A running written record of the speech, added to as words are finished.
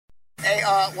Hey,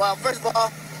 well, first of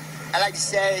all, I'd like to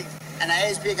say, and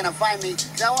ASB are gonna find me,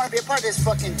 because I want to be a part of this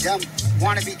fucking dumb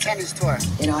wannabe tennis tour.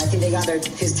 You know, I think they got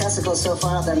his testicles so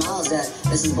far up their mouths that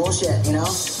this is bullshit, you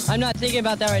know? I'm not thinking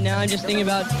about that right now. I'm just thinking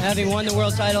about having won the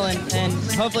world title and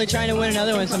hopefully trying to win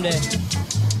another one someday.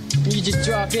 You just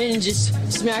drop in and just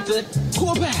smack the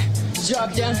quarterback,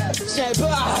 drop down, say,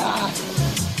 bah!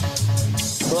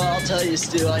 Well, I'll tell you,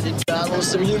 Stu, I did battle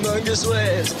some humongous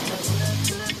waves.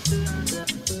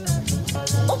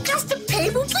 Oh, just a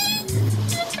table, please?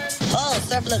 Oh,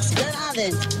 surf looks good on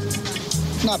it.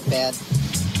 Not bad.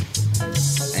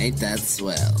 Ain't That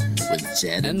Swell with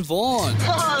Jed and Vaughn.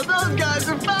 Oh, those guys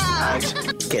are back!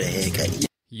 Get a haircut.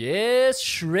 Yes,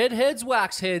 shredheads,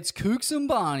 waxheads, kooks and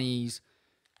barnies.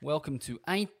 Welcome to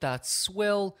Ain't That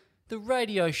Swell, the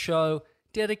radio show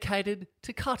dedicated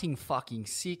to cutting fucking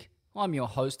sick. I'm your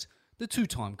host, the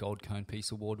two-time Gold Cone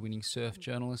Piece Award-winning surf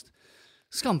journalist,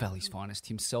 Scum Valley's finest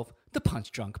himself, the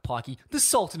punch-drunk pikey, the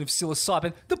sultan of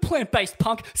psilocybin, the plant-based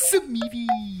punk, Smeevy.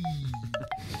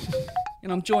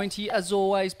 And I'm joined here, as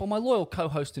always, by my loyal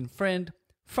co-host and friend,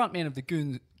 frontman of the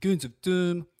Goons of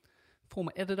Doom,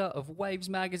 former editor of Waves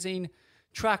Magazine,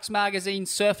 Tracks Magazine,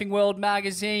 Surfing World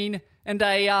Magazine, and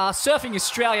a Surfing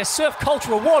Australia Surf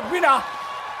Culture Award winner,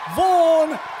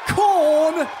 Vaughn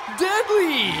Corn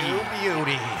Deadly. You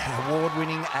beauty.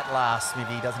 Award-winning at last,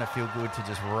 Smithy. Doesn't it feel good to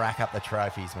just rack up the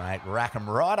trophies, mate? Rack them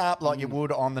right up like you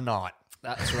would on the night.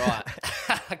 That's right.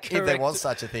 If there was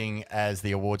such a thing as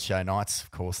the award show nights,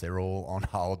 of course, they're all on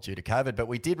hold due to COVID, but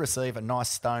we did receive a nice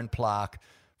stone plaque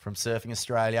from Surfing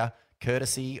Australia,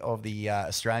 courtesy of the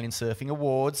Australian Surfing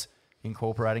Awards,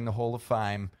 incorporating the Hall of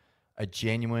Fame, a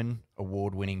genuine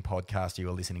award-winning podcast you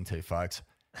are listening to, folks.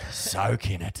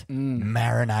 Soak in it,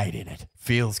 marinate in it.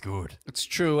 Feels good. It's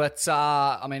true. It's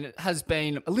it has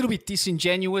been a little bit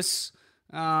disingenuous.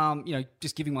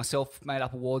 Just giving myself made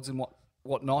up awards and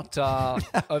whatnot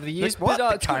over the years. What?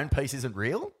 But, The cone piece isn't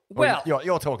real? Well, Or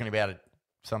you're talking about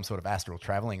some sort of astral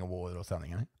travelling award or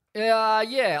something, aren't you?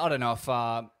 I don't know if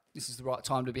this is the right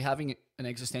time to be having an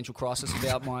existential crisis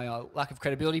about my lack of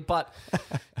credibility, but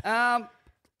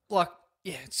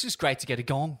it's just great to get a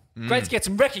gong. Great to get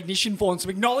some recognition for and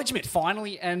some acknowledgement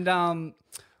finally. And,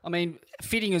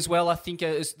 fitting as well, I think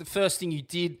is the first thing you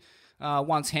did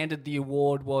once handed the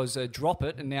award was drop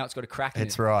it, and now it's got a crack in it.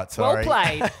 That's right, sorry. Well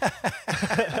played.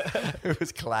 It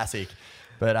was classic.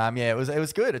 But, it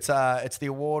was good. It's the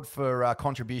award for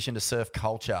contribution to surf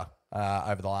culture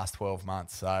over the last 12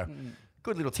 months. So,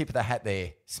 good little tip of the hat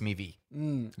there, Smivvy.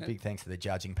 Big thanks to the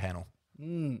judging panel.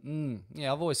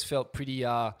 Yeah, I've always felt pretty...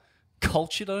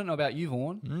 cultured. I don't know about you,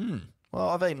 Vaughn. Well,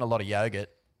 I've eaten a lot of yogurt.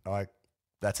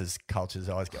 That's as cultured as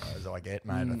I get,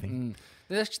 mate, I think.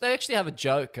 They actually have a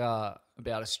joke about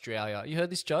Australia. You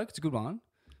heard this joke? It's a good one.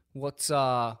 What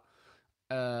do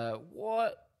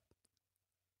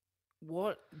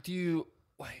you...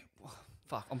 Wait,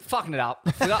 fuck, I'm fucking it up.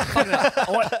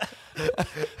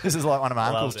 This is like one of my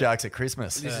uncle's jokes at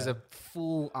Christmas. This is a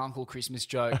full Uncle Christmas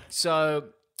joke. So,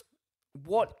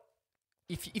 what...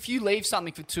 If you leave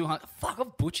something for 200... Fuck,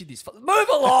 I've butchered this. Move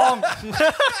along!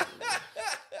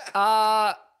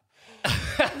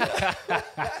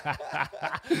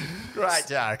 Great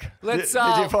joke. Did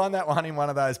you find that one in one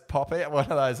of those what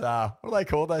are those, what are they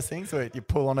called, those things where you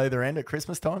pull on either end at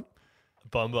Christmas time?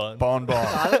 Bonbon.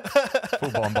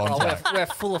 Full bonbon joke. We're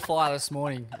full of fire this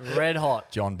morning. Red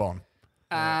hot. John Bon.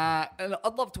 And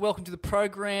I'd love to welcome to the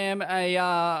program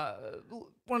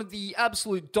one of the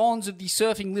absolute dons of the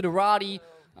surfing literati.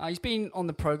 He's been on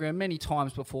the program many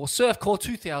times before. Surfcore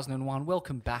 2001.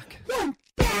 Welcome back.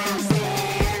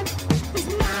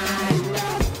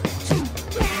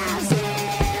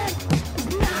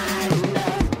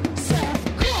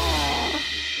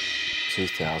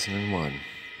 2001.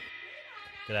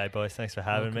 G'day, boys. Thanks for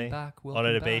having me. Welcome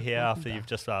Honoured to be back, here welcome after back. you've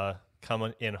just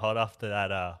come in hot after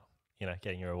that,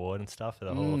 getting your award and stuff for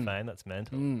the Hall of Fame. That's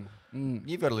mental.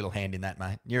 You've got a little hand in that,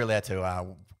 mate. You're allowed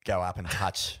to go up and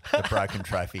touch the broken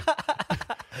trophy.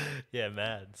 Yeah,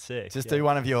 mad. Sick. Just do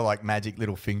one of your magic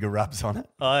little finger rubs on it.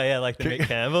 Oh, yeah, like the Mick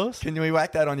Campbell's? Can we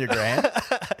whack that on your gram?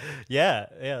 Yeah,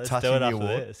 let's Touching do it the after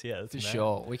award. this. Yeah, that's For mad.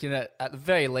 sure. We can, at the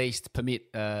very least, permit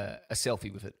a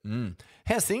selfie with it.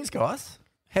 How's things, guys?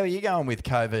 How are you going with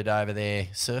COVID over there,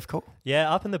 Surfcore?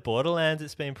 Yeah, up in the borderlands,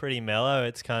 it's been pretty mellow.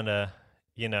 It's kind of,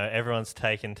 everyone's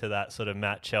taken to that sort of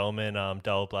Matt Chelman,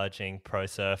 dull bludging pro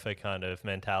surfer kind of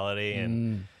mentality.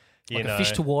 And, Like a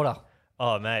fish to water.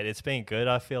 Oh, mate, it's been good.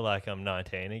 I feel like I'm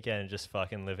 19 again, just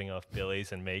fucking living off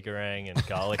Billy's and meagerang and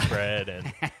garlic bread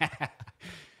and,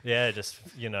 just,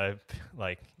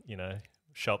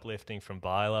 shoplifting from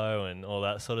Bilo and all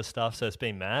that sort of stuff. So it's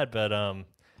been mad, but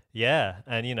Yeah,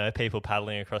 and people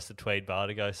paddling across the Tweed Bar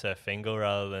to go surf Fingal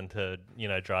rather than to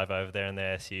drive over there in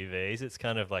their SUVs. It's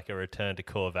kind of like a return to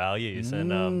core values,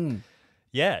 and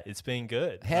yeah, it's been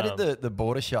good. How did the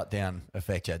border shutdown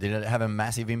affect you? Did it have a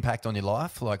massive impact on your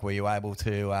life? Like, were you able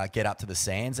to get up to the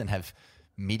sands and have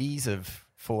middies of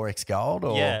 4X gold?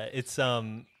 Or? Yeah, it's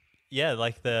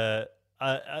like they're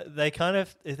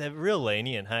real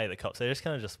lenient. Hey, the cops, they just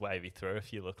kind of just wave you through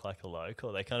if you look like a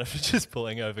local. They kind of just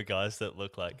pulling over guys that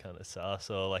look like kind of sus,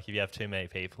 or like if you have too many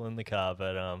people in the car.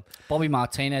 But Bobby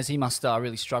Martinez, he must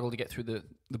really struggle to get through the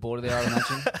border there, I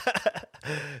imagine.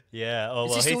 Yeah.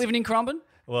 Is he still living in Currumbin?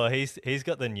 Well, he's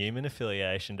got the Newman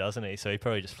affiliation, doesn't he? So he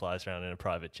probably just flies around in a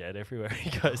private jet everywhere he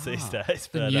goes these days.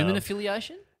 The Newman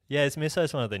affiliation? Yeah, his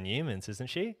misso's one of the Newmans, isn't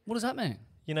she? What does that mean?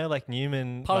 Like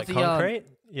Newman, part like of the, concrete?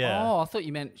 Yeah. Oh, I thought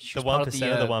you meant she the was 1%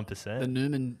 part of the 1%. The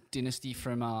Newman dynasty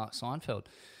from Seinfeld.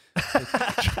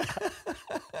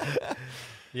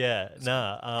 Yeah,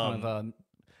 no. Kind of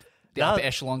the upper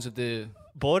echelons of the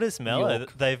Border's mellow.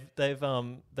 York.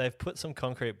 They've put some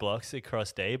concrete blocks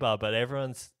across D-Bar, but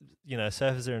everyone's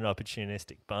surfers are an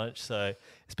opportunistic bunch, so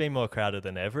it's been more crowded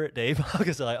than ever at D-Bar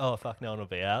because they're like, oh fuck, no one will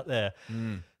be out there.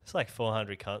 It's like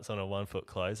 400 cunts on a 1 foot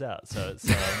closeout, so it's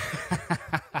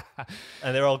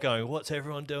and they're all going, what's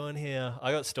everyone doing here?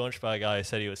 I got staunched by a guy who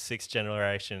said he was 6th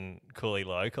generation Cooley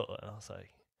local, and I was like,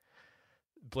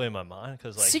 blew my mind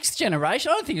because like 6th generation.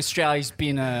 I don't think Australia's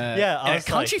been a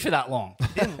country for that long.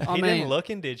 He didn't look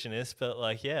Indigenous, but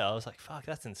like I was like, fuck,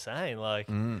 that's insane. Like,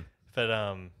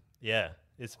 but yeah,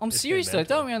 I'm serious though.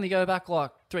 Don't we only go back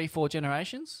like 3-4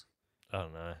 generations? I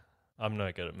don't know. I'm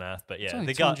no good at math, but yeah, It's only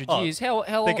the 200 guy, years. How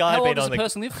the guy old been does on a the-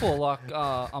 person live for? Like,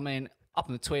 up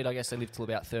in the Tweed, I guess they live till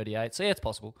about 38. So yeah, it's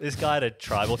possible. This guy had a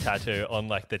tribal tattoo on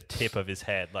like the tip of his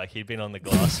head. Like he'd been on the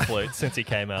glass flute since he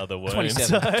came out of the womb.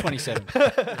 27.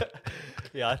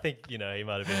 Yeah, I think, he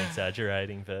might have been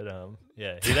exaggerating, but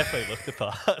yeah, he definitely looked the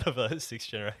part of a 6th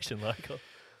generation local.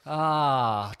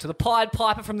 To the Pied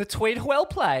Piper from the Tweed. Well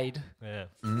played. Yeah.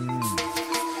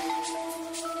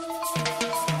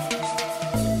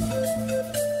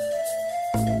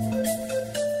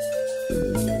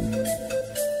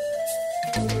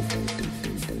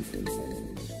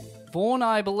 Vaughan,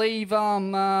 I believe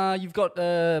you've got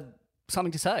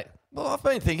something to say. Well, I've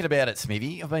been thinking about it,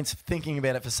 Smithy. I've been thinking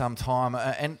about it for some time,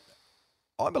 and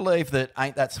I believe that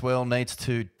Ain't That Swell needs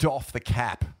to doff the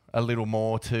cap a little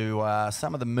more to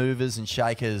some of the movers and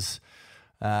shakers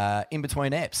in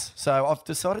between eps. So I've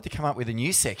decided to come up with a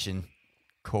new section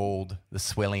called the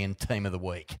Swellian Team of the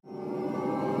Week.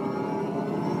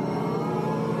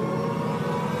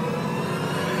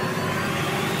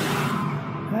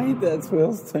 Ain't That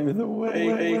Swell's Team of the Week.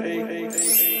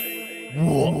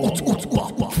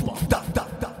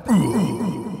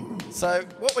 So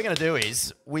what we're going to do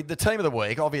is, with the Team of the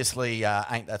Week, obviously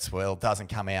Ain't That Swell doesn't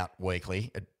come out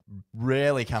weekly. It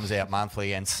rarely comes out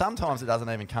monthly, and sometimes it doesn't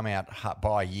even come out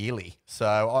bi-yearly. So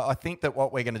I think that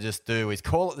what we're going to just do is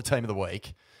call it the Team of the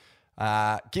Week,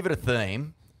 give it a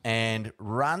theme, and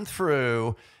run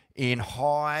through in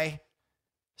high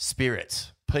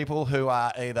spirits people who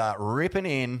are either ripping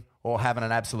in or having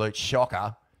an absolute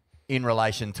shocker in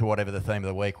relation to whatever the theme of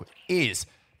the week is.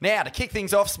 Now, to kick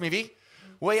things off, Smithy,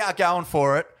 we are going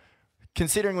for it.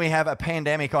 Considering we have a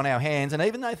pandemic on our hands, and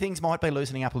even though things might be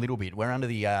loosening up a little bit, we're under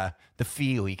the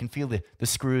feel. You can feel the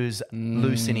screws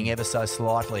loosening ever so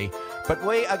slightly. But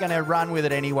we are going to run with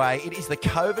it anyway. It is the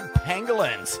COVID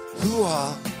pangolins. Who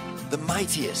are the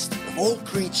mightiest of all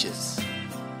creatures,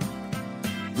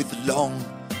 with long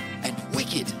and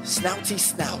wicked snouty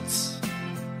snouts.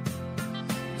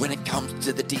 When it comes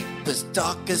to the deepest,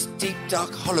 darkest, deep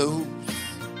dark hollows,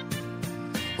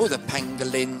 oh, the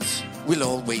pangolins will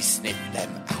always sniff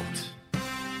them out.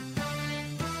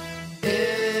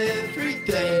 Every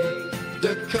day,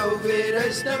 the COVID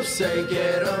has no say.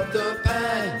 Get up the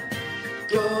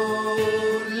pangolins.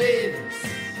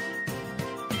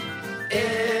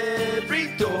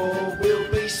 Every door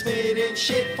will be spitting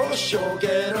shit for sure.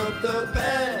 Get up the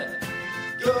pangolins.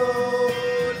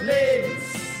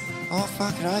 Oh,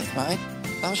 fucking oath, mate.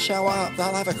 They'll show up,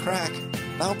 they'll have a crack,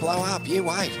 they'll blow up, you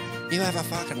wait. You have a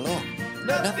fucking look.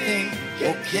 Nothing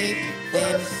will keep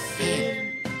them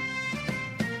in.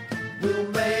 We'll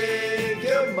make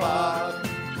a mark.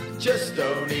 Just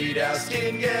don't eat our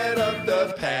skin. Get up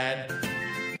the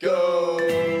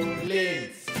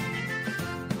pangolins.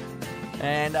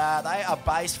 And they are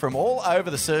based from all over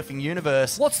the surfing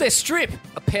universe. What's their strip?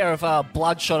 A pair of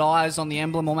bloodshot eyes on the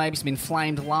emblem, or maybe some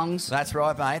inflamed lungs? That's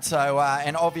right, mate. So,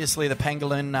 and obviously the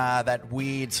pangolin, that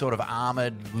weird sort of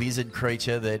armoured lizard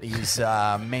creature that is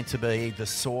meant to be the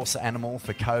source animal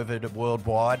for COVID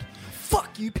worldwide.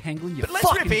 Fuck you, pangolin, you Let's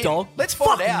fucking rip in. dog. Let's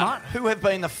find Fucking out nut. who have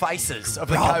been the faces of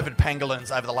the COVID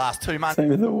pangolins over the last 2 months.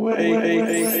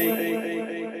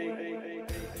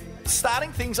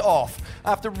 Starting things off,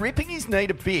 after ripping his knee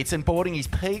to bits and boarding his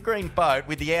pea green boat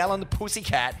with the owl and the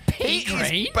pussycat, he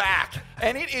is back.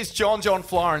 And it is John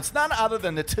Florence, none other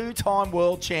than the 2-time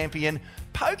world champion,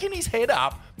 poking his head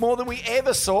up more than we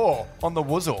ever saw on the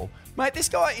Woozle. Mate, this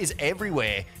guy is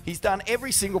everywhere. He's done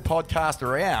every single podcast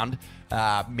around.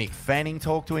 Mick Fanning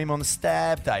talked to him on the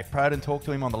Stab, Dave Proden talked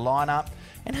to him on the lineup,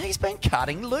 and he's been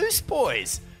cutting loose,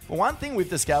 boys. Well, one thing we've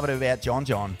discovered about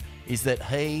John is that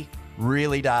he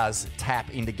really does tap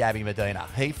into Gabby Medina.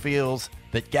 He feels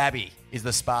that Gabby is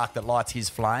the spark that lights his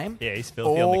flame. Yeah, he's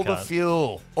filthy on the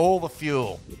cunt. All the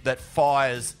fuel that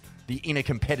fires the inner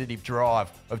competitive drive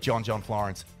of John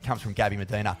Florence comes from Gabby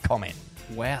Medina. Comment.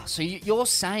 Wow, so you're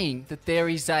saying that there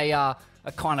is a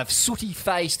kind of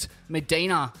sooty-faced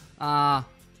Medina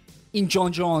in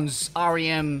John's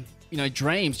REM,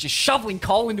 dreams, just shoveling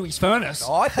coal into his furnace.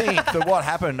 I think that what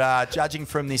happened, judging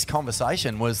from this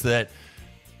conversation, was that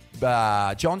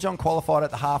John qualified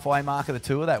at the halfway mark of the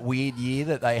tour, that weird year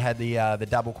that they had the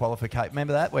double qualification.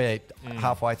 Remember that? Where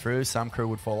halfway through, some crew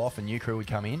would fall off and new crew would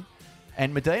come in.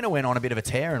 And Medina went on a bit of a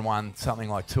tear and won something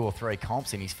like 2 or 3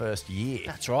 comps in his first year.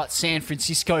 That's right, San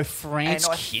Francisco, France.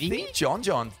 And I kidding me? think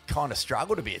John kind of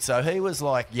struggled a bit. So he was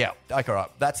like, yeah, okay, right,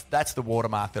 that's the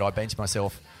watermark that I bench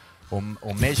myself or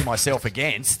measure myself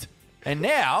against. And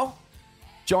now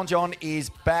John is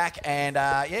back and,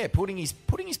 putting his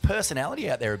personality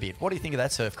out there a bit. What do you think of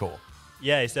that surf call?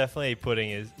 Yeah, he's definitely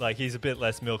he's a bit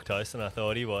less milquetoast than I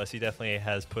thought he was. He definitely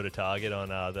has put a target on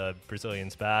the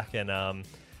Brazilian's back, and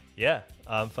yeah,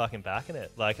 I'm fucking backing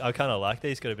it. I kind of like that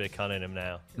he's got a bit of cunt in him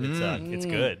now. It's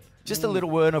good. Just a little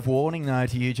word of warning, though,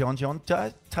 to you, John.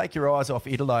 Don't take your eyes off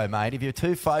Italo, mate. If you're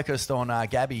too focused on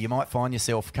Gabby, you might find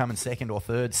yourself coming second or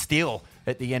third still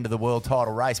at the end of the world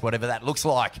title race, whatever that looks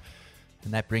like.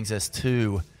 And that brings us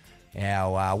to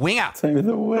our winger. Team of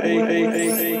the week.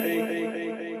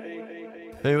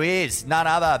 Who is none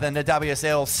other than the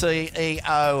WSL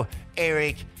CEO,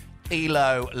 Eric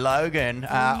Elo Logan.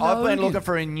 I've been looking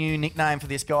for a new nickname for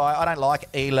this guy. I don't like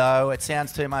Elo. It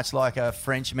sounds too much like a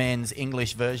Frenchman's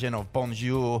English version of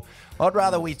bonjour. I'd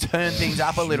rather we turn things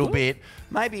up a little bit.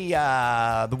 Maybe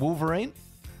the Wolverine,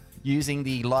 using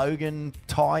the Logan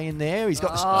tie in there. He's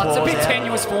got the it's a bit claws out.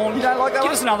 tenuous form. You don't like that Give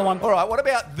one? us another one. All right, what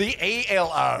about the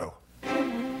ELO?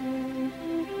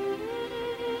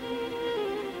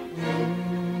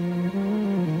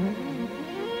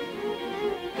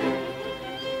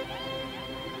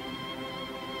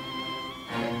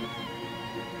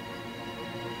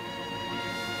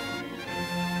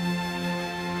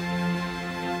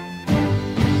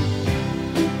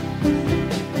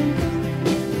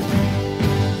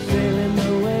 Sailing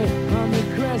away on the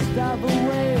crest of a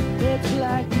wave, it's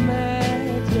like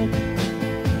magic.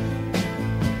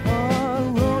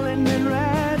 Oh, rolling and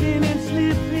riding and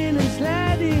slipping and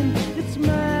sliding, it's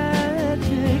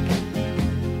magic.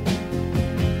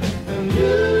 And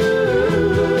you,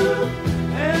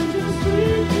 and your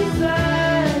sweet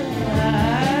desire,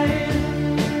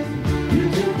 you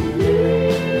took me.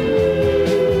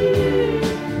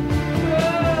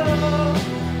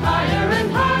 Higher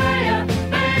and higher,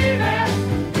 baby.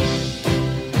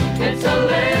 It's a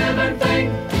living thing.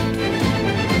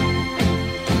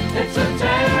 It's a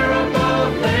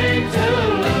terrible thing to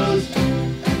lose.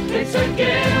 It's a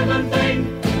given thing.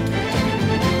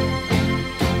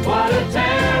 What a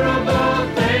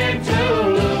terrible thing to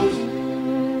lose.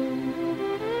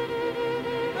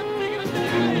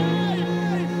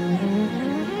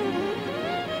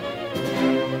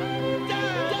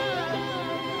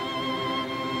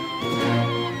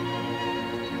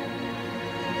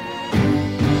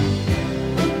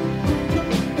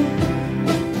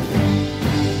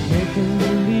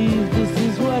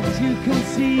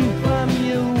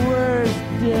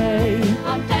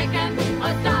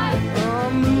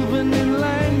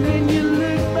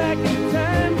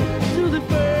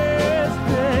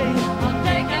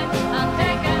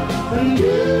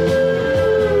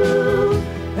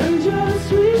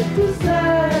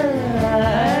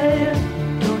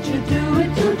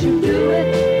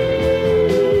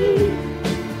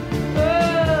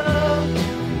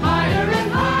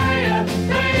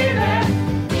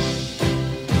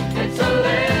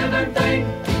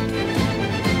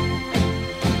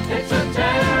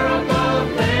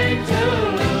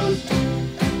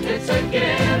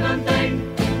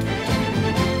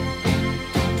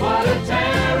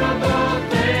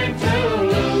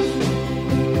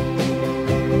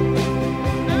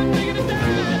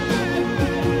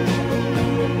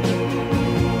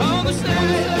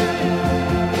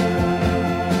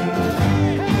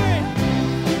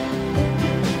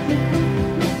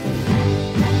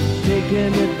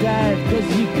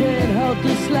 'cause you can't help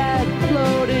the slab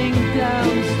floating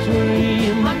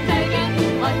downstream. I'm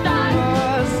taking my time.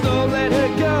 Oh, so let her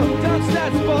go. Don't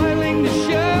start spoiling the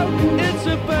show. It's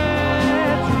a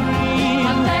bad dream.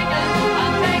 I'm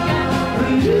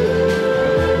taking you.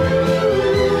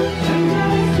 And I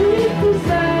sweet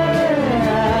desire.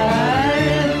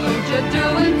 Don't you do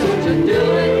it, don't you do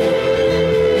it.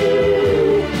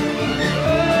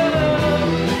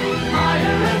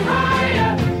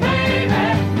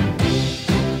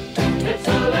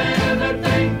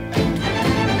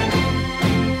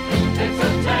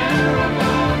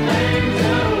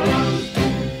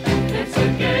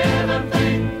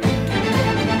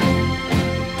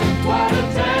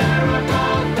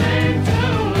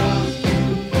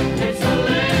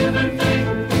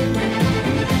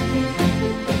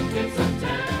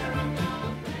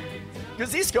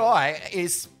 Because this guy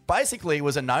is basically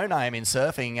was a no-name in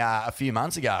surfing a few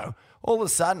months ago. All of a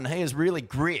sudden, he has really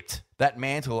gripped that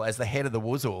mantle as the head of the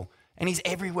Woozle, and he's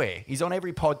everywhere. He's on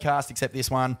every podcast except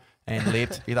this one, and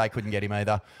Lipped. They couldn't get him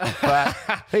either. But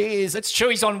he is. It's true.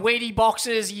 He's on Wheatie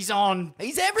boxes. He's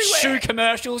everywhere. Shoe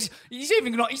commercials. He's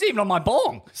even on my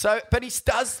bong. So, but he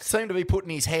does seem to be putting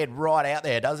his head right out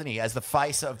there, doesn't he? As the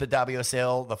face of the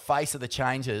WSL, the face of the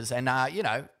changes, and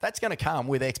that's going to come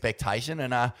with expectation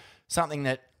and something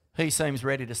that he seems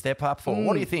ready to step up for.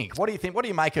 What do you think? What do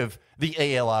you make of the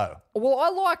ELO? Well, I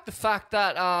like the fact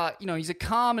that he's a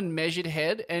calm and measured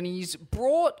head, and he's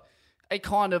brought a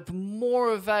kind of more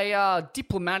of a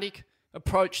diplomatic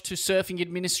approach to surfing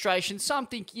administration.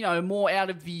 Something more out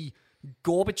of the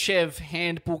Gorbachev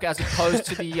handbook as opposed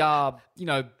to the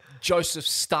Joseph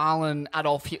Stalin,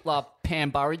 Adolf Hitler,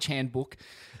 Pam Burridge handbook,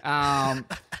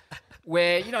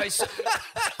 where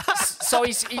so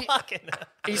he's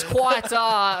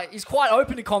quite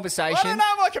open to conversation. I don't know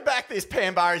if I can back this.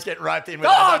 Pam Burridge getting roped in with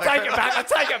I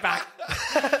take it back.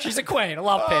 She's a queen. I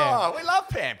love Pam. Oh, we love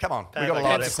Pam. Come on. We've got a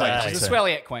lot to say. She's a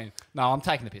Swelliette queen. No, I'm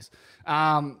taking the piss.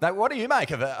 Now, what do you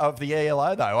make of the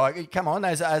ELO, though? Come on,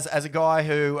 as a guy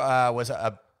who was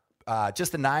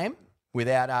just a name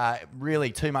without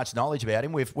really too much knowledge about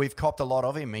him, we've copped a lot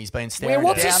of him. He's been staring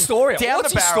what's his story?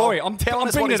 What's his story? I'm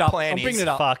bringing it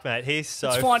up. Fuck, mate. He's so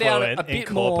Let's find out fluent a bit in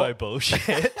corpo more.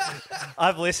 bullshit.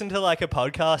 I've listened to a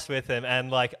podcast with him,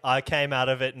 and I came out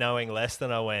of it knowing less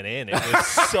than I went in. It was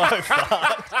so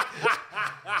fucked.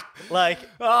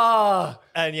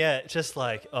 And yeah, just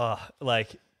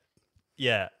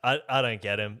yeah, I don't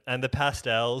get him. And the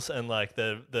pastels and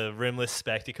the rimless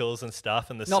spectacles and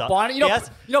stuff and the not buying it. You're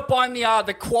not buying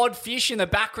the quad fish in the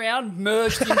background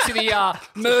merged into the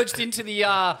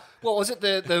what was it,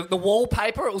 the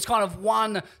wallpaper? It was kind of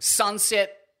one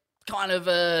sunset kind of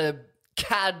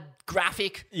CAD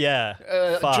graphic.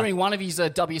 Yeah. During one of his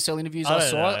WSL interviews I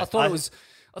saw. I thought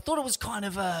it was kind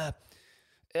of a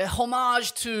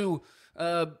homage to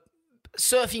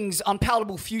surfing's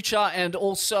unpalatable future, and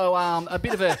also a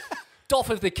bit of a doff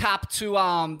of the cap to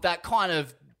that kind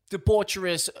of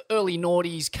debaucherous early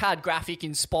noughties CAD graphic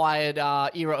inspired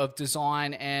era of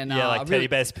design, and Teddy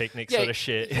Bear's Picnic sort of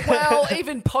shit. Well,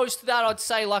 even post that, I'd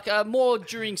say more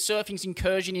during surfing's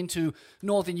incursion into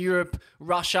Northern Europe,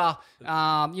 Russia.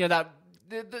 That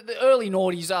the early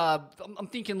noughties. I'm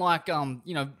thinking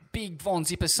big Von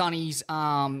Zipper Sunnies,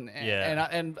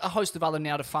 and a host of other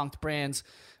now defunct brands.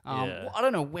 I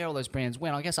don't know where all those brands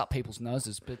went. I guess up people's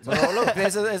noses. But well, look,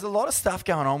 there's a lot of stuff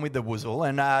going on with the Woozle,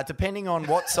 and depending on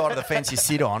what side of the fence you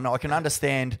sit on, I can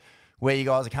understand where you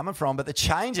guys are coming from. But the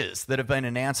changes that have been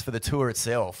announced for the tour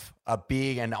itself are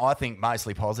big, and I think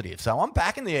mostly positive. So I'm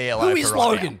backing the ELO. Who is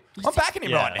Logan? I'm backing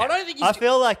him right now. I don't think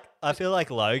I feel like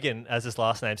Logan, as his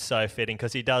last name's so fitting,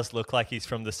 because he does look like he's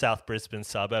from the South Brisbane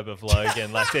suburb of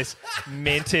Logan, like this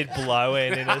minted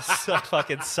blow-in in a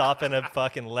fucking sup and a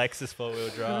fucking Lexus four-wheel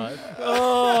drive.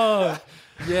 Oh,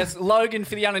 yes. Logan,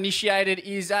 for the uninitiated,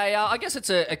 is I guess it's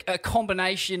a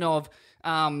combination of,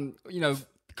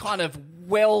 kind of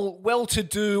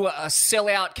well-to-do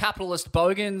sellout capitalist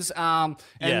bogans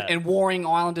and warring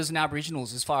islanders and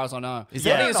Aboriginals, as far as I know. Is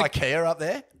there an IKEA up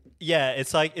there? Yeah,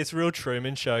 it's real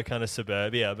Truman Show kind of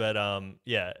suburbia, but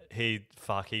he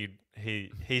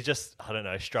just, I don't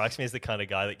know, strikes me as the kind of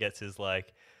guy that gets his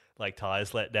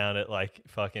tires let down at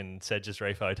fucking Sedges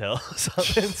Reef Hotel or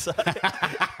something. So.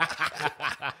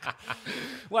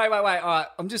 Wait. All right,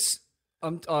 I'm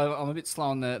a bit slow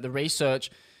on the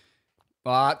research.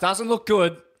 It doesn't look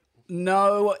good.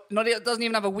 No, it doesn't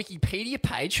even have a Wikipedia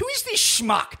page. Who is this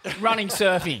schmuck running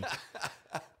surfing?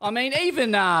 I mean,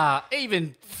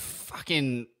 even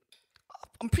fucking,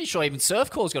 I'm pretty sure even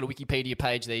Surfcore's got a Wikipedia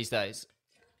page these days.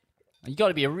 You got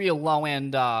to be a real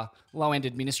low-end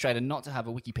administrator not to have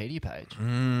a Wikipedia page.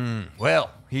 Well,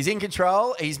 he's in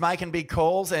control. He's making big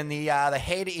calls, and the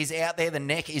head is out there. The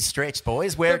neck is stretched,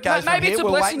 boys. Where it goes from here,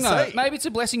 we'll wait and see. Maybe it's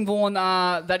a blessing, Vaughan,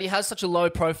 that he has such a low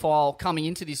profile coming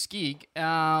into this gig.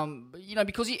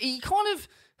 Because he kind of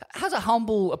has a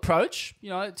humble approach.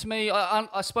 To me,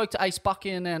 I spoke to Ace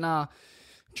Buchan and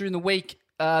during the week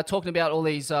talking about all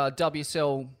these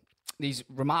WSL, these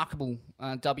remarkable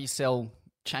WSL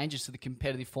changes to the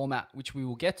competitive format, which we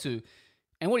will get to.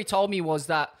 And what he told me was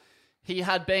that he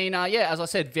had been, as I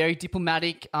said, very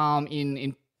diplomatic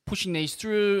in pushing these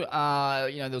through.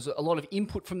 There was a lot of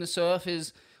input from the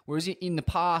surfers, whereas in the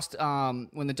past,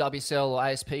 when the WSL or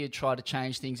ASP had tried to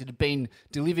change things, it had been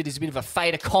delivered as a bit of a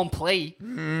fait accompli.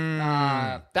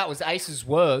 That was Ace's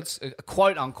words,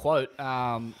 quote unquote.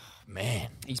 Man.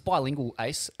 He's bilingual,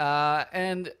 Ace.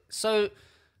 And so,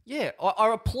 yeah,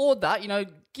 I applaud that.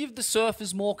 Give the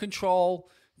surfers more control.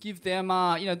 Give them,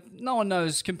 no one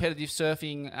knows competitive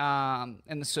surfing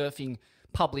and the surfing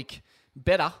public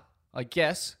better, I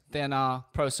guess, than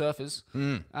pro surfers.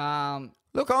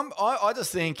 Look, I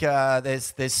just think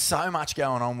there's so much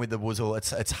going on with the Wuzzle.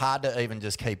 It's hard to even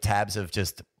just keep tabs of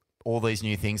just all these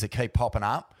new things that keep popping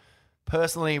up.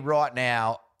 Personally, right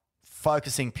now,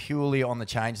 focusing purely on the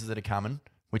changes that are coming,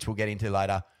 which we'll get into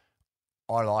later,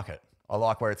 I like it. I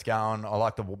like where it's going. I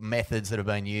like the methods that have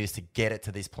been used to get it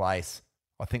to this place.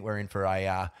 I think we're in for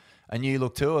a new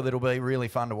look tour that'll be really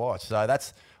fun to watch. So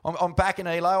I'm back in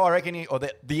ELO. I reckon, or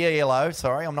the ELO.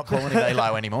 Sorry, I'm not calling it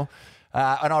ELO anymore.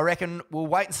 And I reckon we'll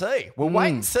wait and see. We'll wait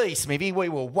and see, Smithy. We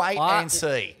will wait and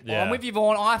see. Yeah. Well, I'm with you,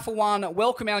 Vaughan. I, for one,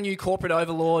 welcome our new corporate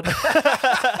overlord,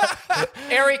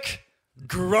 Eric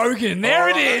Grogan. There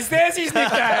it is. There's his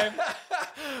nickname.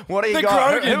 What do you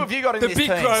got? Grogan. Who have you got in this big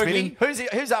team, Grogan. Smithy?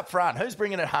 Who's up front? Who's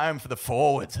bringing it home for the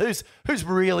forwards? Who's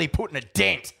really putting a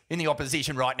dent in the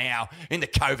opposition right now in the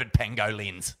COVID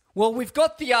pangolins? Well, we've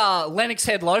got the Lennox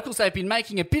Head Locals. They've been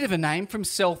making a bit of a name for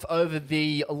themselves over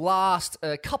the last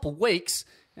couple weeks.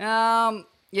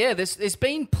 There's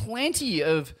been plenty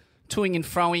of toing and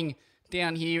froing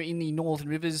down here in the Northern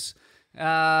Rivers.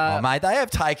 Mate, they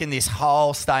have taken this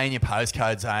whole stay in your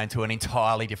postcode zone to an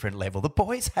entirely different level. The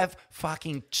boys have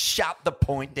fucking shut the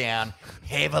point down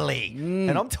heavily.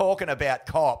 And I'm talking about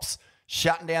cops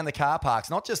shutting down the car parks,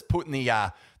 not just putting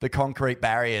the concrete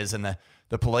barriers and the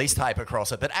police tape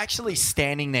across it, but actually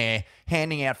standing there,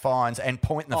 handing out fines and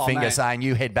pointing the finger saying,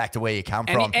 you head back to where you come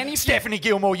from. Stephanie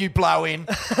Gilmore, you blow in.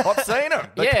 I've seen them.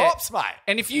 The cops, mate.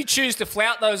 And if you choose to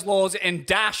flout those laws and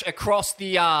dash across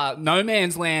the no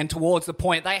man's land towards the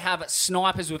point, they have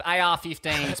snipers with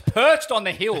AR-15s perched on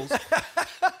the hills.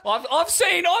 I've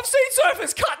seen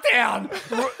surfers cut down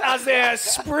as they're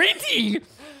sprinting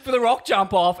for the rock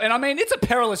jump off. And I mean, it's a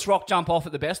perilous rock jump off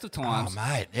at the best of times. Oh,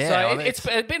 mate. Yeah. So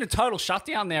it's been a total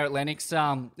shutdown there at Lennox.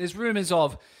 There's rumours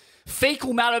of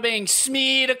fecal matter being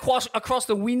smeared across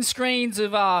the windscreens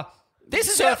of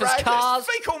surfers' cars.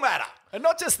 Fecal matter. And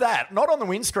not just that, not on the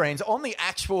windscreens, on the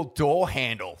actual door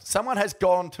handle. Someone has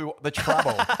gone to the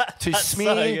trouble to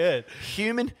smear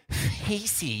human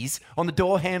feces on the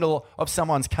door handle of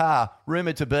someone's car,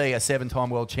 rumoured to be a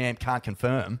 7-time world champ, can't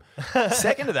confirm.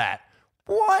 Second to that,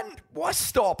 why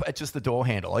stop at just the door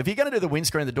handle? If you're going to do the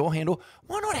windscreen, the door handle,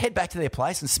 why not head back to their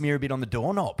place and smear a bit on the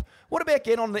doorknob? What about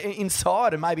get on the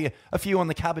inside and maybe a few on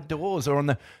the cupboard doors or on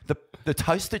the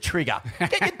toaster trigger?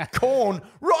 Get your corn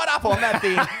right up on that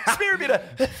thing, smear a bit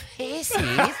of feces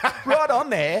right on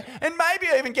there, and maybe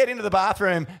even get into the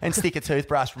bathroom and stick a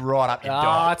toothbrush right up your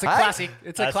dog. It's a classic.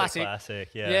 It's a classic.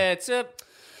 Yeah, it's a...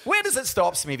 Where does it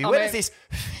stop, Smithy? Where does this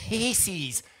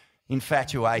feces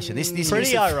infatuation, this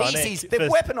pretty ironic. Feces,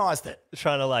 they've weaponized it.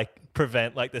 Trying to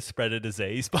prevent the spread of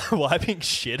disease by wiping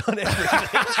shit on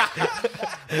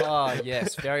everything. Oh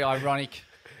yes, very ironic.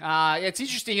 It's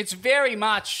interesting. It's very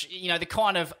much the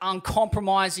kind of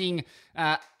uncompromising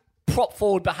prop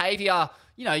forward behaviour.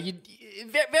 You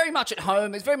very much at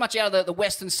home. It's very much out of the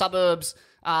Western Suburbs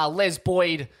Les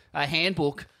Boyd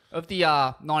handbook of the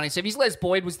 1970s. Les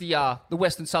Boyd was the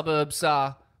Western Suburbs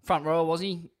front rower, was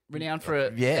he? Renowned for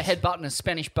a headbutt and a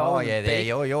Spanish bowl. Oh, yeah, there.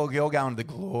 You're going to the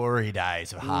glory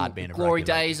days of hard being a glory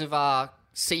rugby days of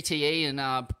CTE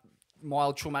and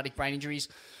mild traumatic brain injuries.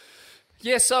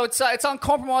 Yeah, so it's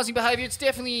uncompromising behaviour. It's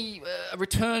definitely a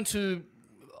return to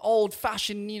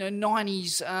old-fashioned,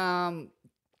 90s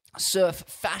surf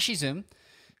fascism.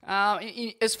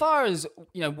 As far as,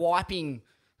 wiping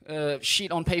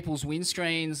shit on people's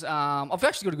windscreens, I've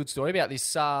actually got a good story about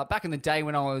this. Back in the day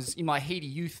when I was in my heady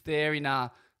youth there in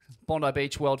Bondi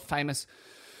Beach, world famous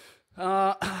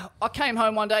I came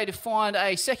home one day to find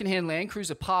a second-hand Land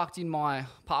Cruiser parked in my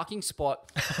parking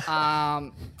spot.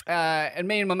 And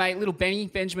me and my mate, little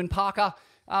Benjamin Parker,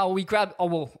 we grabbed, I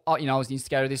was the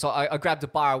instigator of this. I grabbed a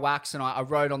bar of wax and I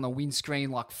wrote on the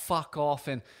windscreen like "fuck off"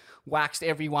 and waxed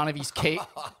every one of his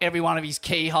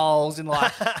keyholes,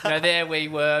 and there we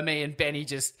were, me and Benny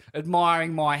just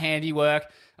admiring my handiwork.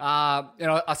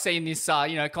 I seen this,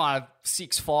 kind of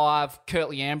 6'5"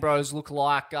 Curtly Ambrose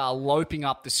look-alike loping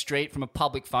up the street from a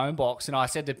public phone box, and I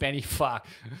said to Benny, "Fuck,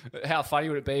 how funny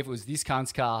would it be if it was this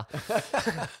cunt's car?"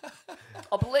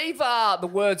 I believe the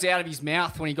words out of his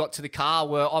mouth when he got to the car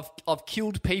were, "I've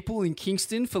killed people in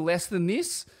Kingston for less than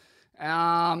this."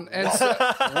 So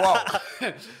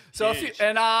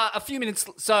a few minutes.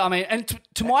 So I mean, and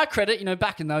to my credit,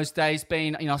 back in those days,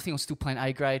 being I think I was still playing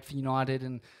A grade for United,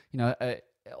 and I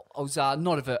was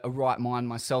not of a right mind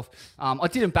myself. I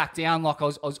didn't back down. Like I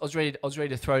was ready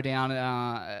to throw down,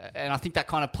 and I think that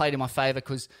kind of played in my favour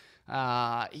because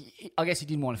I guess he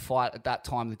didn't want to fight at that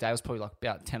time of the day. It was probably like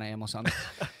about 10 a.m. or something.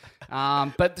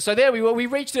 But so there we were. We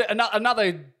reached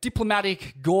another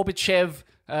diplomatic Gorbachev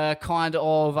kind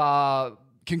of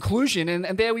conclusion,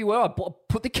 and there we were. I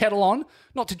put the kettle on,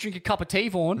 not to drink a cup of tea,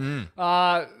 Vaughan.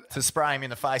 To spray him in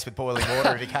the face with boiling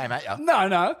water if he came at you.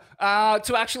 No.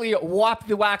 To actually wipe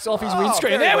the wax off his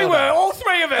windscreen. There we were, all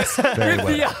three of us, with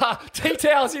the tea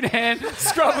towels in hand,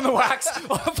 scrubbing the wax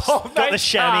off. Got the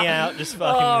chamois out, just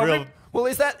fucking real... Well,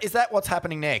 is that what's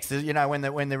happening next?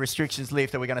 When the restrictions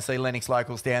lift, are we going to see Lennox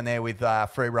locals down there with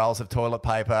free rolls of toilet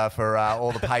paper for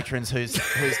all the patrons whose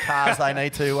cars they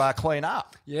need to clean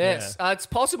up? Yes, it's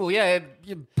possible. Yeah,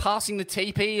 you're passing the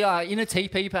TP in a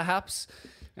TP perhaps.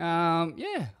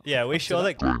 Yeah, we sure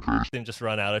that didn't just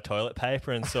run out of toilet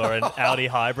paper and saw an Audi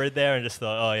hybrid there and just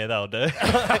thought, oh yeah, that'll do.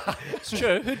 It's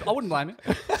true. I wouldn't blame it.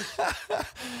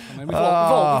 I mean, we've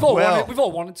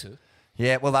all wanted to.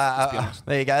 Yeah, well,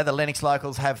 there you go. The Lennox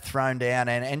locals have thrown down,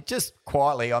 and just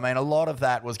quietly, I mean, a lot of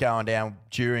that was going down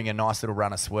during a nice little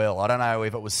run of swell. I don't know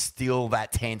if it was still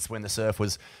that tense when the surf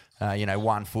was,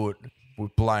 1 foot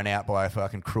blown out by a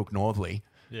fucking crook northerly.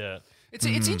 Yeah. It's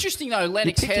interesting, though,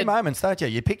 Lennox Head... You pick your moments, don't you?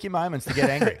 You pick your moments to get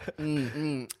angry.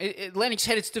 Lennox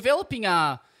Head, it's developing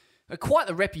quite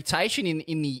the reputation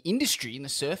in the industry, in the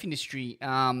surf industry.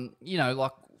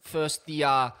 Like first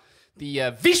the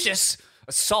vicious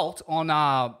assault on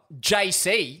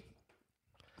JC.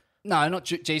 No, not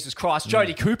Jesus Christ,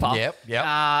 Jody Cooper. Yep.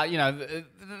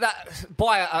 That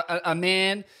by a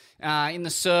man in the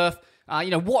surf.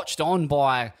 Watched on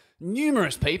by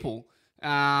numerous people.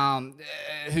 Who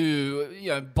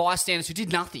bystanders who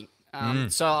did nothing.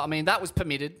 So I mean that was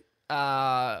permitted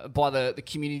by the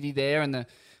community there and the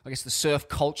surf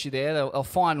culture there. They're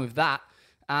fine with that.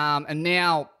 And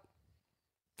now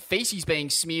feces being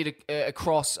smeared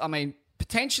across. I mean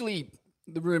potentially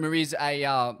the rumor is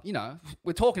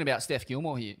we're talking about Steph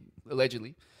Gilmore here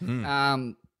allegedly.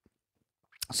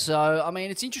 So I mean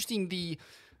it's interesting the.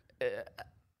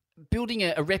 Building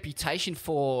a reputation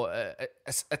for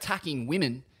attacking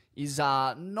women is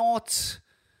not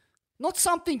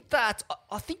something that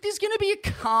I think there's going to be a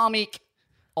karmic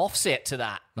offset to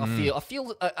that. I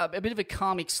feel a bit of a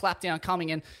karmic slapdown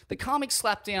coming, and the karmic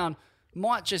slapdown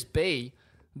might just be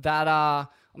that.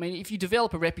 If you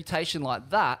develop a reputation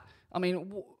like that,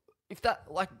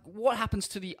 what happens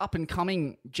to the up and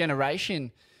coming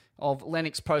generation of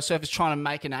Lennox pro surfers trying to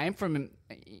make a name for him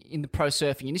in the pro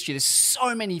surfing industry? There's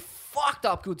so many fucked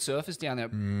up good surfers down there.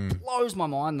 It blows my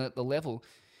mind the level.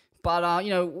 But,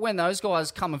 when those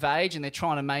guys come of age and they're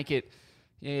trying to make it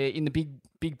in the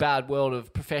big bad world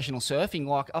of professional surfing,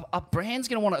 like, are brands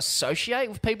going to want to associate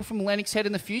with people from Lennox Head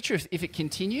in the future if it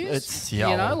continues?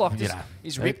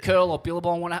 Is Rip Curl or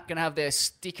Billabong going to have their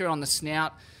sticker on the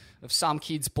snout of some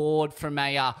kid's board from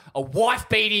a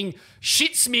wife-beating,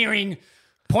 shit-smearing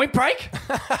Point Break?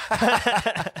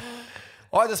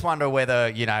 I just wonder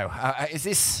whether, is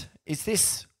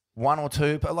this one or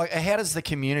two? Like, how does the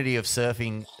community of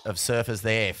surfers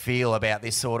there feel about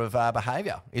this sort of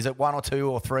behaviour? Is it one or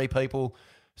two or three people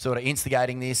sort of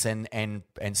instigating this and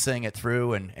seeing it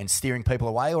through and steering people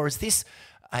away? Or is this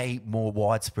a more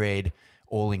widespread,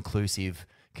 all-inclusive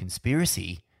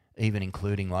conspiracy, even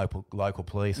including local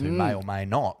police who may or may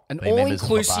not an be members of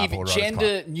the all-inclusive, Barbara Rose Club?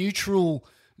 gender-neutral,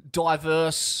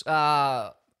 diverse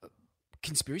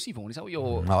conspiracy, Vaughan? Is that what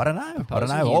you're... I don't know.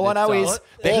 All I know is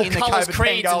all colours,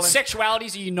 creeds and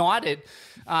sexualities are united,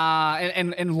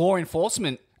 and law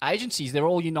enforcement agencies, they're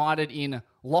all united in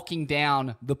locking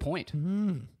down the point.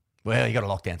 Well, you got to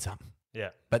lock down something. Yeah.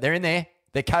 But they're in there.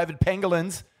 They're COVID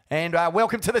pangolins. And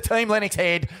welcome to the team, Lennox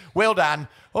Head. Well done.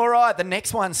 All right, the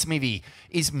next one, Smithy,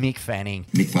 is Mick Fanning.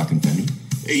 Mick fucking Fanning.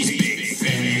 He's big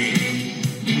fatty.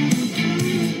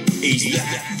 He's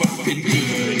that fucking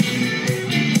good.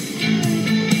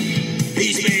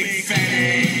 He's big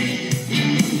fatty.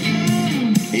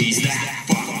 He's that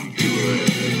fucking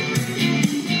good.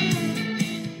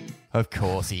 Of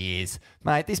course he is.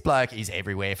 Mate, this bloke is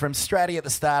everywhere. From Stratty at the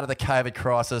start of the COVID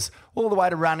crisis, all the way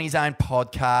to run his own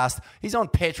podcast. He's on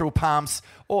petrol pumps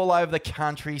all over the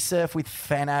country, surf with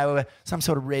Fano, some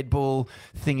sort of Red Bull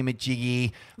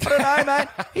thingamajiggy. I don't know, mate.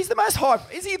 Is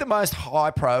he the most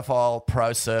high-profile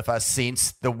pro surfer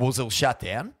since the Wuzzle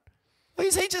shutdown? Or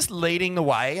is he just leading the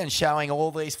way and showing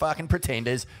all these fucking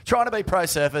pretenders trying to be pro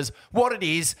surfers what it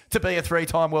is to be a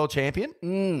 3-time world champion?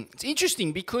 It's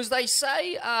interesting because they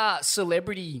say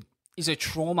celebrity is a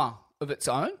trauma of its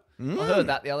own. I heard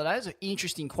that the other day. It's an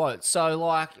interesting quote. So,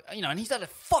 like, you know, and he's had a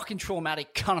fucking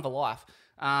traumatic cunt of a life,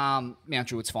 Mount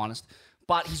Druitt's finest.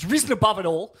 But he's risen above it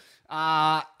all,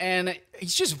 and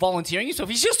he's just volunteering himself.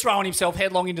 He's just throwing himself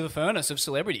headlong into the furnace of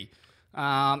celebrity.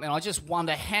 And I just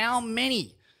wonder how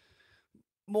many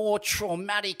more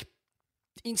traumatic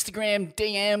Instagram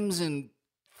DMs and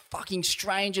fucking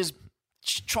strangers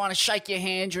trying to shake your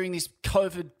hand during this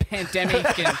COVID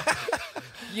pandemic and,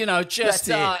 you know, just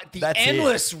the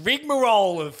endless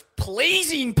rigmarole of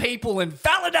pleasing people and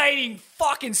validating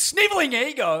fucking snivelling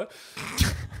ego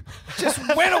just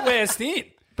went at West thin.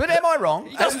 But am I wrong?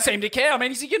 He doesn't seem to care. I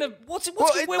mean, is he going to... What's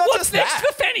next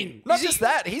for Fanning? Not just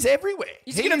that. He's everywhere.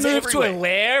 Is he going to move to a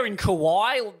lair in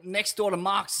Kauai next door to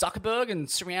Mark Zuckerberg and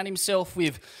surround himself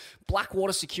with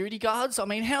Blackwater security guards? I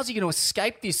mean, how's he going to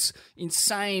escape this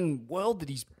insane world that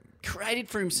he's created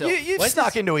for himself? You've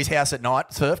snuck into his house at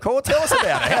night, Surf Core. Tell us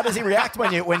about it. How does he react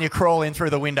when you crawl in through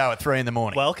the window at 3 a.m?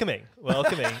 Welcoming.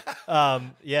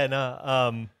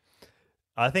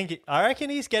 I reckon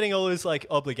he's getting all his like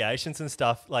obligations and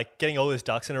stuff, like getting all his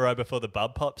ducks in a row before the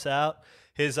bub pops out.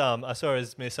 His I saw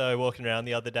his misso walking around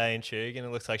the other day in Chug, and it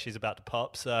looks like she's about to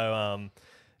pop. So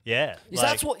yeah. Is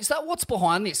that what's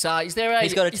behind this? Is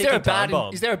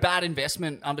there a bad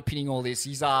investment underpinning all this?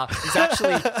 He's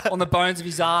actually on the bones of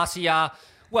his ass.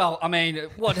 Well, I mean,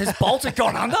 what, has Bolter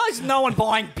gone under? Is no one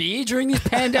buying beer during this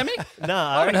pandemic? No,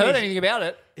 I haven't heard anything about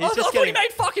it. I thought he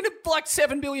made fucking like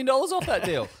 $7 billion off that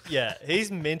deal. Yeah, he's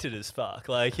minted as fuck.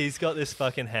 Like, he's got this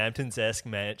fucking Hamptons-esque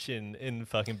mansion in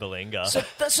fucking Balinga. So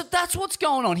that's what's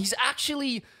going on. He's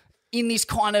actually in this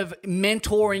kind of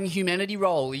mentoring humanity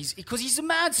role. Because he's a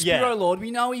mad Spiro Lord. We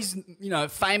know he's, you know,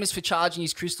 famous for charging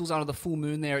his crystals under the full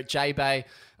moon there at J-Bay.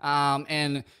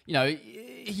 And, you know,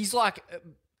 he's like...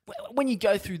 When you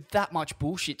go through that much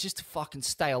bullshit just to fucking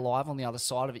stay alive on the other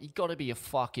side of it, you got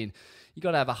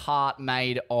to have a heart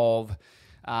made of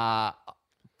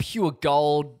pure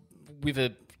gold with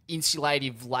a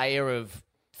insulative layer of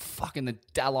fucking the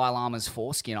Dalai Lama's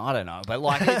foreskin. I don't know, but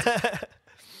like,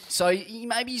 so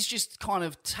maybe he's just kind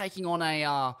of taking on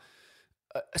a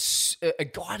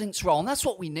guidance role, and that's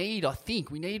what we need. I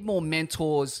think we need more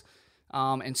mentors.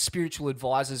 And spiritual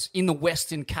advisors in the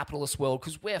Western capitalist world,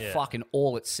 because we're fucking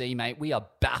all at sea, mate. We are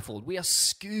baffled. We are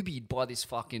Scoobied by this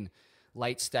fucking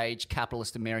late-stage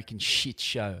capitalist American shit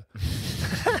show.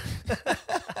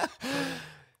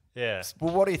 Yeah.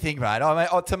 Well, what do you think, mate? I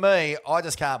mean, to me, I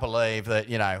just can't believe that,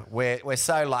 you know, we're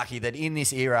so lucky that in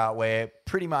this era where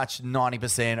pretty much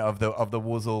 90% of the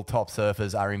Wuzzle top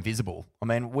surfers are invisible. I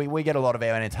mean, we get a lot of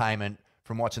our entertainment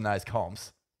from watching those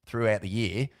comps throughout the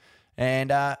year,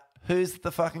 and who's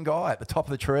the fucking guy at the top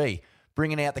of the tree,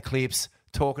 bringing out the clips,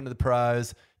 talking to the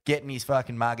pros, getting his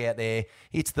fucking mug out there?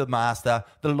 It's the master,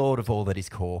 the lord of all that is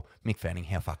core, Mick Fanning.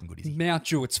 How fucking good is he? Mount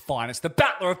Druitt's finest, the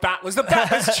battler of battlers, the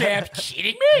battler's champ.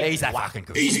 Kidding me? He's that fucking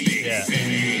good. He's big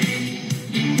Fanning.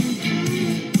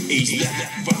 He's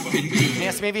that fucking good.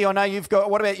 Now, Smithy, I know you've got...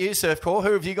 What about you, Surf Core?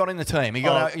 Who have you got in the team? You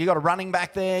got a running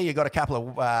back there? You got a couple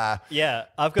of I've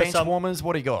got bench warmers?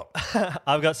 What do you got?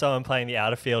 I've got someone playing the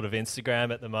outer field of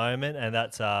Instagram at the moment, and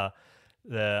that's the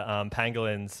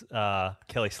Pangolins,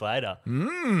 Kelly Slater.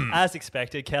 As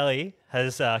expected, Kelly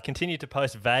has continued to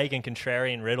post vague and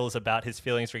contrarian riddles about his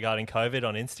feelings regarding COVID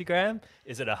on Instagram.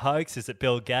 Is it a hoax? Is it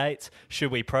Bill Gates?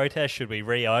 Should we protest? Should we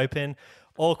reopen?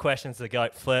 All questions the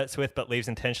GOAT flirts with but leaves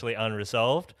intentionally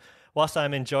unresolved. Whilst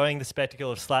I'm enjoying the spectacle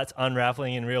of Slats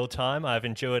unravelling in real time, I've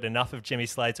endured enough of Jimmy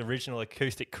Slade's original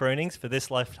acoustic croonings for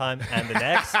this lifetime and the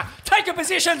next. Take a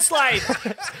position, Slade!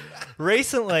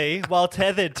 Recently, while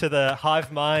tethered to the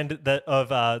hive mind of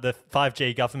the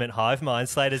 5G government hive mind,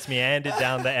 Slade has meandered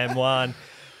down the M1,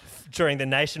 during the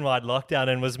nationwide lockdown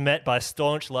and was met by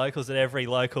staunch locals at every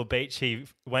local beach he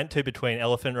went to between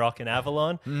Elephant Rock and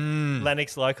Avalon.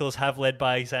 Lennox locals have led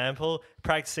by example,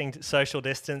 practicing social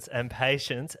distance and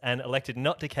patience, and elected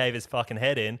not to cave his fucking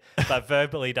head in, but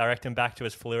verbally direct him back to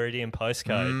his Floridian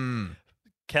postcode.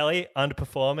 Kelly,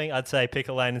 underperforming. I'd say pick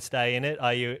a lane and stay in it.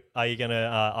 Are you going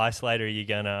to isolate, or are you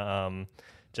going to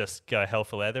just go hell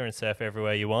for leather and surf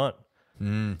everywhere you want?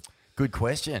 Good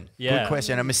question. Yeah. Good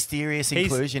question. A mysterious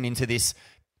inclusion into this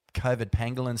COVID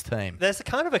pangolins team. There's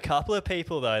kind of a couple of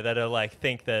people though that are like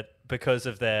think that because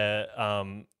of their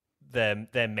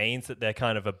means that they're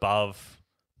kind of above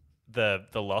the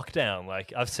lockdown.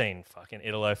 Like I've seen fucking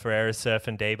Italo Ferreira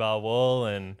surfing D-bar wall,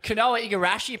 and Kanoa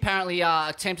Igarashi apparently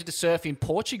attempted to surf in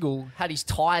Portugal, had his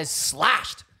tyres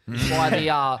slashed by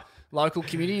the local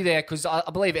community there, because I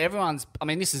believe everyone's. I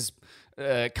mean, this is.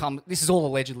 This is all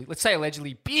allegedly. Let's say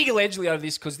allegedly, big allegedly over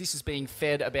this, because this is being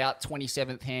fed about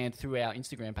 27th hand through our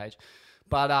Instagram page.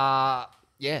 But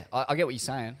yeah, I get what you're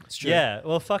saying. It's true. yeah,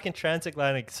 well, fucking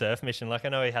Transatlantic Surf Mission. Like I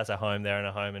know he has a home there and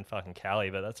a home in fucking Cali,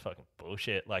 but that's fucking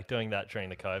bullshit. Like doing that during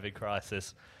the COVID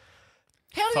crisis.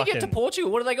 How did he get to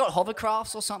Portugal? What have they got?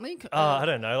 Hovercrafts or something? I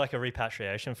don't know, like a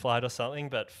repatriation flight or something.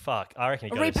 But fuck, I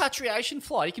reckon a repatriation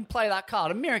flight. You can play that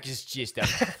card. America's just a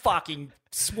fucking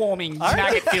swarming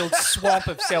maggot-filled swamp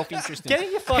of self-interest,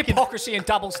 Getting your fucking hypocrisy and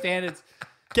double standards.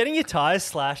 Getting your tires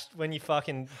slashed when you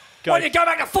fucking go. When you go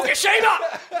back to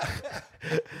Fukushima.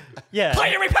 Yeah.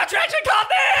 Play your repatriation card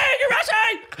there, you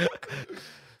Russian.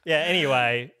 Yeah.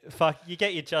 Anyway, fuck, you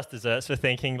get your just desserts for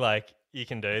thinking like you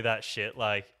can do that shit.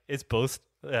 Like it's bullshit.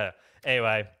 Yeah.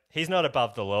 Anyway, he's not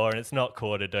above the law, and it's not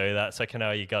cool to do that. So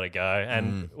Kanoa, you got to go.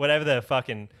 And whatever the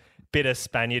fucking bitter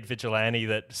Spaniard vigilante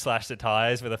that slashed the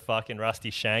tires with a fucking rusty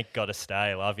shank, got to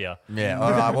stay. Love you. Yeah,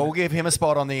 all right. Well, we'll give him a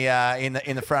spot on the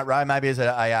in the front row, maybe as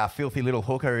a filthy little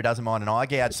hooker who doesn't mind an eye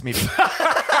gouge, Smithy.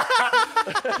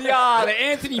 The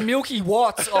Anthony Milky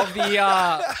Watts of the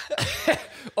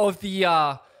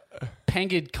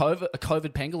Pangid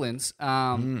COVID pangolins.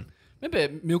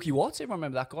 Remember Milky Watts? Everyone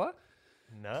remember that guy?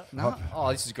 No.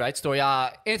 Oh, this is a great story.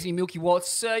 Anthony Milky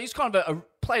Watts. He's kind of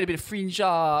played a bit of fringe.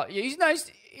 He's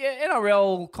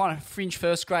NRL kind of fringe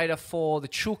first grader for the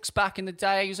Chooks back in the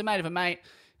day. He was a mate of a mate.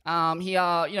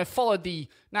 He followed the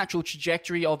natural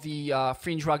trajectory of the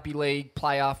fringe rugby league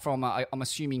player from I'm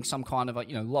assuming some kind of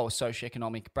lower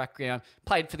socioeconomic background.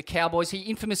 Played for the Cowboys. He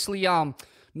infamously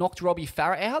knocked Robbie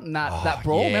Farah out in that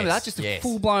brawl. Yes, Remember that? Just a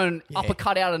full-blown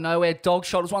uppercut out of nowhere, dog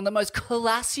shot. It was one of the most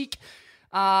classic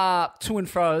to and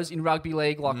fro's in rugby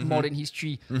league, like modern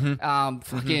history.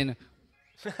 Fucking...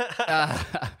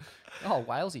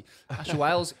 Walesy. Asher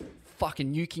Wales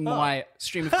fucking nuking my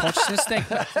stream of consciousness. Thank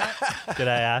you. G'day,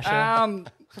 Asher.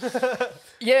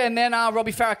 Yeah, and then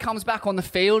Robbie Farah comes back on the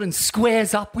field and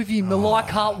squares up with him. The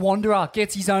Leichhardt Wanderer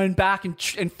gets his own back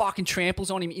and fucking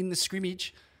tramples on him in the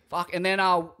scrimmage. Fuck. And then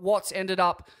Watts ended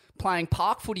up playing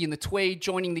park footy in the Tweed,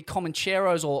 joining the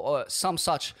Comancheros or some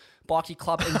such bikie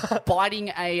club, and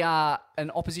biting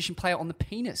an opposition player on the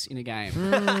penis in a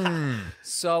game.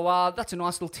 So that's a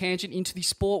nice little tangent into the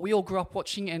sport we all grew up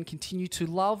watching and continue to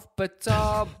love. But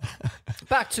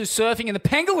back to surfing and the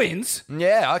pangolins.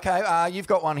 Yeah, okay. You've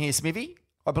got one here, Smithy.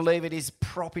 I believe it is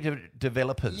property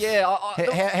developers. Yeah.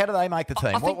 How do they make the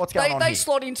team? What's going on They here?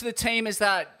 slot into the team as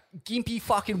that gimpy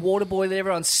fucking water boy that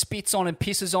everyone spits on and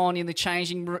pisses on in the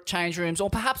change rooms, or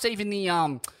perhaps even the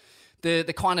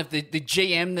kind of the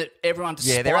GM that everyone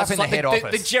despises. Yeah, they're up in the head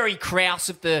office. The Jerry Krause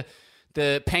of the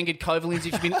Pangid Covalins.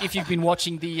 If you've been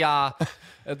watching the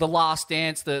Last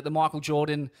Dance, the Michael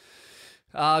Jordan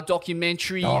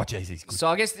documentary. Oh, jeez, he's good. So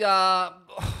I guess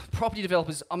property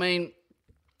developers. I mean,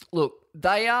 look,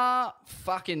 they are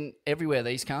fucking everywhere,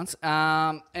 these cunts.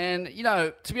 And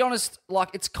to be honest, like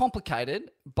it's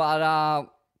complicated, but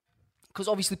because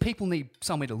obviously people need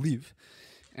somewhere to live.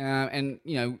 And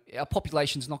our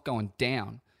population's not going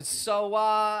down. So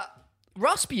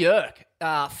Russ Björk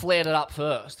flared it up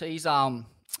first. He's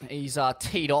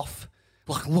teed off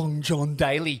like Long John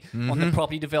Daly on the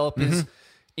property developers,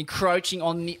 encroaching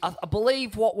on the I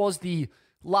believe what was the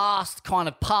last kind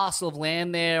of parcel of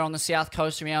land there on the south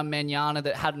coast around Manana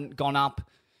that hadn't gone up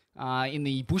in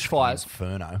the bushfires.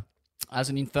 Inferno. As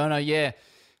an inferno, yeah.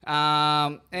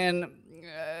 And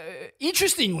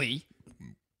interestingly,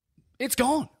 it's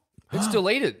gone. It's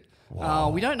deleted.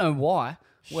 We don't know why.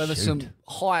 Whether some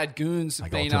hired goons have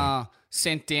been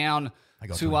sent down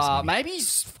to... maybe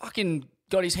he's fucking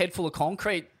got his head full of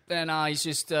concrete and he's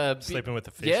just... sleeping with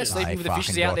the fishes. Yeah, sleeping with the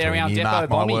fishes out there around Depot. Mark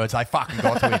my words, they fucking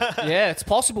got to him. Yeah, it's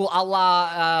possible.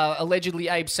 Allegedly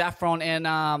Abe Saffron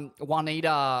and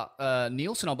Juanita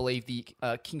Nielsen, I believe, the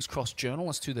King's Cross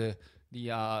journalist who the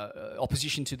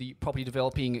opposition to the property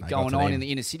developing going on in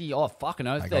the inner city. Oh, fucking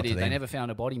oath they did. They never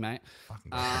found a body, mate.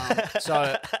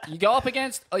 So you go up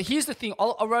against... here's the thing.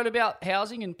 I wrote about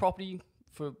housing and property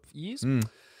for years.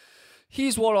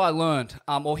 Here's what I learned.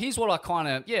 Or here's what I kind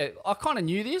of... Yeah, I kind of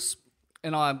knew this,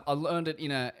 and I learned it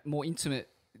in a more intimate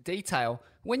detail.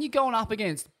 When you're going up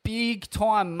against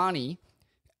big-time money,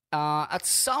 at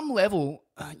some level,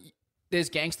 there's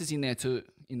gangsters in there too,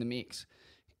 in the mix.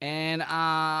 And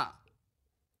I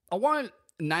won't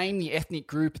name the ethnic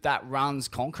group that runs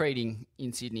concreting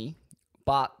in Sydney,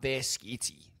 but they're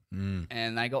skitsy.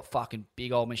 And they got fucking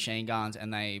big old machine guns,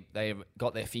 and they've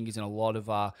got their fingers in a lot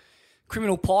of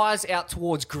criminal pies out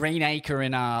towards Greenacre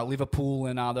and Liverpool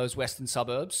and those western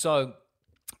suburbs. So,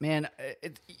 man,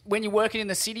 when you're working in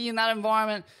the city in that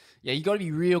environment, yeah, you got to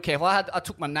be real careful. I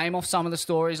took my name off some of the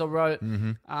stories I wrote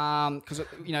because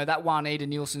that Juanita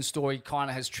Nielsen story kind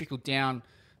of has trickled down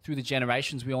through the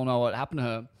generations. We all know what happened to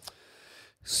her.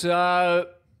 So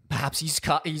perhaps he's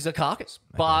a carcass,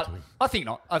 but I think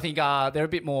not. I think they're a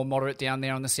bit more moderate down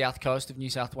there on the south coast of New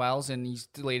South Wales, and he's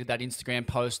deleted that Instagram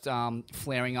post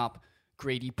flaring up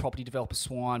greedy property developer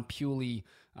swine purely.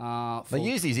 They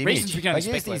used his image. They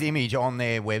used his image on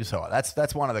their website.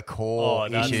 That's one of the core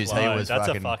issues. That's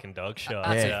a fucking dog shot.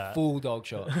 That's a full dog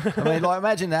shot. I mean, like,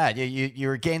 imagine that.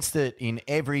 You're against it in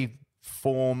every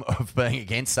form of being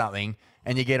against something,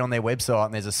 and you get on their website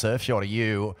and there's a surf shot of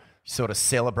you sort of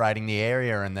celebrating the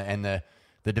area and the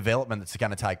development that's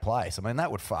going to take place. I mean,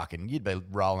 that would you'd be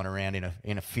rolling around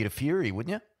in a fit of fury,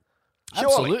 wouldn't you?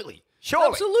 Absolutely. Surely.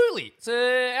 Absolutely. It's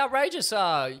outrageous,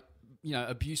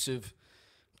 abusive.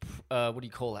 What do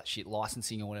you call that shit?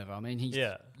 Licensing or whatever. I mean, he's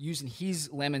using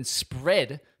his lemon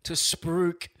spread to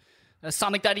spruik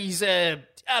something that he's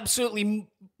absolutely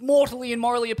mortally and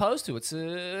morally opposed to. It's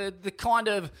the kind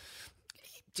of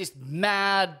just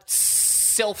mad,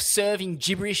 self-serving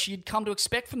gibberish you'd come to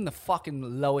expect from the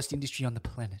fucking lowest industry on the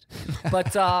planet.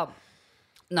 But, but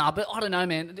I don't know,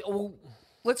 man. Well,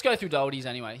 let's go through Doherty's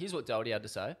anyway. Here's what Doherty had to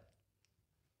say.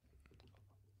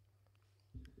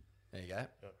 There you go.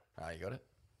 Oh, you got it.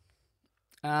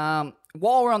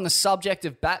 While we're on the subject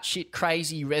of batshit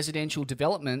crazy residential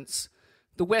developments,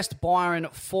 the West Byron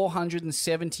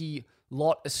 470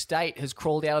 lot estate has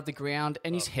crawled out of the ground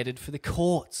and is headed for the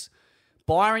courts.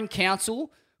 Byron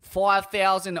Council,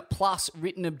 5,000 plus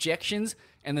written objections,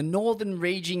 and the Northern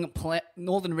Region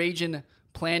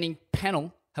Planning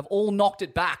Panel have all knocked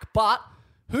it back. But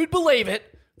who'd believe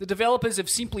it? The developers have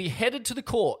simply headed to the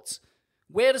courts.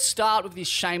 Where to start with this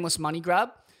shameless money grab?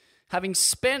 Having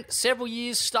spent several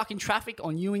years stuck in traffic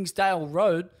on Ewingsdale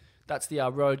Road, that's the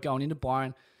road going into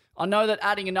Byron, I know that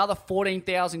adding another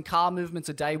 14,000 car movements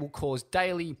a day will cause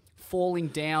daily falling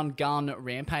down gun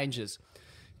rampages.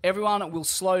 Everyone will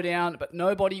slow down, but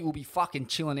nobody will be fucking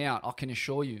chilling out, I can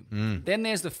assure you. Then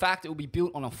there's the fact it will be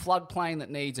built on a floodplain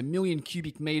that needs 1 million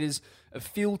cubic metres of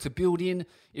fill to build in.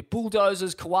 It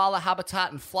bulldozes koala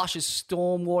habitat and flushes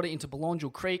stormwater into Belongil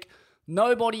Creek.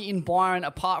 Nobody in Byron,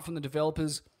 apart from the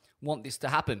developers, want this to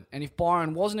happen. And if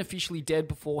Byron wasn't officially dead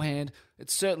beforehand,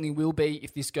 it certainly will be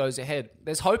if this goes ahead.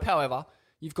 There's hope, however.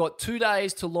 You've got 2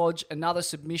 days to lodge another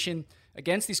submission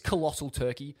against this colossal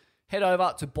turkey. Head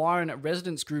over to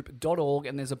byronresidencegroup.org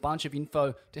and there's a bunch of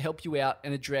info to help you out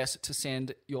and address to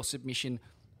send your submission.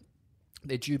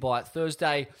 They're due by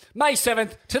Thursday, May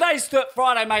 7th. Today's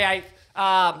Friday, May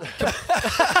 8th.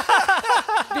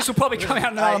 This will probably come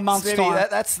out in another month's time.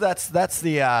 That's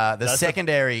the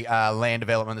secondary land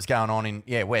development that's going on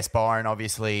in West Byron.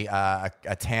 Obviously, a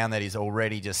town that is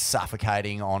already just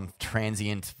suffocating on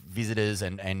transient visitors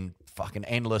and fucking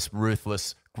endless,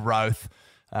 ruthless growth.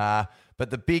 But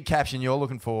the big caption you're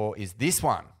looking for is this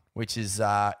one, which is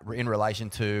in relation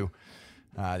to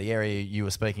the area you were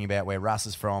speaking about where Russ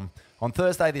is from. On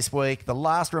Thursday this week, the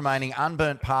last remaining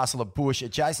unburnt parcel of bush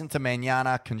adjacent to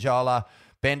Manana, Conjola,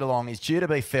 Bendalong is due to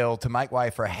be felled to make way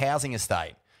for a housing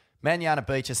estate. Manana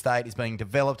Beach Estate is being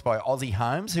developed by Aussie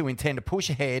Homes, who intend to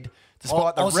push ahead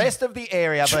despite the rest of the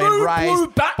area being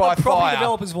razed by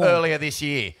fire earlier this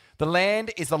year. The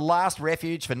land is the last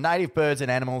refuge for native birds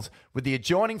and animals, with the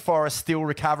adjoining forest still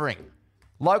recovering.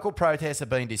 Local protests have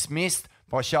been dismissed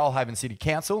by Shoalhaven City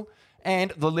Council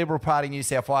and the Liberal Party New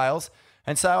South Wales.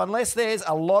 And so unless there's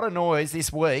a lot of noise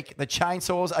this week, the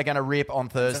chainsaws are going to rip on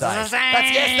Thursday. That's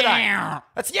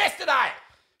yesterday.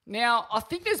 Now, I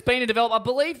think there's been a development. I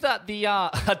believe that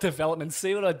the development,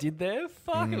 see what I did there?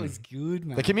 Fuck, it was good,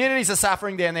 man. The communities are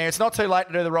suffering down there. It's not too late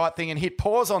to do the right thing and hit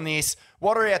pause on this.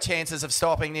 What are our chances of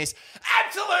stopping this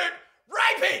absolute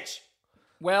rapage?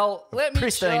 Well, let me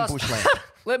pristine bushland.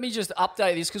 Let me just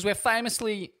update this because we're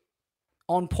famously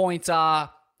on point.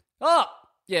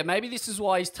 yeah, maybe this is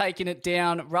why he's taking it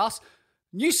down. Russ,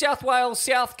 New South Wales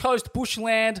South Coast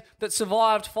bushland that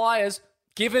survived fires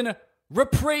given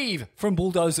reprieve from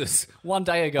bulldozers 1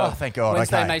 day ago. Oh, thank God.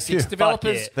 Wednesday, Okay. May 6th. Phew.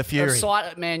 Developers The fury. of site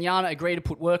at Manyana agree to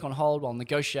put work on hold while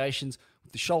negotiations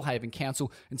with the Shoalhaven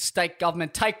Council and state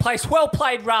government take place. Well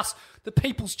played, Russ, the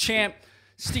people's champ,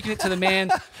 sticking it to the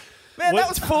man. Man, that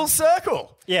was full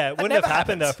circle. Yeah, it wouldn't never have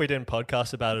happened though happens. if we didn't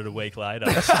podcast about it a week later.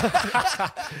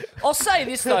 I'll say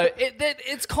this though,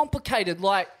 it's complicated.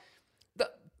 Like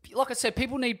I said,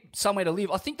 people need somewhere to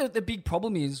live. I think that the big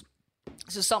problem is,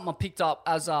 this is something I picked up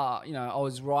as I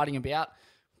was writing about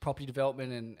property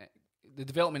development and the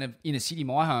development of inner city,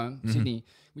 my home, Sydney,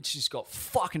 which just got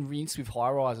fucking rinsed with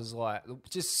high rises, like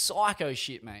just psycho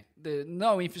shit, mate. There's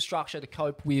no infrastructure to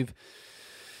cope with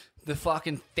the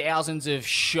fucking thousands of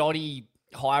shoddy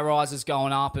high rises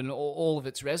going up and all of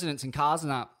its residents and cars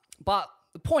and that. But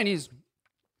the point is,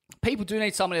 people do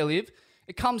need somewhere to live.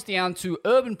 It comes down to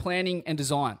urban planning and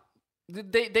design.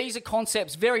 These are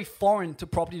concepts very foreign to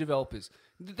property developers.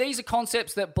 These are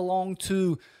concepts that belong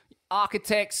to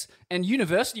architects and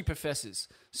university professors.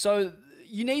 So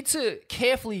you need to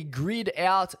carefully grid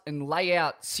out and lay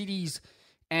out cities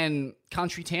and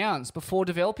country towns before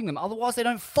developing them. Otherwise, they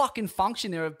don't fucking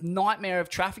function. They're a nightmare of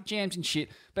traffic jams and shit.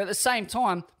 But at the same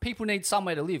time, people need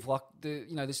somewhere to live. Like,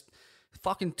 there's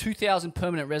fucking 2,000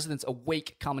 permanent residents a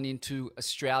week coming into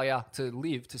Australia to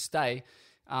live, to stay,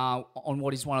 on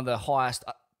what is one of the highest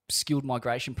skilled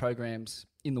migration programs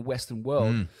in the Western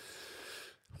world.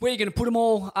 Where are you going to put them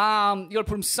all? You got to put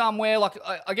them somewhere. Like,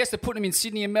 I guess they're putting them in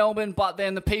Sydney and Melbourne, but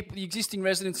then the existing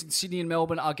residents in Sydney and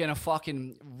Melbourne are going to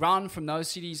fucking run from those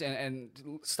cities and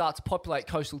start to populate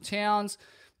coastal towns.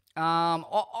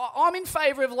 I'm in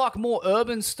favour of like more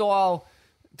urban style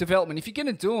development. If you're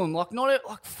going to do them,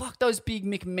 fuck those big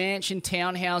McMansion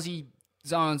townhousey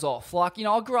zones off. Like,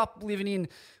 I grew up living in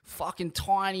fucking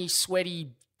tiny,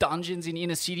 sweaty dungeons in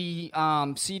inner city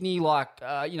Sydney,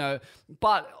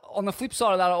 but on the flip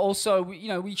side of that, also,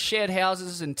 we shared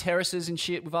houses and terraces and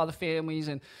shit with other families,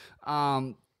 and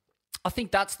I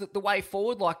think that's the way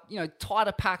forward. Like,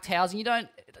 tighter packed housing. You don't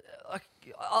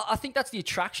I think that's the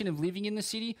attraction of living in the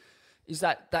city, is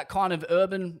that kind of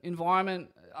urban environment.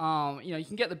 You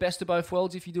can get the best of both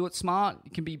worlds if you do it smart.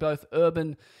 It can be both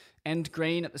urban and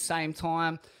green at the same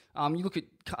time. You look at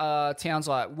towns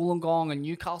like Wollongong and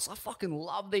Newcastle. I fucking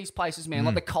love these places, man.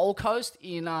 Like the Coal Coast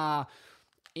in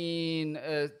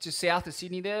just south of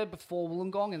Sydney there, before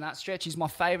Wollongong, and that stretch is my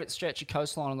favourite stretch of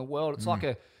coastline in the world. It's like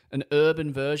an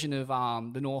urban version of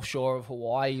the North Shore of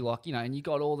Hawaii. And you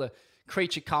got all the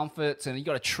creature comforts, and you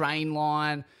got a train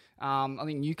line. I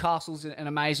think Newcastle's an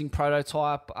amazing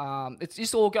prototype. It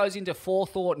just all goes into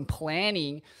forethought and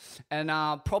planning, and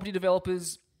property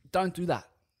developers don't do that.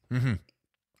 Mm-hmm.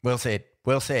 Well said.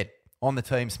 Well said. On the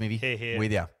team, Smithy. Here.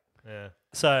 With you. Yeah.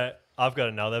 So I've got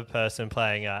another person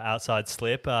playing outside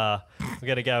slip. We're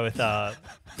going to go with the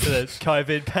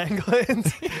COVID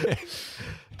Penguins.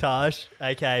 Taj,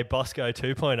 a.k.a. Bosco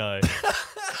 2.0.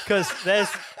 Because there's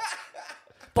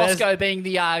Bosco being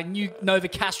the new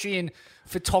Novocastrian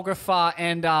photographer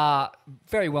and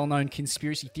very well-known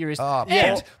conspiracy theorist. Oh,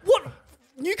 and yeah. what?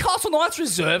 Newcastle Knights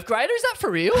reserve grader? Is that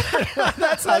for real?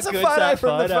 That's a good's photo that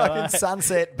from the photo, fucking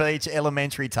Sunset Beach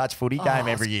Elementary touch footy game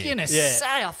every year. I was gonna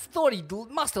say, I thought he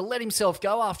must have let himself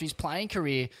go after his playing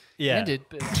career ended.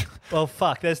 But Well,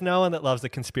 fuck, there's no one that loves the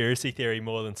conspiracy theory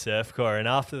more than Surfcore. And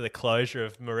after the closure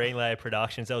of Marine Layer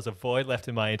Productions, there was a void left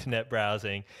in my internet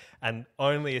browsing, and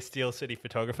only a Steel City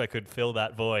photographer could fill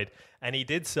that void. And he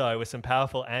did so with some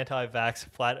powerful anti-vax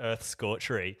flat earth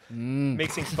scorchery,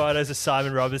 mixing photos of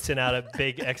Simon Robertson out of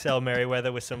Big XL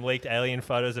Merriweather with some leaked alien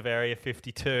photos of Area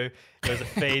 52. It was a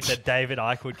feed that David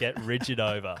Icke would get rigid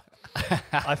over.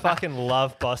 I fucking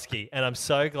love Bosky, and I'm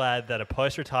so glad that a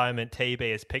post-retirement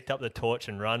TB has picked up the torch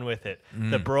and run with it.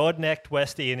 The broad-necked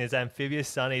Westie in his amphibious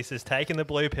sunnies has taken the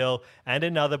blue pill and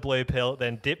another blue pill,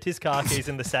 then dipped his car keys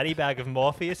in the satty bag of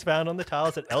Morpheus found on the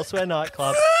tiles at Elsewhere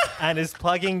nightclub, and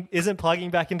isn't plugging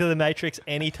back into the Matrix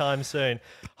anytime soon.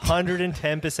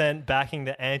 110% backing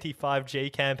the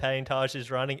anti-5G campaign Taj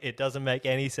is running. It doesn't make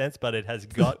any sense, but it has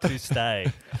got to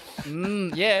stay.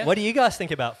 yeah. What do you guys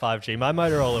think about 5G? My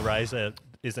Motorola Razr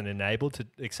isn't enabled to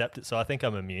accept it, so I think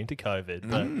I'm immune to COVID.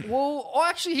 But Well, I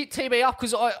actually hit TB up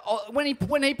because when he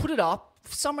put it up,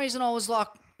 for some reason I was like,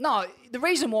 no. The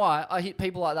reason why I hit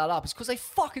people like that up is because they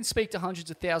fucking speak to hundreds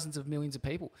of thousands of millions of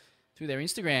people through their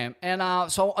Instagram,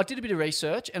 and so I did a bit of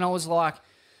research, and I was like,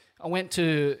 I went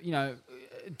to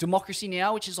Democracy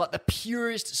Now!, which is like the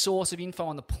purest source of info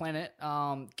on the planet.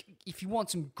 If you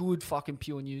want some good fucking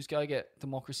pure news, go get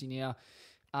Democracy Now!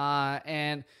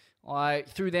 And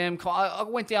Through them, I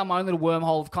went down my own little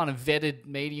wormhole of kind of vetted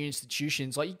media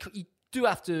institutions. Like you do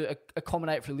have to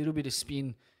accommodate for a little bit of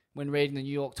spin when reading the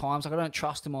New York Times. Like I don't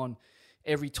trust them on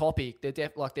every topic.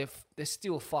 They're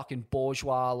still a fucking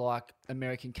bourgeois, like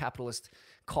American capitalist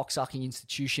cocksucking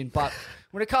institution. But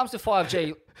when it comes to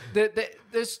 5G,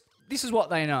 this is what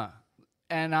they know,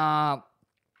 and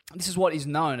this is what is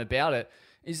known about it,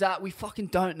 is that we fucking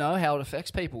don't know how it affects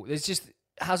people. There's just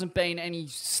hasn't been any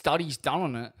studies done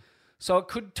on it. So it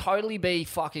could totally be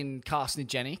fucking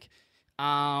carcinogenic,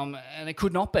 and it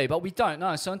could not be, but we don't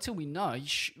know. So until we know, we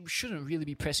shouldn't really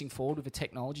be pressing forward with a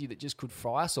technology that just could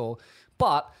fry us all.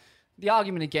 But the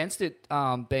argument against it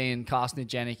being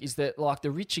carcinogenic is that like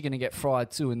the rich are going to get fried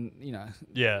too, and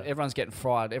everyone's getting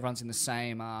fried. Everyone's in the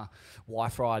same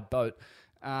fried boat.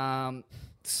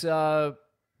 So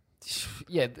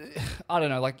yeah, I don't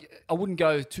know. Like, I wouldn't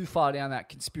go too far down that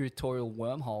conspiratorial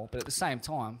wormhole, but at the same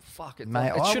time, fuck it.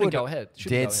 Mate, It shouldn't go ahead.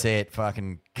 Dead set,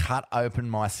 fucking cut open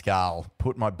my skull,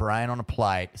 put my brain on a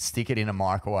plate, stick it in a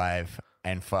microwave,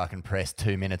 and fucking press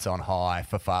 2 minutes on high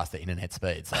for faster internet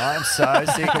speeds. I'm so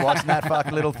sick of watching that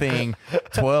fucking little thing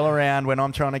twirl around when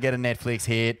I'm trying to get a Netflix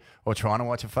hit or trying to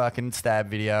watch a fucking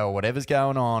stab video or whatever's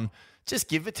going on. Just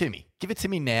give it to me. Give it to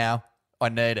me now. I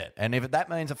need it. And if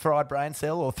that means a fried brain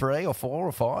cell or 3 or 4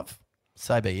 or 5,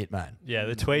 so be it, man. Yeah,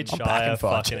 the Tweed Shire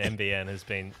fucking NBN has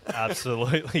been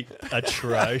absolutely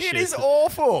atrocious. It is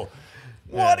awful.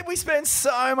 Why did we spend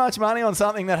so much money on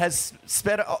something that has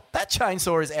sped... Oh, that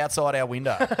chainsaw is outside our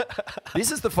window.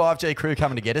 This is the 5G crew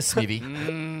coming to get us,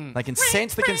 Snivy. They can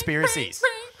sense the conspiracies.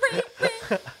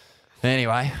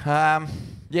 Anyway, I'm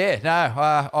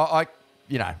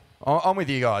with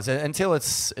you guys. Until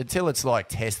it's like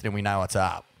tested and we know what's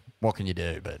up, what can you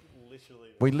do? But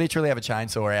we literally have a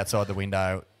chainsaw outside the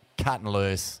window, cutting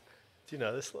loose. Do you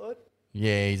know this, Lord?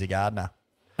 Yeah, he's a gardener.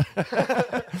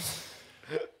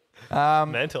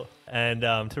 Mental. And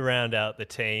to round out the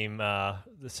team, the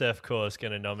Surf Corps is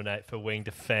going to nominate for wing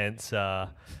defence none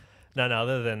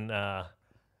other than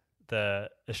the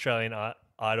Australian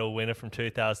Idol winner from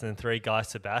 2003, Guy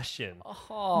Sebastian.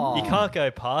 Oh. You can't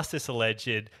go past this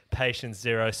alleged Patient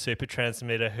Zero super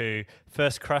transmitter who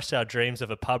first crushed our dreams of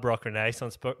a pub rock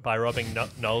renaissance by robbing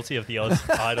Nolte of the Oz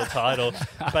Idol title,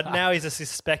 but now he's a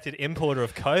suspected importer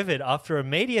of COVID after a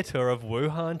media tour of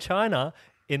Wuhan, China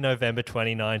in November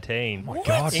 2019. Oh my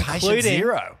God, Patient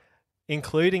Zero.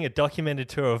 Including a documented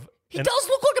tour of... He does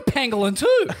look like a pangolin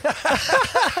too.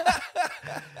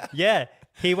 Yeah.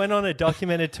 He went on a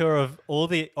documented tour of all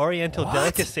the Oriental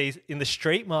delicacies in the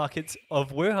street markets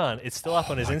of Wuhan. It's still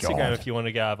up on his Instagram if you want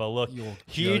to go have a look.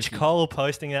 Huge Cole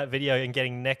posting that video and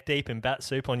getting neck deep in bat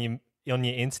soup on your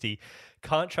Insty.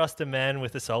 Can't trust a man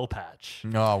with a soul patch.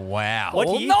 Oh, wow.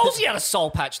 Nosey had a soul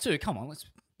patch too. Come on, let's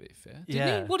be fair.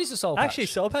 Yeah. What is a soul patch? Actually,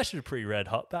 soul patch was pretty red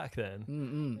hot back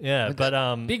then. Yeah,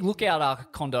 but big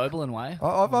lookout Condobolin way.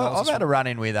 I've had a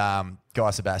run-in with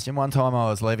Guy Sebastian. One time I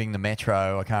was leaving the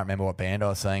Metro. I can't remember what band I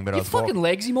was seeing, but I was fucking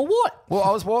legs him or what? Well,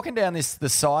 I was walking down the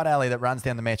side alley that runs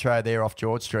down the Metro there off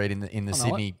George Street in the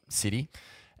Sydney city.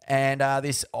 And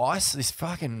this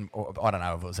fucking, I don't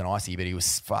know if it was an icy, but he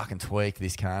was fucking tweaked,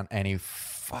 this cunt, and he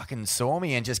fucking saw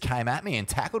me and just came at me and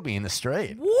tackled me in the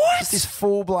street. What? Just this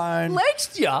full-blown...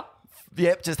 Legs ya?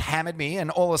 Yep, just hammered me,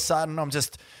 and all of a sudden I'm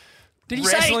just... Did he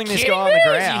wrestling say, this guy on the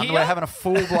ground. We're having a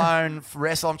full-blown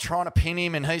wrestle. I'm trying to pin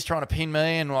him, and he's trying to pin me,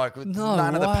 and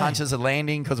none of the punches are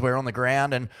landing because we're on the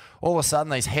ground. And all of a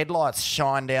sudden, these headlights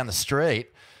shine down the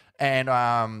street,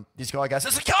 and this guy goes,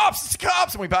 "It's the cops! It's the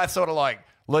cops!" And we both sort of like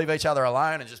leave each other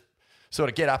alone and just sort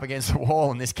of get up against the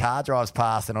wall. And this car drives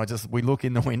past, and we look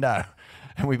in the window.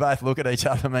 And we both look at each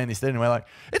other, me and this dude, and we're like,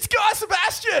 "It's Guy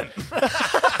Sebastian!"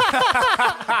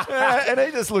 And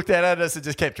he just looked at us and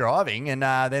just kept driving. And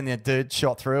then the dude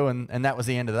shot through, and that was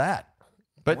the end of that.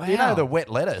 But you know, the wet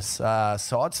lettuce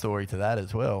side story to that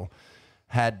as well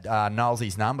had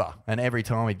Nalsey's number. And every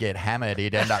time he'd get hammered,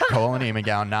 he'd end up calling him and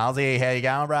going, "Nalsey, how you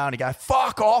going, bro?" And he'd go,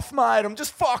 "Fuck off, mate. I'm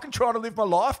just fucking trying to live my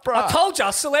life, bro." I told you,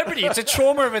 celebrity. It's a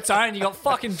trauma of its own. You got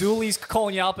fucking doolies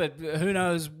calling you up at who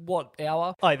knows what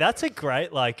hour. Oh, that's a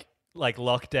great like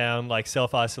lockdown,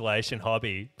 self-isolation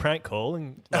hobby. Prank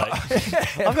calling.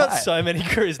 I've got so many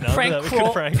crews now. Prank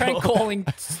calling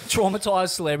traumatized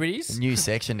celebrities. A new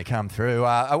section to come through.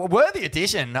 A worthy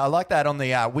addition. I like that on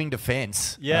the wing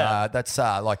defence. Yeah. That's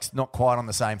not quite on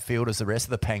the same field as the rest of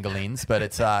the pangolins, but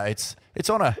it's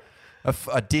on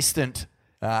a distant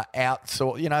out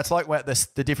sort. You know, it's like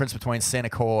the difference between centre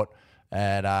court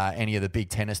and any of the big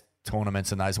tennis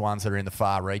tournaments and those ones that are in the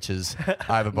far reaches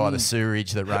over by the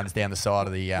sewerage that runs down the side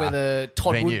of the Where the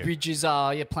Todd venue. Woodbridge is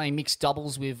playing mixed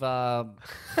doubles with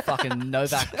fucking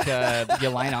Novak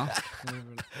Yelena.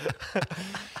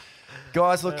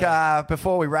 Guys, look,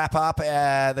 before we wrap up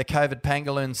the COVID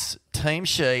Pangolins team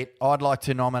sheet, I'd like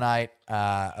to nominate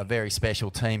a very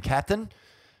special team captain,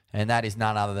 and that is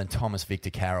none other than Thomas Victor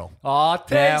Carroll. Oh,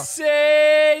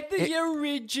 TC, the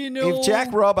original. If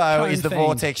Jack Robbo Cone is the fiend.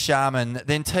 Vortex Shaman,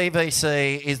 then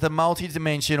TVC is the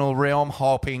multi-dimensional,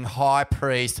 realm-hopping high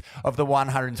priest of the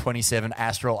 127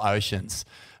 astral oceans.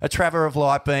 A traveller of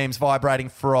light beams, vibrating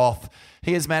froth.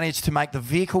 He has managed to make the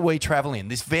vehicle we travel in,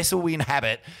 this vessel we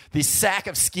inhabit, this sack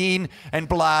of skin and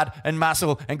blood and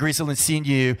muscle and gristle and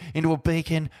sinew, into a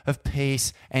beacon of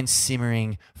peace and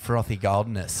simmering frothy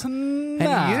goldenness.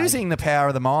 And using the power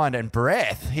of the mind and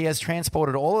breath, he has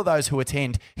transported all of those who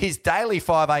attend his daily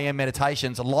 5 a.m.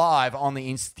 meditations live on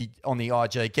the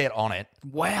IG. Get on it.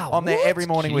 Wow. I'm there what? every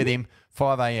morning with Cute. him,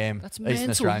 5 a.m. That's Eastern mental.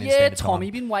 Australian Yeah, Standard Tommy, Time.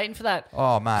 you've been waiting for that.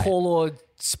 Oh, mate. Poor Lord,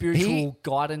 spiritual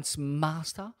guidance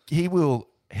master. He will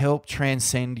help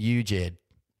transcend you, Jed,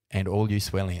 and all you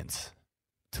Swellians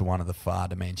to one of the far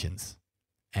dimensions.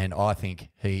 And I think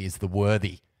he is the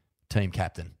worthy team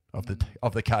captain of the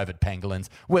COVID Pangolins.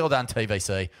 Well done,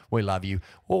 TVC. We love you.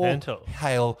 All Mental.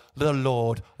 hail the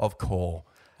Lord of Core.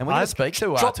 And we're going to speak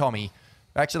to Tommy.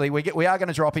 Actually, we are going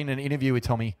to drop in an interview with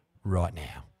Tommy right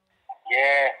now.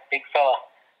 Yeah, big fella.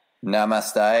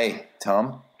 Namaste,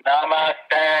 Tom.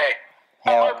 Namaste.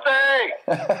 How- Namaste.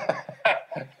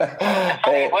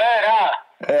 Funny word, huh?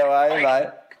 How are you, mate?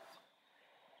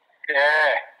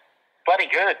 Yeah. Bloody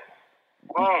good.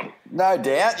 Mm. No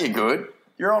doubt you're good.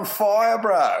 You're on fire,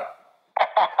 bro.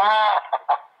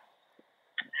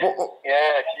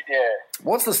 Yeah.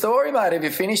 What's the story, mate? Have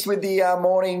you finished with the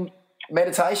morning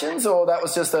meditations, or that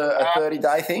was just a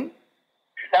 30-day thing?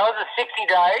 That was a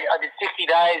 60-day. I did 60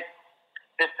 days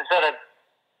just to sort of,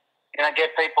 get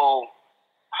people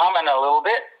humming a little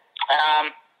bit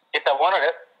if they wanted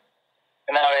it.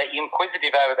 And they were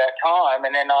inquisitive over that time.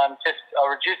 And then I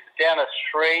reduced it down to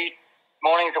 3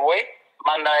 mornings a week,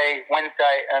 Monday,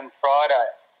 Wednesday and Friday.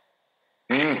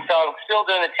 So I'm still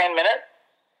doing the 10 minutes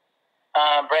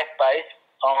breath-based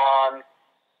on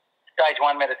stage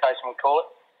 1 meditation, we call it.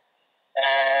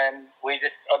 And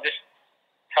I'll just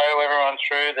tow everyone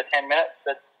through the 10 minutes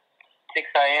at 6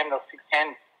 a.m. till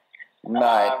 6:10. Mate.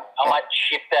 I might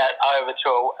shift that over to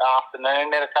an afternoon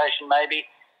meditation maybe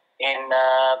in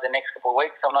the next couple of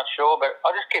weeks. I'm not sure, but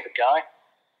I'll just keep it going.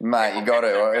 Mate, you got to.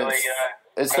 Really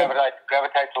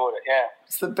gravitate toward it, yeah.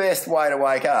 It's the best way to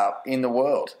wake up in the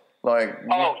world.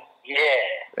 Oh, yeah.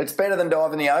 It's better than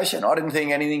diving the ocean. I didn't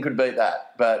think anything could beat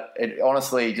that, but it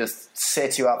honestly just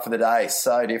sets you up for the day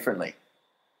so differently.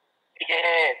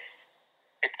 Yeah,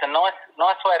 it's a nice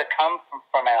way to come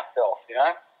from ourselves,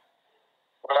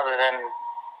 rather than,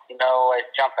 always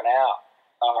jumping out.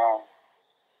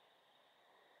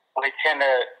 We tend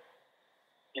to,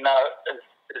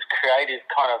 as creative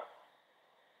kind of,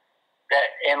 that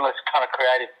endless kind of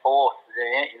creative force is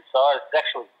inside. It's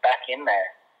actually back in there,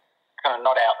 kind of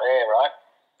not out there, right?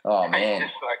 Oh, man.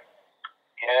 It's just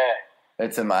yeah.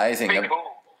 It's amazing. Pretty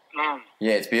cool.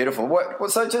 Yeah, it's beautiful.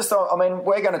 So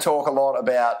we're going to talk a lot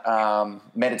about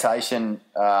meditation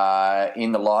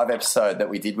in the live episode that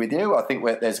we did with you. I think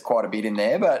there's quite a bit in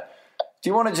there, but do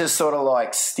you want to just sort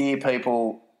of steer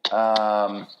people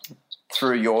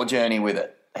through your journey with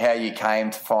it, how you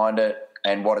came to find it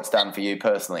and what it's done for you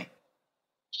personally?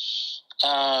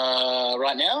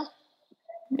 Right now?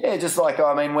 Yeah, just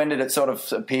when did it sort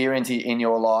of appear in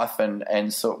your life and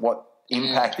what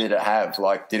impact did it have?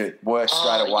 Did it work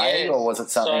straight away, or was it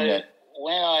something that?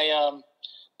 When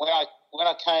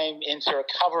I came into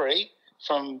recovery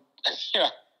from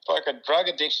fucking drug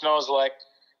addiction, I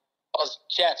was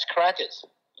Jats crackers.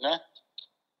 I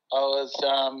was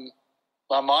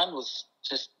my mind was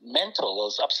just mental. I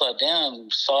was upside down,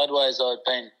 sideways. I'd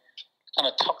been kind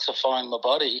of toxifying my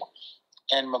body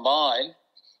and my mind,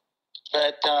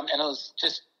 but and it was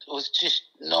just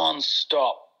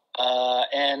non-stop.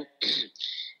 And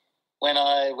when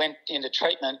I went into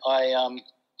treatment,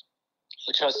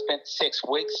 which I spent 6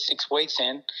 weeks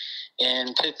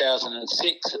in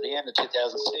 2006, at the end of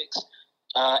 2006,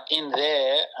 in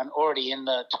there and already in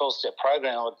the 12-step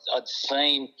program, I'd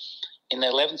seen in the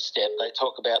 11th step they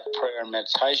talk about the prayer and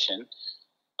meditation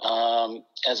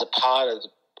as a part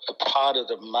of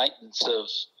the maintenance of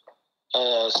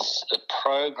a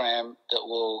program that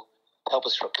will help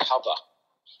us recover.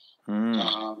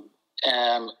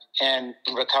 And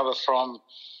recover from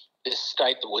this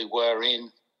state that we were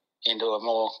in into a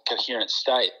more coherent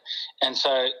state. And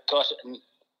so,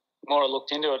 more I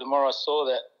looked into it, the more I saw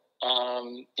that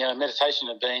meditation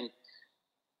had been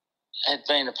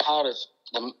a part of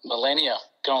the millennia,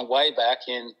 going way back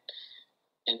in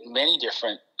many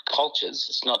different cultures.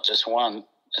 It's not just one.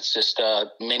 It's just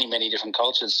many, many different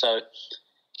cultures. So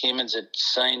humans had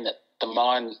seen that the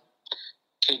mind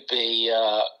could be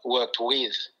worked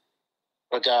with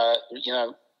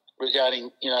regarding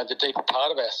the deeper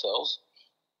part of ourselves.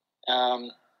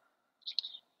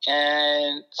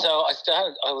 And so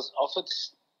I was offered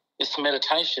this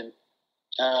meditation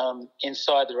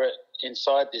inside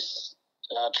this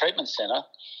treatment centre,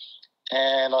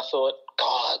 and I thought,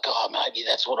 God, maybe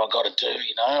that's what I got to do.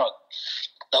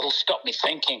 That'll stop me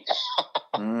thinking,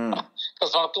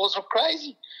 because my thoughts were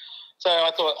crazy. So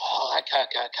I thought, okay, I've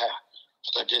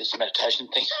got to do this meditation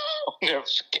thing. I'll never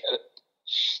forget it.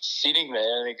 Sitting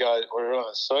there, and we're on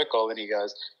a circle, and he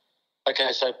goes,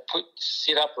 okay, so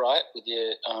sit upright with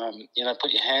your,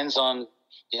 put your hands on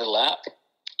your lap,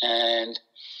 and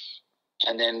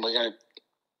then we're going to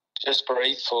just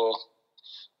breathe for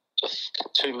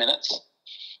 2 minutes,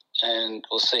 and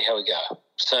we'll see how we go.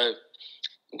 So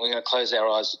we're going to close our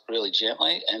eyes really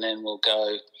gently, and then we'll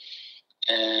go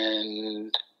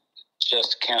and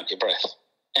just count your breath.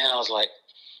 And I was like,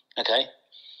 okay.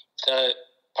 So I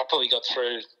probably got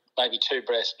through maybe 2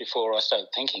 breaths before I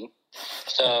started thinking.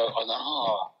 So I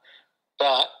thought,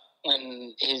 but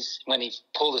when he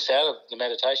pulled us out of the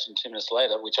meditation 2 minutes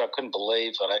later, which I couldn't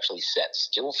believe I'd actually sat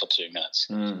still for 2 minutes.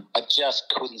 I just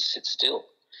couldn't sit still.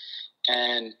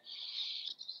 And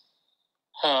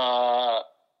lo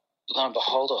and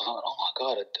behold, I thought, oh my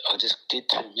God, I just did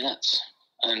 2 minutes.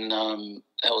 And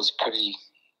that was pretty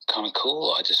kind of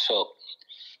cool. I just felt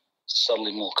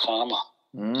subtly more calmer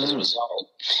as a result.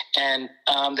 And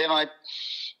then my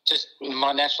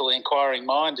natural inquiring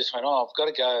mind just went, I've got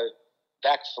to go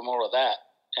back for more of that,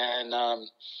 and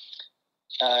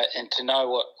to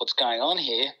know what's going on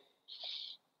here,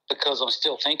 because I'm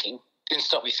still thinking. Didn't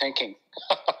stop me thinking.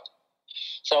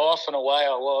 So off and away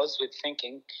I was with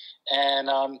thinking, and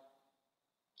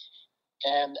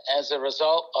as a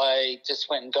result, I just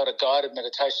went and got a guided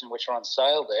meditation, which are on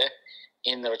sale there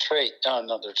in the retreat. Oh,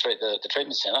 not the retreat, the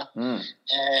treatment centre,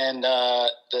 and that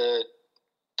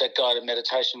guided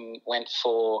meditation went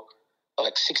for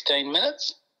like 16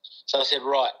 minutes. So I said,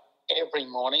 right, every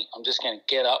morning I'm just going to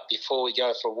get up before we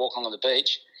go for a walk along the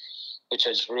beach, which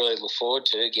I just really look forward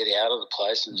to, get out of the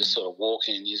place and just sort of walk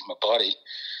in and use my body,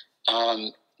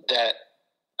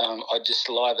 I'd just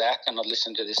lie back and I'd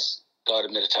listen to this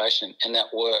guided meditation, and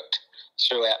that worked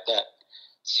throughout that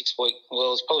 6 week. Well,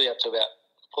 it was probably up to about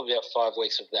 5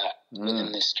 weeks of that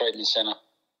within this treatment centre.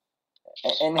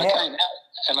 And I came out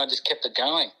and I just kept it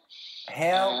going.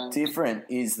 How different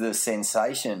is the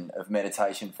sensation of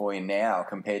meditation for you now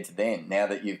compared to then? Now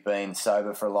that you've been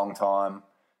sober for a long time,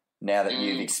 now that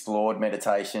you've explored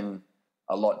meditation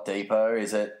a lot deeper,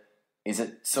 is it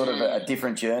sort of a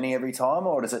different journey every time,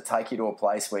 or does it take you to a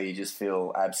place where you just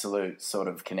feel absolute sort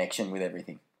of connection with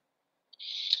everything?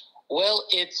 Well,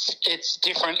 it's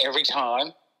different every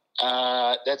time.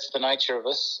 That's the nature of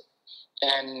us,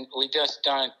 and we just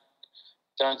don't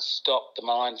stop the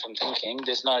mind from thinking.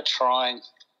 There's no trying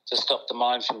to stop the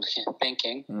mind from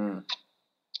thinking.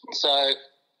 So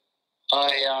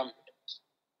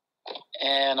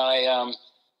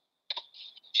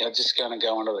just going to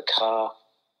go into the car.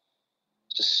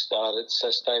 Just started,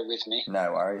 so stay with me.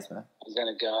 No worries, man. I'm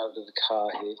going to go over to the car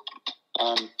here.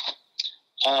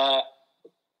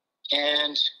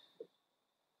 And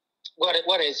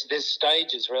what is, there's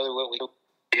stages really what we do.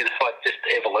 It's like just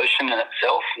evolution in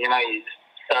itself. You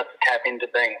start to tap into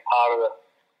being a part of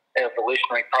the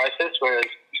evolutionary process, whereas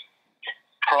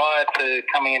prior to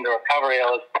coming into recovery, I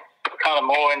was kind of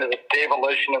more into the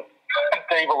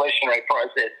evolutionary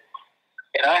process,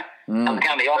 I'm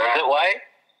kind of the opposite way.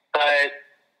 So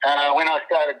when I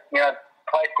started,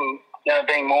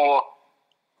 being more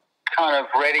kind of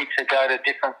ready to go to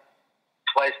different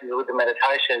places with the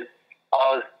meditation,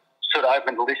 I was sort of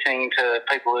open to listening to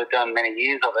people who had done many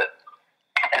years of it,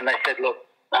 and they said, look,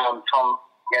 Tom,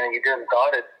 you're doing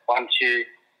guided. Why don't you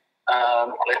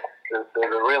let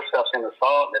the real stuff's in the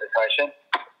silent meditation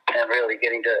and really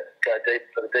getting to go deep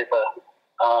for the deeper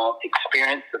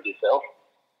experience of yourself.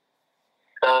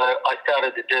 So I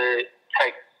started to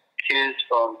take cues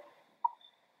from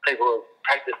people who are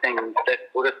practicing that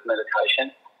Buddhist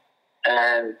meditation,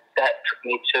 and that took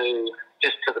me to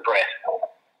the breath.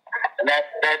 And that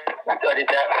I did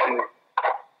that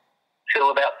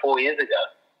until about 4 years ago.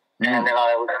 And then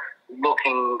I was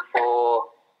looking for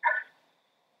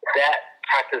that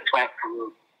practice went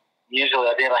from, usually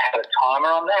I never had a timer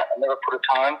on that. I never put a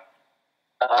time.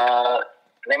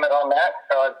 limit on that,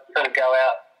 so I'd sort of go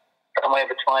out somewhere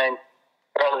between.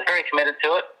 But I was very committed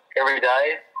to it every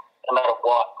day, no matter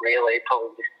what, really.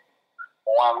 Probably just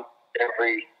one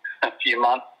every few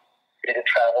months, bit of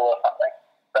travel or something.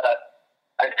 But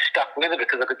I stuck with it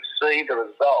because I could see the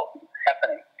result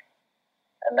happening,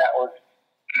 and that was.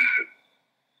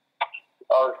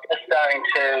 I was just starting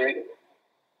to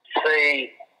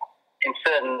see in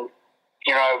certain,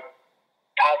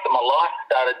 parts of my life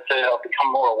I've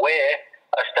become more aware.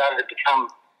 I started to become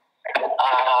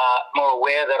more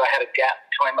aware that I had a gap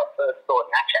between my first thought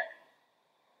and action.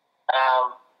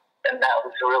 And that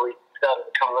was started to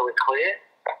become really clear.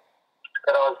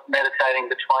 That I was meditating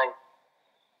between,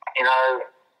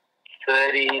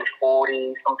 30,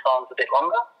 40, sometimes a bit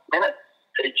longer minutes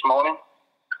each morning.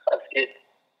 I'd sit,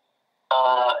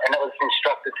 and it was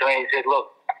instructed to me. He said,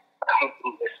 look,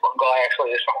 this one guy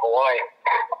actually is from Hawaii,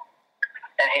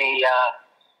 and he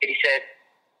said,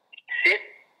 sit,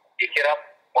 pick it up,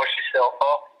 wash yourself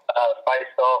off,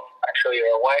 face off, make sure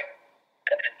you're awake,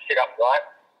 and sit upright,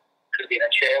 could be in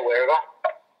a chair, wherever,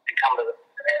 and come to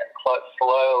and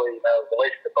slowly,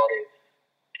 release the body's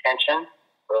tension,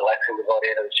 relaxing the body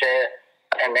into the chair,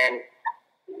 and then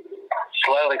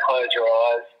slowly close your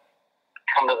eyes,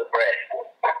 come to the breath,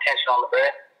 tension on the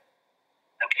breath,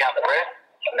 and count the breath,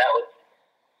 and that was,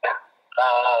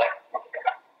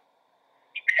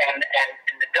 and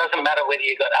it doesn't matter whether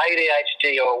you've got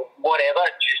ADHD or whatever,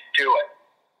 just do it,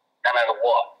 no matter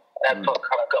what. That's what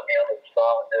kind of got me on the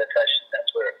silent meditation. That's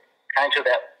where it came to.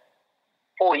 About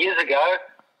 4 years ago,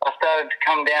 I started to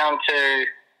come down to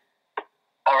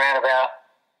around about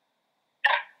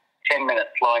 10 minutes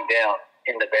lying down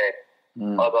in the bed.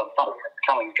 I thought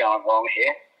something's going wrong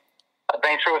here. I've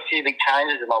been through a few big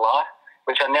changes in my life,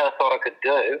 which I never thought I could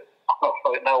do. I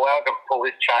thought, no way I can pull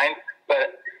this chain.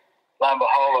 But lo and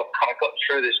behold, I've kind of got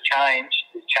through these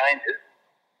changes.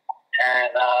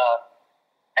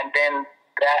 And then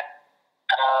that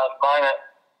moment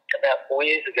about 4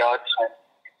 years ago, I just went,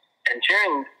 and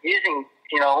during using,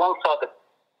 alongside the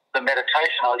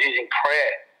meditation, I was using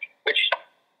prayer, which,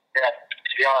 to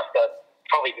be honest, I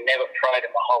probably never prayed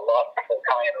in my whole life before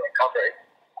coming into recovery.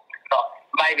 But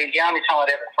maybe the only time I'd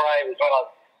ever pray was when I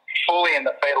was fully in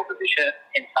the fetal position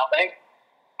in something.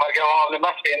 I'd go, there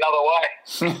must be another way.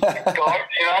 God,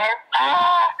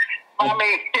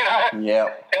 mummy, help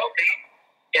me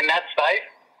in that space,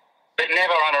 but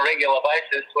never on a regular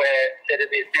basis where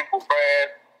it'd be a simple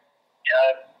prayer,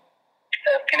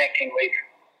 connecting with,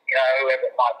 whoever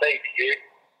it might be for you,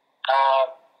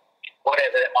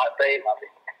 whatever it might be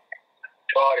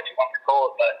God, if you want to call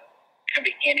it, but it can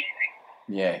be anything.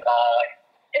 Yeah.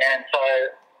 And so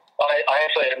I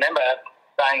actually remember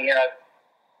saying,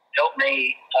 help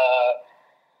me,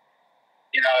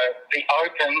 be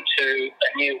open to a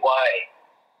new way.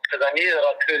 Because I knew that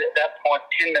I could, at that point,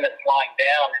 10 minutes lying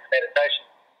down in meditation,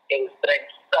 it was been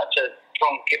such a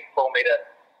strong gift for me to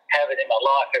have it in my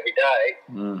life every day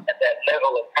at that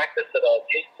level of practice that I was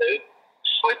used to,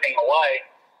 slipping away.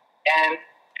 And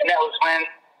that was when,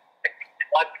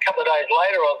 like a couple of days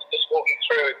later, I was just walking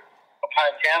through my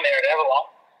hometown there at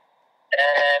Avalon,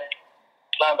 and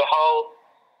lo and behold,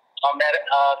 I met this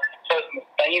person was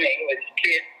beaming with his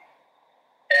kid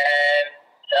and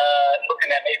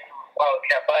looking at me from one of the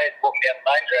cafes, walking down the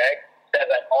main drag,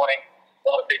 Saturday morning, a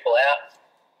lot of people out,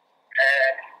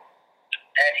 and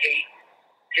he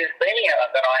was beaming at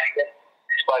us, and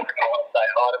he spoke to me, I want to say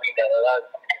hi to me,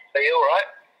 so you all right?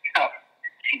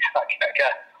 He's like,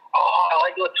 okay. Oh,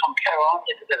 you're Tom Carroll, aren't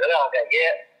you? I go,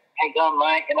 yeah. How you going,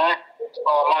 mate? My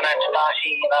name's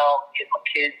Marshy. Here's my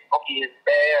kids. Hockey is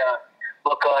there.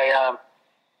 Look, I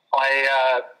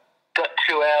got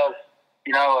 2 hours.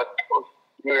 You're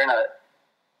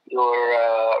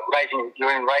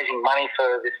raising money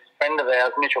for this friend of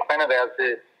ours, mutual friend of ours,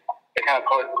 who's become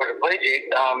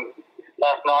quadriplegic.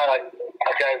 Last night I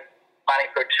gave money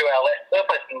for a 2-hour less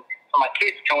surplus, and for my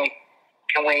kids, can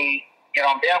we?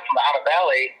 I'm down from the Hunter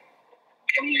Valley.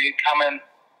 Can we kind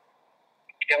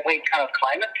of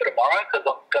claim it for tomorrow? Because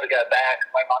I've got to go back. I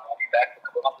might not be back for a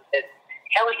couple of months. I said,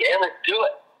 hell yeah, let's do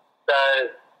it. So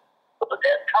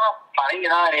that's kind of funny,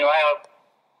 Anyway, I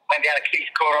went down to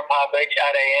Kitty's Court on Palm Beach, 8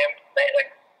 a.m.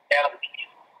 Down to the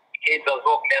kids. I was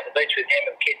walking down the beach with him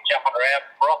and the kids jumping around,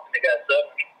 rocking to go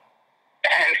surfing.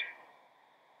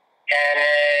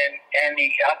 And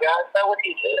I go, so what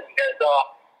do you do? And he goes,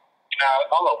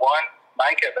 I'm a wine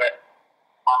maker, but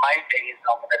my main thing is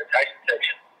on the meditation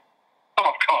section. Oh,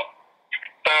 come on.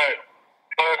 Boom.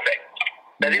 Perfect.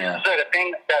 But this is the sort of thing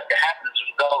that starts to happen as a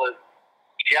result of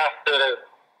just sort of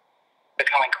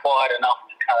becoming quiet enough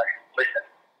to kind of listen.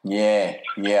 Yeah.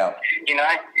 You know,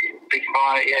 be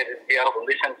fine, to be able to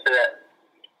listen to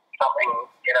something,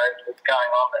 that's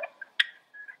going on that's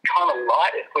kind of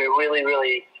light. If we're really,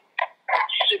 really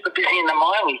super busy in the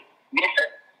mind, we miss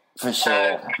it. For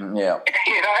sure. Yeah.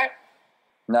 You know?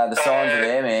 No, the signs are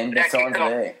there, man. The signs are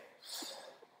there.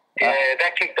 Yeah,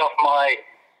 that kicked off my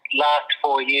last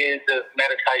 4 years of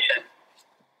meditation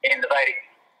in the Vedic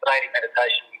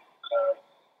meditation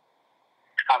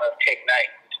kind of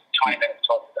technique, 20 minutes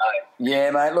twice a day.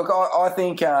 Yeah, mate. Look, I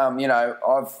think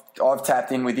I've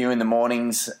tapped in with you in the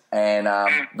mornings, and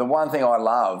the one thing I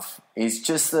love is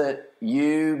just that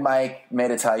you make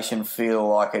meditation feel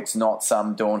like it's not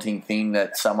some daunting thing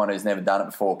that someone who's never done it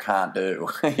before can't do.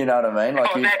 You know what I mean?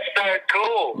 Like that's so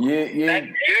cool. That's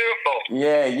beautiful.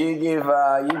 Yeah, you give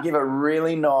a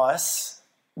really nice,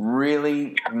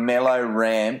 really mellow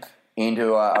ramp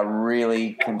into a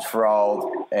really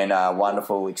controlled and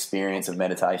wonderful experience of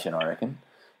meditation, I reckon.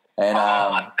 And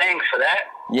thanks for that.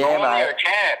 Yeah, mate. You're a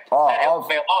champ. That helps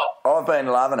me a lot. I've been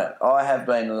loving it. I have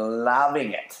been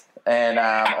loving it. And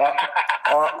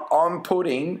I'm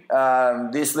putting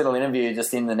this little interview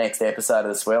just in the next episode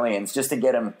of the Swellians just to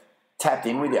get them tapped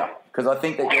in with you, because I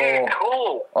think that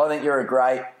you're a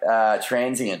great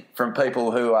transient from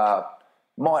people who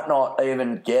might not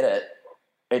even get it.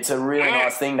 It's a really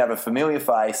nice thing to have a familiar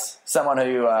face, someone who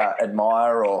you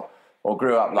admire or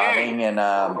grew up loving, and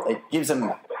it gives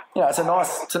them, it's a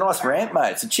nice ramp,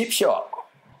 mate. It's a chip shot.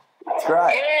 It's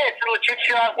great. Yeah, it's a little chip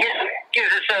shot.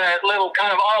 Gives us a little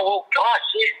kind of, gosh,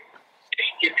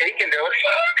 if he can do it.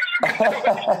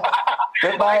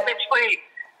 But mate, that's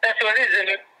what it is, and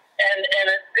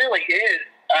it really is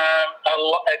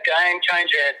a game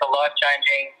changer. It's a life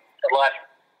changing.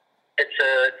 It's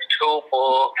a tool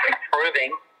for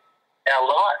improving our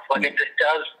life. Like it just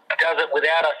does it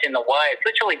without us in the way. It's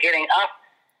literally getting up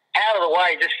out of the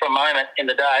way just for a moment in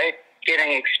the day,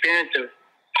 getting experience of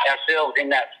ourselves in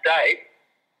that state,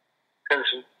 because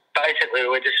basically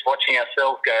we're just watching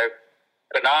ourselves go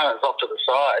bananas off to the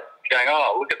side, going,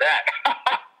 oh, look at that,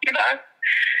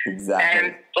 Exactly.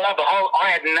 And I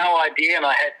had no idea, and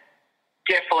I had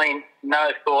definitely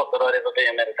no thought that I'd ever be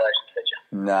a meditation teacher.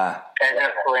 Nah.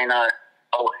 Absolutely no.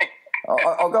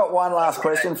 I've got one last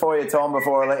question for you, Tom,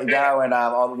 before I let you go, and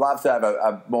I'd love to have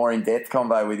a more in-depth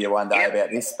convo with you one day about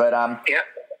this. But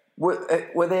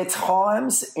were there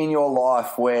times in your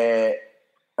life where,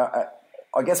 I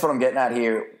guess what I'm getting at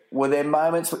here, were there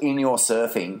moments in your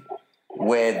surfing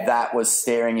where that was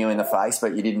staring you in the face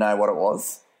but you didn't know what it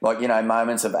was? Like,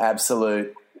 moments of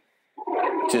absolute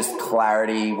just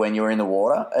clarity when you were in the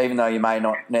water, even though you may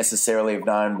not necessarily have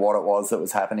known what it was that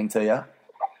was happening to you?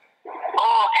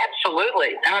 Oh,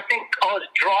 absolutely. And I think I was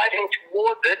driving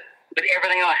towards it with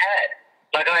everything I had.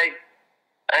 Like, I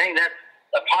think that's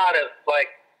a part of, I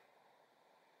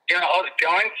was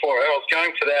going for it. I was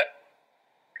going for that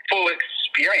full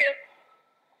experience.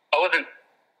 I wasn't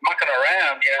mucking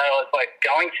around, I was,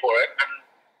 going for it. And,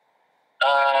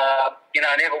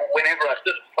 whenever I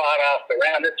stood far-assed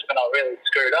around, that's when I really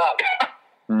screwed up.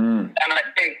 And I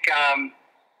think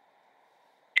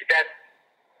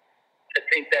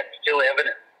that's still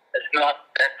evident. That's not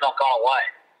gone away.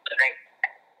 I think,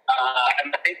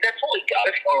 and I think that's what we go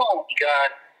for.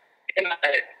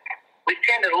 We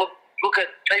tend to look at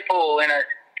people,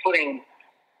 putting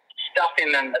stuff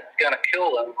in them that's going to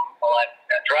kill them, like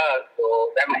drugs, or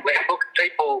we look at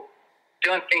people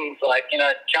doing things like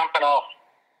jumping off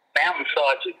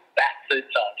mountainsides with bat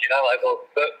suits on, or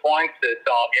flying suits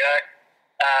on.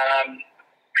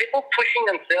 People pushing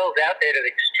themselves out there to the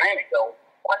extreme. So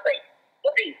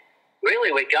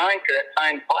we're going to that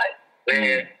same place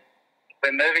where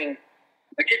we're moving.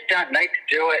 We just don't need to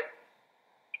do it.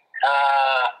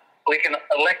 We can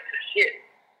elect to sit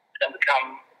and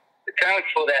become. We're going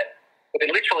for that.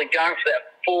 We're literally going for that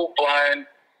full-blown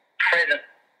present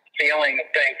feeling of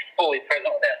being fully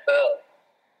present with ourselves.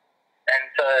 And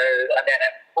so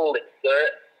that full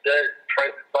exerted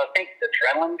presence. So I think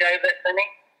adrenaline gave that to me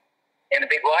in a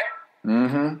big way.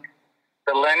 Mm-hmm.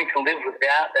 But learning to live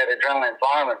without that adrenaline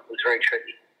environment was very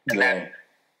tricky. And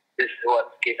this is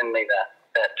what's given me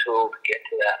that tool to get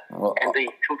to that and be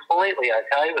completely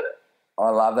okay with it. I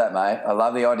love that, mate. I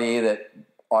love the idea that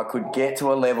I could get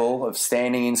to a level of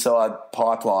standing inside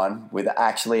pipeline with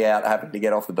actually out having to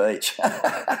get off the beach. Yeah,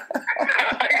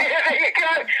 there you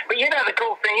go. But the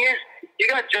cool thing is, you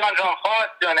got John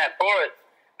Fife doing that for us.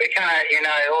 We kind of,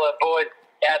 all the boys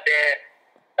out there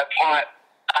at Pipe,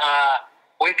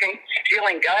 we can still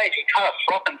engage and kind of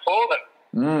frothing for them.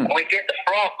 When we get the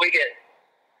froth, I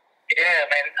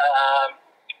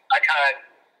kind of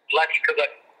lucky because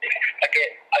I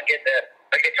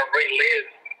get to relive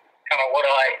kind of what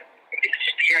I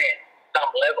experienced at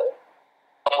some level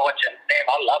by watching them.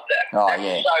 I love that. Oh, That's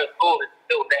yeah. so cool. It's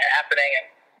still there happening, and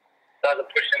guys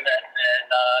are pushing it, and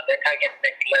they're taking it to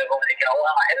the next level, and you go,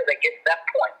 wow, how did they get to that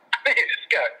point? You just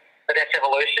go, but that's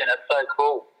evolution. It's so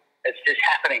cool. It's just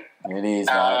happening. It is,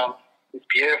 mate. It's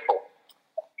beautiful.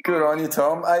 Good on you,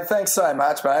 Tom. Hey, thanks so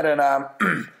much, mate.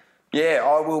 And yeah,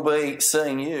 I will be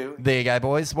seeing you. There you go,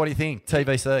 boys. What do you think?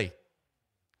 TVC.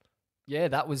 Yeah,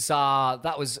 that was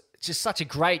just such a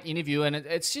great interview, and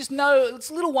it's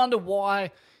little wonder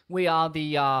why we are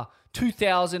the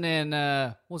 2000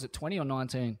 and was it 20 or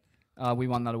 19? We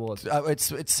won that award.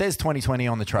 It says 2020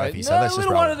 on the trophy, so no, let's just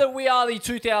little roll. wonder that we are the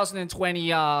 2020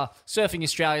 Surfing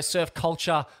Australia Surf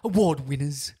Culture Award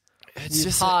winners. It's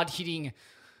just hard hitting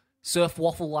surf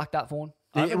waffle like that, Vaughan.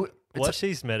 Watch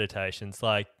these meditations.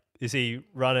 Like, is he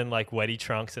running like wetty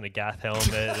trunks and a Gath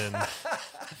helmet and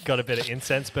got a bit of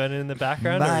incense burning in the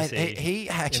background? Mate, or is he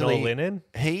in actually all linen?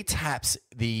 He taps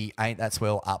the "Ain't That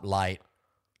Swell" up late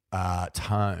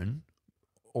tone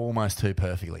almost too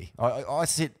perfectly. I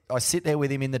sit there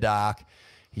with him in the dark.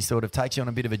 He sort of takes you on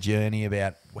a bit of a journey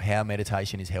about how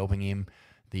meditation is helping him.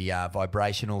 The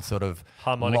vibrational sort of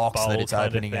harmonic locks that bowl it's kind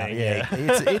of opening up. thing, Yeah,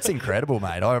 it's incredible,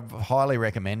 mate. I highly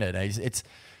recommend it. It's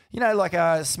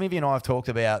like Smithy and I have talked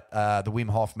about the Wim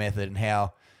Hof method and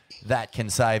how that can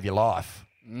save your life,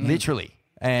 literally.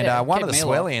 And one of the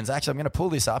Swellians, actually, I'm going to pull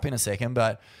this up in a second,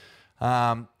 but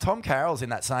Tom Carroll's in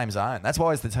that same zone. That's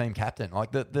why he's the team captain.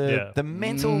 Like the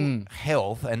mental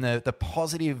health and the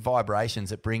positive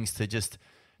vibrations it brings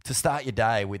to start your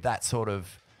day with that sort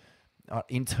of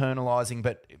internalizing,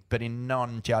 but in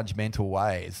non-judgmental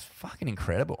way is fucking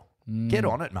incredible. Get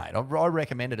on it, mate. I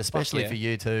recommend it, especially for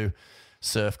you to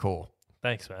surf core.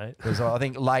 Thanks, mate. Because I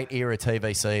think late era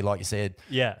TVC, like you said,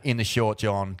 in the short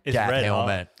john, It's Gath red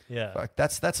helmet. hot. Yeah, Fuck,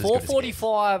 that's as good as it gets.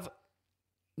 4:45.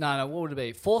 No, what would it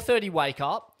be? 4:30 wake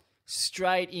up,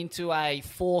 straight into a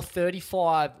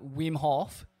 4:35 Wim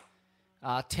Hof,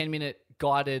 10-minute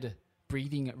guided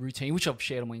breathing routine, which I've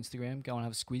shared on my Instagram. Go and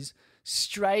have a squiz.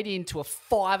 Straight into a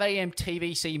 5 a.m.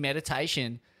 TVC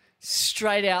meditation.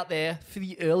 Straight out there for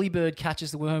the early bird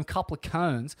catches the worm. Couple of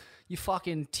cones. You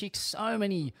fucking tick so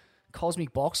many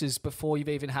cosmic boxes before you've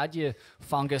even had your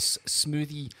fungus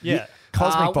smoothie. Yeah.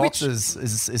 Cosmic boxes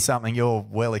is something you're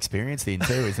well experienced in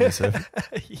too, isn't it, sir?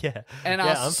 Yeah. And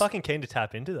I'm fucking keen to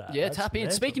tap into that. Yeah, That's tap in.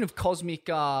 mental. Speaking of cosmic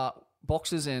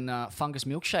boxes and fungus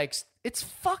milkshakes, it's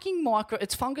fucking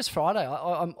It's Fungus Friday.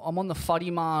 I'm on the Fuddy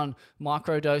Man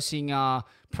microdosing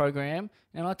program,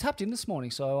 and I tapped in this morning.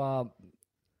 So,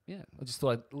 I just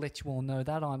thought I'd let you all know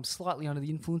that I'm slightly under the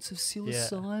influence of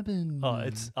psilocybin. Oh,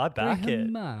 I back Very it.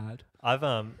 mad. I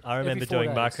remember 4 doing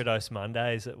days. microdose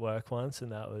Mondays at work once,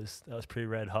 and that was pretty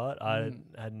red hot. I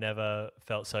had never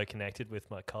felt so connected with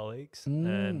my colleagues,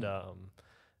 and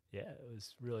it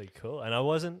was really cool. And I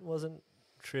wasn't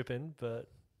tripping, but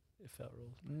it felt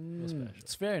real special.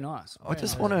 It's very nice. I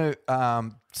just want to,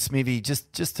 Smithy,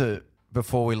 just to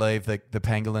before we leave the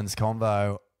pangolins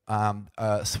convo,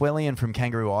 Swellian from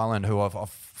Kangaroo Island, who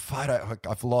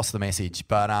I've lost the message,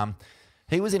 but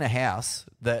he was in a house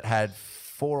that had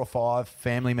 4 or 5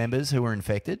 family members who were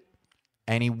infected,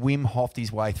 and he Wim Hofed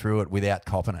his way through it without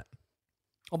copping it.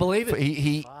 I believe it.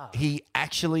 He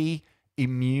actually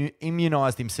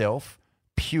immunized himself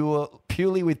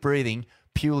purely with breathing,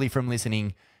 purely from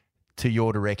listening to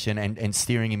your direction and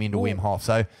steering him into Wim Hof.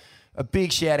 So a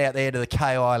big shout out there to the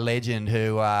KI legend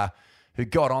who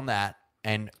got on that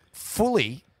and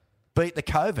fully beat the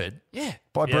COVID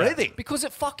by breathing. Because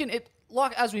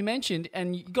like as we mentioned,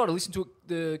 and you got to listen to it,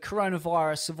 the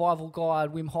Coronavirus Survival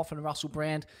Guide, Wim Hof and Russell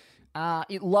Brand,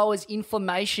 it lowers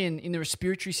inflammation in the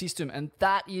respiratory system, and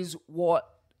that is what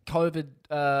COVID,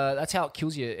 that's how it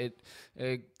kills you.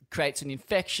 It creates an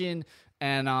infection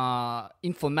and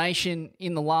inflammation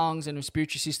in the lungs and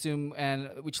respiratory system, and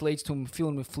which leads to them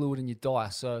filling with fluid and you die.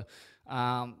 So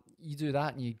you do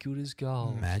that and you're good as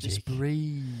gold. Magic. Just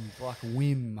breathe like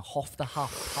Wim Hof the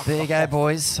Huff. There you go,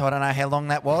 boys. I don't know how long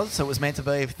that was. It was meant to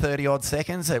be 30-odd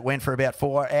seconds. It went for about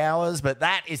 4 hours, but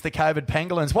that is the COVID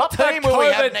Pangolins. What team will we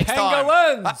have next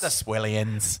time? Up the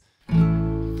Swellians.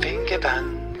 Finger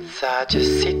buns are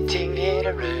just sitting in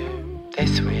a room. They're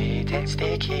sweet and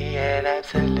sticky and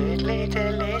absolutely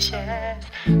delicious.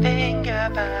 Finger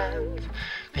buns,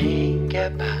 feed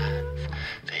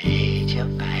your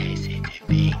face into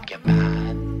finger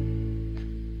buns.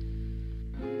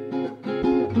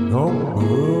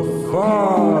 Number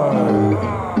 5.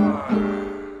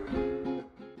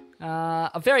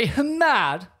 A very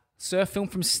mad surf film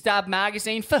from Stab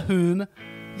Magazine, for whom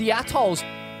the Atolls.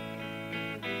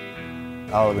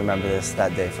 I'll remember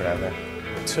that day forever.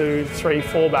 2, 3,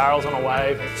 4 barrels on a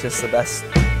wave. It's just the best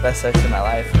section of my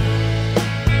life.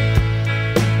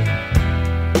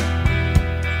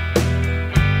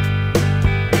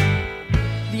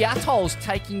 The Atolls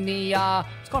taking the,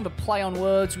 it's kind of a play on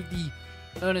words with the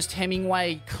Ernest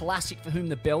Hemingway classic For Whom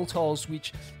the Bell Tolls,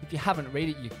 which, if you haven't read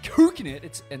it, you're cooking it.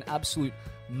 It's an absolute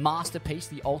masterpiece,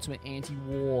 the ultimate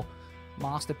anti-war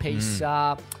masterpiece.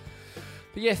 But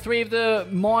yeah, 3 of the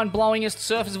mind-blowingest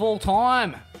surfers of all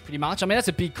time, pretty much. I mean, that's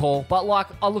a big call, but like,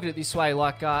 I look at it this way,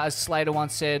 like as Slater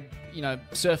once said, you know,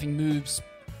 surfing moves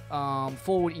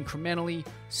forward incrementally,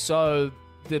 so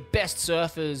the best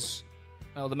surfers,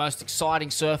 the most exciting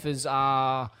surfers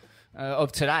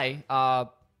of today are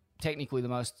technically the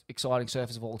most exciting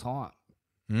surfers of all time.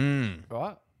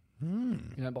 Right? You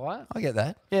don't buy it? I get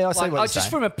that. Yeah, I see what you're just saying.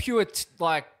 from a pure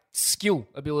skill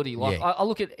ability. Like Yeah. I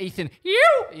look at Ethan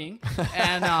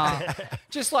and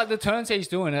just like the turns he's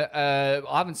doing, I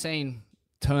haven't seen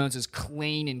turns as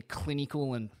clean and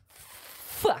clinical and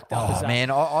fucked up as Oh that.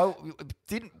 man, I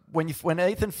didn't when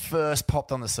Ethan first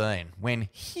popped on the scene, when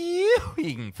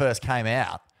Ewing first came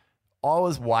out, I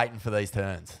was waiting for these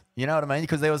turns. You know what I mean?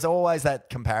 Because there was always that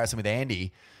comparison with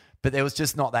Andy, but there was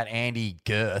just not that Andy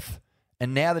girth.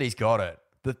 And now that he's got it,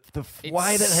 the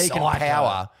way that he can psycho.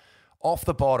 power off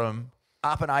the bottom,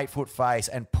 up an 8-foot face,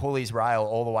 and pull his rail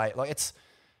all the way, like it's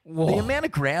the amount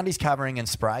of ground he's covering and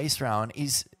spray he's throwing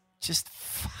is just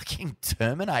fucking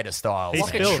Terminator style. He's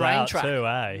Like a filled train out track. too,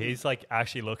 eh? He's like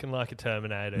actually looking like a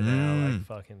Terminator now, like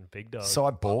fucking big dog.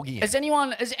 Cyborgian. Has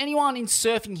anyone in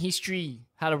surfing history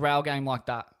had a rail game like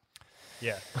that?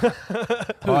 Yeah.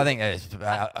 I think there's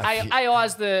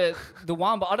AI's the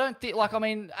one, but I don't think, like, I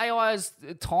mean, AI's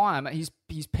time, his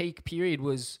peak period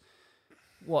was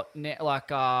what, like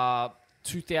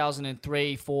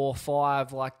 2003, 4,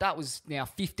 5, like that was now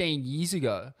 15 years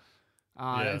ago.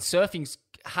 And surfing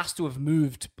has to have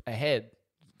moved ahead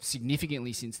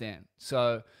significantly since then.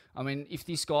 So, I mean, if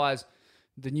this guy's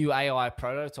the new AI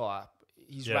prototype,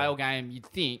 his rail game, you'd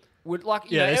think, would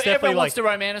like, you know, it's everyone definitely wants to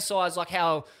romanticize like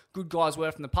how good guys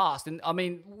were from the past. And I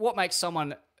mean, what makes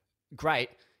someone great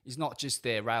is not just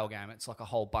their rail game. It's like a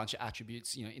whole bunch of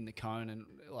attributes, you know, in the cone and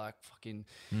like fucking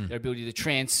their ability to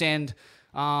transcend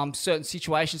certain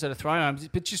situations that are thrown at them,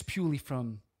 but just purely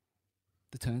from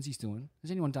the turns he's doing. Has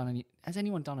anyone done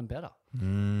them better?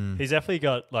 He's definitely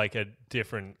got like a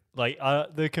different, like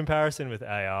the comparison with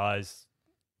AI is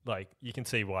like, you can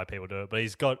see why people do it, but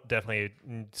he's got definitely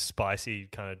a spicy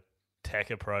kind of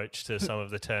tech approach to some of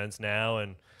the turns now.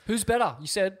 And Who's better? You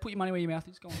said put your money where your mouth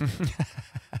is. Go on.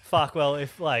 fuck, well,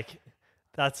 if like,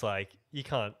 that's like, you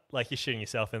can't, like, you're shooting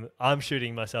yourself in, I'm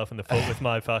shooting myself in the foot with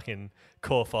my fucking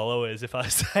core followers if I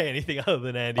say anything other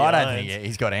than Andy I don't Irons. think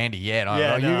he's got Andy yet.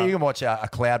 Yeah, no. You can watch a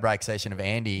cloud break session of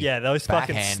Andy. Yeah, those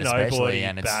fucking backhand especially, snowboardy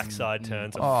and it's backside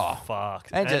turns are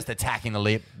fucked. And just attacking the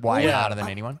lip way harder than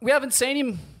anyone. We haven't seen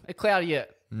him at Cloudy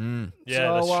yet. Yeah,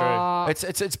 that's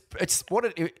true. It's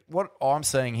what I'm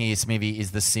seeing here, Smithy,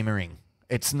 is the simmering.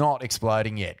 It's not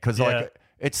exploding yet because like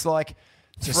it's like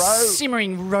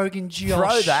simmering Rogan Josh.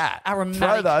 throw that, aromatic,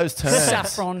 throw those turns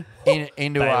saffron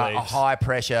into a high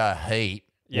pressure heat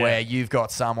Yeah. where you've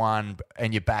got someone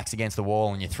and your back's against the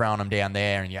wall and you're throwing them down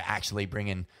there and you're actually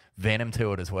bringing venom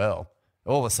to it as well.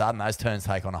 All of a sudden, those turns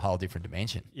take on a whole different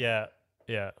dimension. Yeah,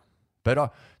 yeah.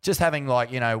 But just having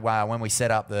like, you know, when we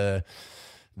set up the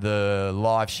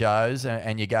live shows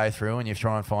and you go through and you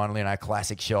try and find, you know,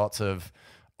 classic shots of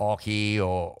Occy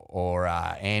or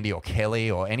Andy or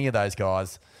Kelly or any of those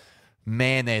guys,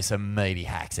 man, there's some meaty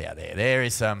hacks out there. There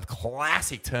is some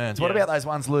classic turns. What about those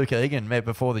ones Luke Egan met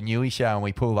before the Newey show and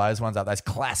we pull those ones up, those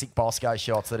classic Bosco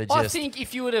shots that are just I think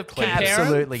if you were to compare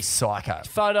absolutely psycho.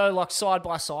 photo like side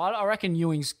by side, I reckon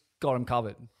Ewing's got him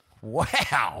covered.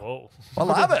 Wow. I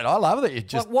love it. I love that you're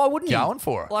just Like, why wouldn't going you?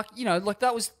 for it. Like, you know, like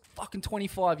that was fucking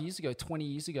 25 years ago, 20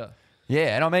 years ago.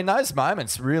 Yeah, and I mean, those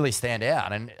moments really stand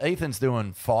out. And Ethan's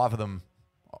doing 5 of them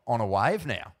on a wave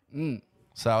now.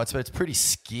 So it's pretty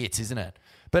skits, isn't it?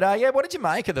 But, what did you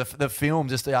make of the film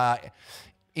just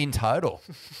in total?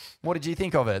 What did you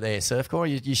think of it there, Surfcore?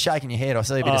 You're shaking your head. I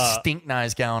see a bit of stink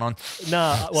nose going on.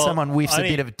 Nah, well, Someone whiffs a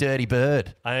bit of a dirty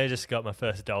bird. I only just got my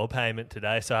first dole payment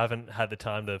today, so I haven't had the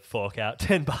time to fork out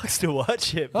 $10 to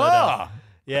watch it. But, I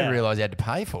yeah. didn't realise you had to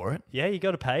pay for it. Yeah, you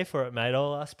got to pay for it, mate.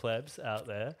 All us plebs out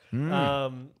there.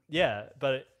 Yeah,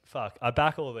 but fuck, I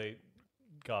back all the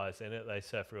guys in it. They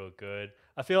surf real good.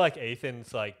 I feel like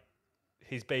Ethan's like,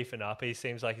 he's beefing up. He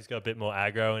seems like he's got a bit more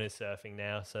aggro in his surfing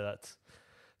now, so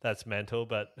that's mental.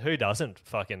 But who doesn't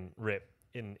fucking rip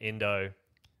in Indo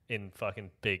in fucking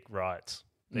big rights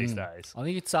these days? I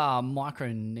think it's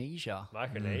Micronesia.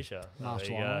 Micronesia. Oh, Marshall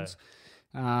there you go. Islands.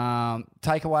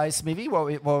 Takeaways, Smithy.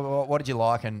 What did you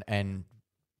like and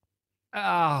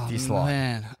dislike?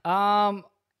 Man.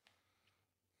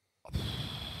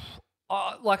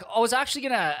 Like I was actually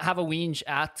gonna have a whinge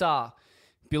at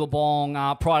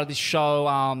Billabong prior to this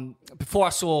show before I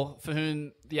saw For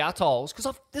Whom the Atolls,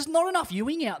 because there's not enough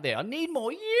Ewing out there. I need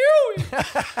more Ewing.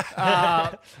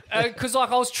 Because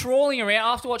like I was trawling around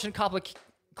after watching a couple of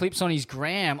clips on his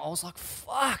gram. I was like,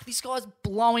 fuck, this guy's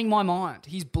blowing my mind.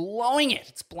 He's blowing it.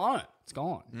 It's blown. It's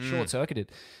gone. Short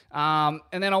circuited. And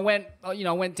then I went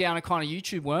down a kind of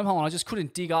YouTube wormhole, and I just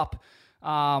couldn't dig up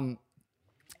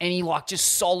any like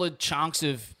just solid chunks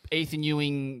of Ethan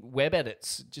Ewing web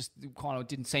edits. Just kind of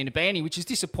didn't seem to be any, which is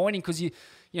disappointing because you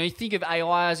think of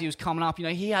AI as he was coming up.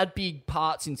 He had big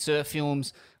parts in surf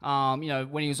films. When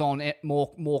he was on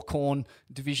more Corn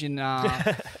Division.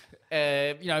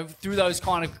 Through those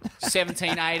kind of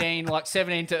 17, 18, like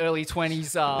 17 to early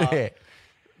 20s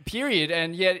period.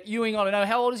 And yet Ewing, I don't know,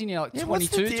 how old is he now? Like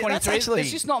 22, 23?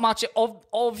 There's just not much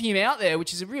of him out there,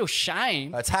 which is a real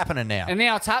shame. It's happening now. And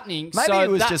now it's happening. Maybe so it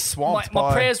was just swamped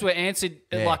my prayers were answered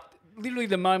like literally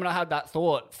the moment I had that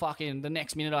thought, fucking the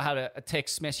next minute I had a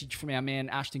text message from our man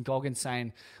Ashton Goggins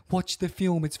saying, watch the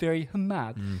film, it's very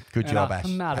hamad. Good job,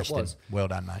 Ashton. Hamad it was. Well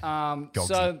done, mate.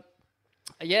 So,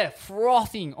 yeah,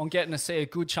 frothing on getting to see a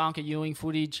good chunk of Ewing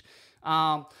footage.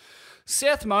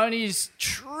 Seth Moniz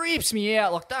trips me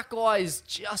out. Like, that guy is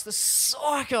just a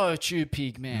psycho tube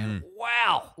pig, man.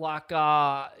 Wow. Like,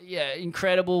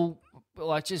 incredible.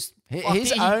 Like, just...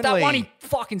 that one he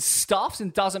fucking stuffs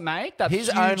and doesn't make. That his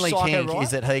huge only psycho kink ride.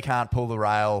 is that he can't pull the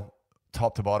rail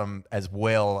top to bottom as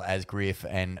well as Griff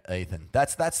and Ethan.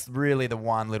 That's really the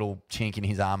one little chink in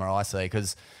his armour I see,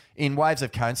 because in Waves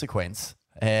of Consequence...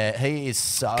 he is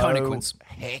so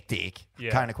hectic.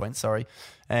 Yeah. Consequence, sorry.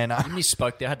 And I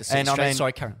misspoke there. I had to say straight.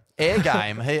 Sorry, Karen. Air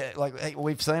game.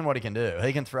 We've seen what he can do.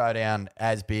 He can throw down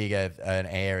as big an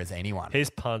air as anyone. His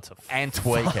punts are and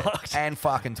tweak it and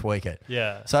fucking tweak it.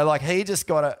 Yeah. So like he just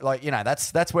got to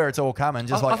that's where it's all coming.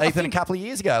 Just like Ethan a couple of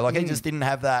years ago. Like he just didn't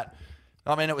have that.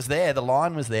 I mean, it was there. The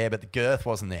line was there, but the girth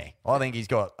wasn't there. I think he's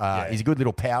got. He's a good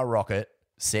little power rocket,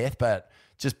 Seth. But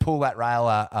just pull that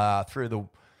rail through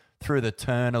the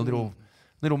turn a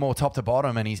little more top to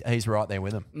bottom, and he's right there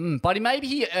with him. But maybe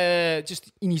he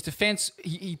just in his defence,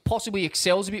 he possibly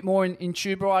excels a bit more in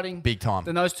tube riding, big time,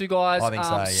 than those two guys. I think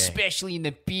so, yeah. Especially in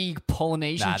the big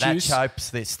Polynesian That juice.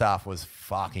 Chopes, this stuff was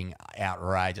fucking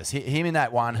outrageous. Him in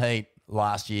that one heat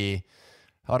last year,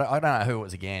 I don't know who it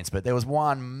was against, but there was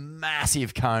one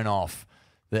massive cone off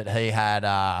that he had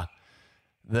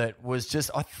that was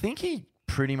just, I think he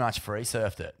pretty much free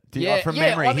surfed it. From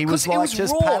memory, he was like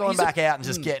just paddling back out and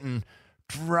just getting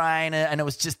drain it, and it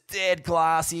was just dead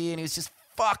glassy, and he was just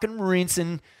fucking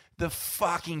rinsing the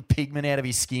fucking pigment out of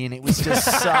his skin. It was just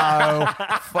so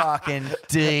fucking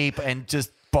deep and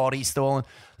just body stalling.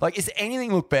 Like, is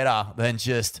anything look better than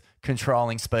just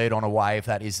controlling speed on a wave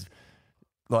that is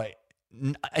like,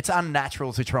 it's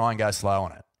unnatural to try and go slow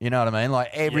on it. You know what I mean? Like,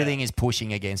 everything is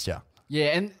pushing against you. Yeah,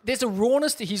 and there's a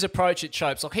rawness to his approach at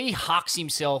Chopes. Like, he hucks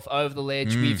himself over the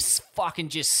ledge with fucking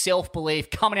just self-belief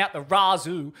coming out the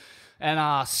razoo,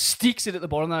 and sticks it at the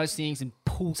bottom of those things and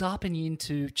pulls up and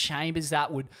into chambers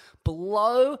that would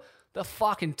blow the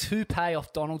fucking toupee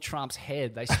off Donald Trump's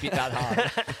head. They spit that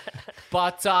hard.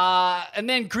 But, and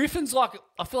then Griffin's like,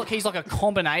 I feel like he's like a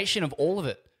combination of all of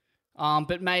it.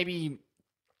 But maybe,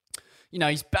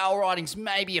 his barrel riding's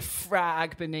maybe a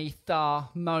frag beneath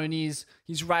Moniz.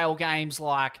 His rail game's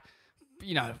like,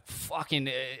 fucking...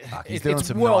 he's doing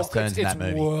some nice turns in that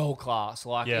movie. It's world class.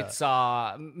 Like, it's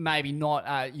maybe not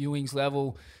at Ewing's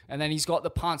level. And then he's got the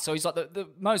punt. So he's like the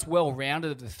most well-rounded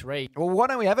of the three. Well, why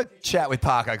don't we have a chat with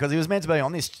Parko? Because he was meant to be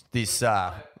on this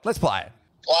let's play it.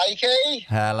 Blakey.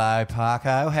 Hello,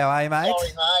 Parko. How are you, mate? Sorry,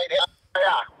 mate.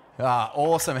 How are you?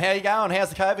 Awesome. How you going? How's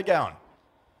the COVID going?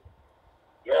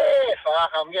 Yeah,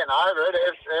 fuck, I'm getting over it.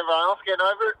 Is everyone else getting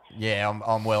over it? Yeah,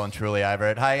 I'm well and truly over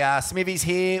it. Hey, Smithy's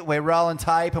here. We're rolling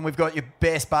tape, and we've got your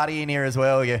best buddy in here as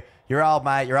well. Your old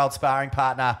mate, your old sparring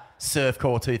partner,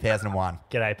 Surfcore 2001.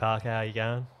 G'day, Parker. How you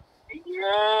going?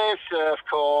 Yeah,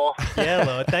 Surfcore. Yeah,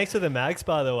 Lord. Thanks for the mags,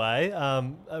 by the way.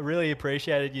 I really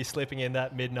appreciated you slipping in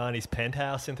that mid-90s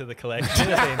penthouse into the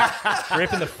collection. I've been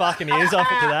ripping the fucking ears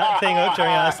off into that thing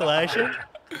during isolation.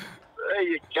 There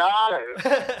you go.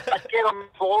 I get on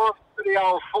the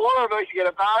old forum. I should get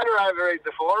a boner over at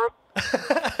the forum.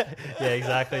 Yeah,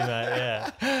 exactly,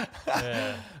 mate.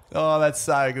 Yeah. Oh, that's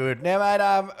so good. Now, mate,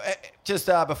 just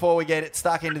before we get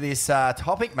stuck into this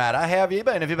topic matter, how have you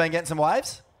been? Have you been getting some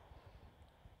waves?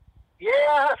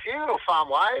 Yeah, a few little fun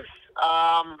waves.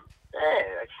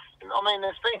 I mean,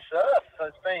 it's been surf, so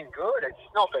it's been good. It's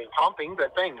not been pumping, but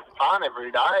it's been fun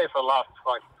every day for the last,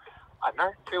 I don't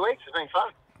know, 2 weeks. It's been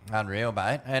fun. Unreal,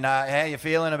 mate. And how you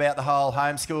feeling about the whole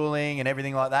homeschooling and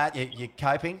everything like that? You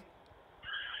coping?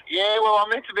 Yeah, well,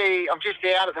 I'm just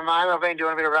out at the moment. I've been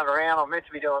doing a bit of run around. I'm meant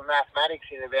to be doing mathematics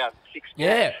in about 6 months.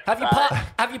 Yeah.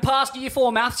 Have you passed Year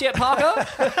 4 maths yet, Parker?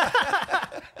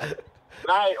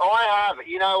 Mate, I have.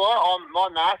 You know what? My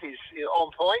math is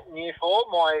on point in Year 4.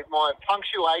 My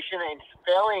punctuation and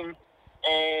spelling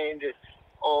and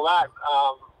all that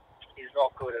is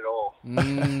not good at all.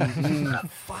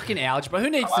 Fucking algebra. Who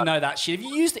needs to know that shit? Have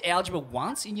you used algebra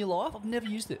once in your life? I've never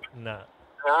used it. No.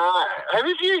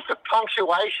 Who's used the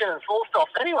punctuation and full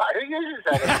stops anyway? Who uses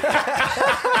that?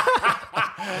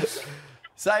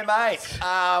 So, mate,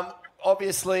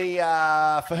 obviously,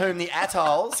 For Whom the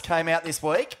Atolls came out this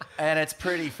week, and it's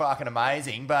pretty fucking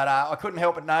amazing. But I couldn't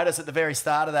help but notice at the very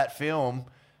start of that film,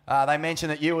 they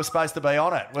mentioned that you were supposed to be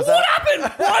on it. What happened?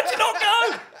 Why'd you not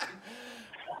go?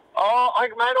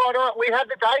 We had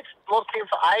the dates locked in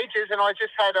for ages, and I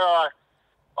just had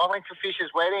I went to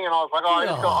Fisher's wedding, and I was like,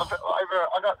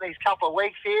 I got these couple of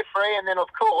weeks here free, and then of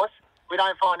course we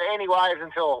don't find any waves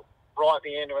until right at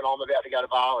the end when I'm about to go to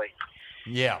Bali.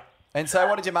 Yeah. And so,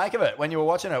 what did you make of it when you were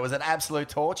watching it? Was it absolute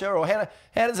torture, or how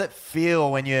does it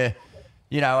feel when you're,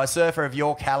 a surfer of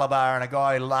your caliber and a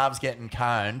guy who loves getting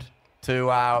coned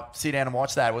to sit down and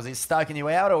watch that? Was it stoking you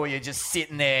out, or were you just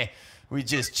sitting there with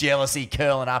just jealousy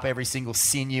curling up every single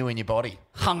sinew in your body?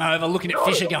 Hungover, looking at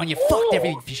Fisher going, you fucked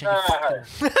everything, Fisher, you fucked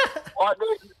him.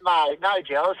 Mate, no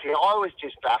jealousy. I was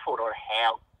just baffled on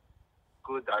how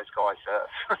good those guys surf.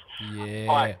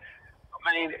 Yeah. I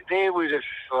mean, they were just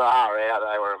far out.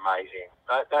 They were amazing.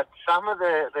 But some of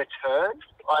the turns,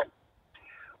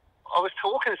 I was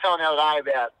talking to someone the other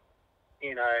day about,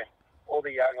 all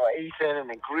the young, Ethan and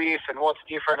the Griff and what's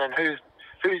different and who's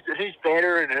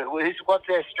better and what's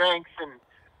their strengths, and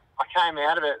I came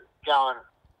out of it going,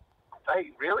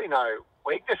 they really know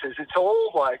weaknesses. It's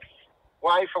all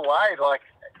wave for wave.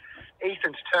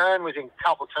 Ethan's turn was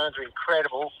couple turns were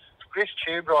incredible. Griff's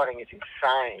tube riding is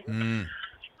insane.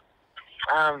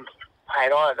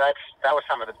 That was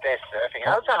some of the best surfing. It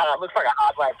looks like a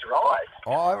hard wave to ride.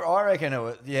 I reckon it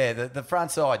was, the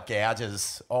front side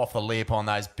gouges off the lip on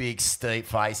those big steep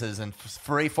faces and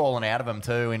free falling out of them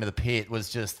too into the pit was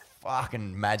just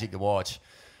fucking magic to watch.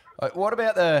 What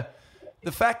about the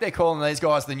fact they're calling these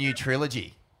guys the new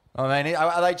trilogy? I mean,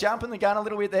 are they jumping the gun a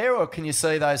little bit there, or can you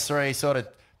see those three sort of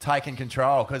taking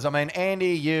control? Because, I mean,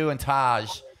 Andy, you and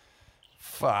Taj...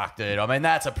 Fuck, dude. I mean,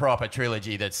 that's a proper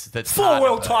trilogy that's 4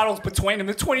 world titles between them.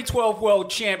 The 2012 world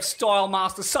champ, Style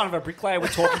Master, son of a bricklayer we're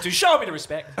talking to. Show a bit of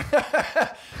respect.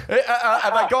 Have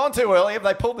they gone too early? Have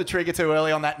they pulled the trigger too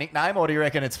early on that nickname, or do you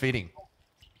reckon it's fitting?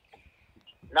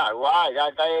 No way.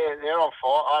 They're on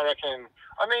fire, I reckon.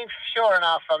 I mean, sure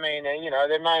enough, there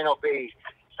may not be,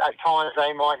 at times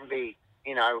they mightn't be,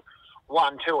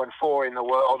 1, 2 and 4 in the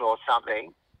world or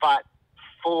something, but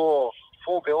for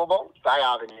Billabong, they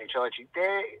are the new trilogy.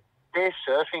 Their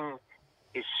surfing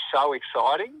is so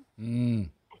exciting, and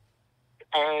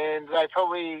they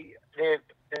probably their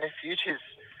futures.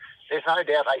 There's no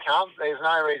doubt they can't. There's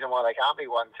no reason why they can't be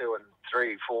 1, 2, and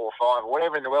 3, 4, 5,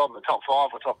 whatever in the world in the top 5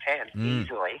 or top 10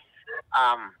 easily.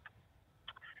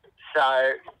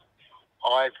 So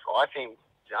I think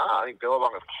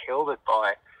Billabong have killed it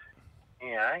by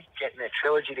getting their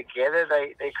trilogy together.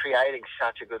 They're creating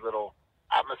such a good little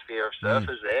atmosphere of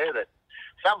surfers there that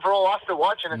something for all us to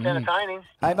watch, and it's entertaining.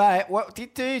 Hey mate, what do you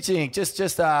think?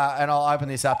 Just and I'll open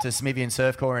this up to Smithy and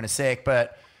Surfcore in a sec,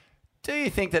 but do you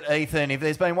think that Ethan, if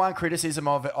there's been one criticism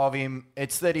of him,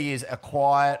 it's that he is a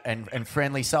quiet and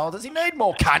friendly soul? Does he need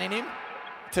more cunning in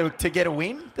him to get a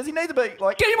win? Does he need to be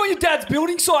like... Get him on your dad's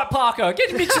building site, Parker.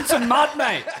 Get him mixing some mud,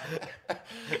 mate.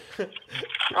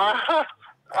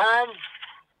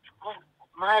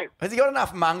 Mate. Has he got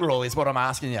enough mongrel is what I'm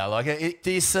asking you.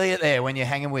 Do you see it there when you're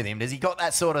hanging with him? Does he got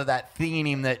that sort of that thing in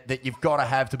him that you've got to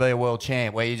have to be a world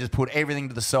champ, where you just put everything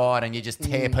to the side and you just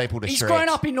tear people to shreds? He's grown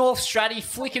up in North Stratty,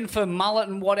 flicking for mullet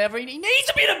and whatever. He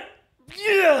needs a bit of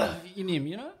in him,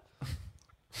 Yeah,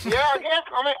 I guess.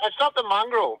 I mean, it's not the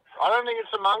mongrel. I don't think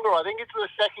it's the mongrel. I think it's the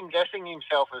second guessing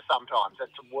himself sometimes.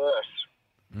 That's worse.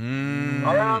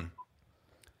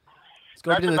 It's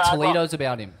got a bit of the Toledo's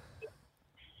about him.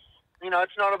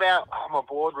 It's not about, I'm a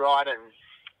board rider.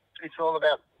 It's all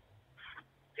about,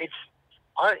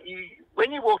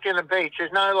 when you walk in the beach,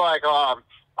 there's no I don't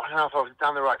know if I've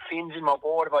done the right fins in my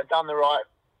board, if I've done the right,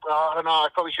 I don't know, I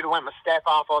probably should have went my step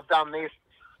up, I've done this.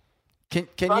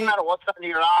 Doesn't matter what's under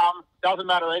your arm, doesn't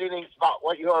matter anything but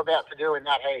what you're about to do in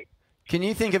that heat. Can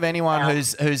you think of anyone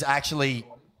who's actually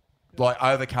like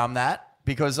overcome that?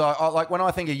 Because I like when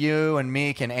I think of you and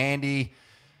Mick and Andy,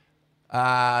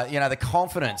 the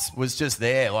confidence was just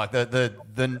there, like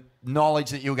the knowledge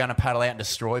that you were going to paddle out and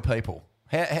destroy people.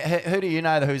 Who do you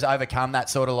know who's overcome that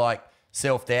sort of like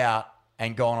self-doubt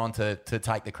and gone on to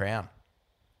take the crown?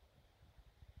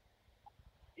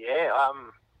 Yeah,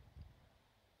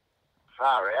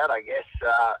 far out, I guess.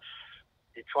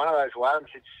 It's one of those ones.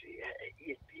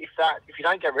 If you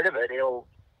don't get rid of it, you'll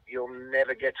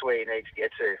never get to where you need to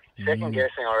get to. Second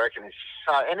guessing, I reckon, is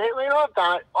so. And I've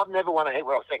done it. I've never won a heat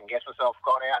where I've second guessed myself,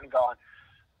 gone out and gone,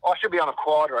 I should be on a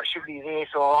quad, or I should be this,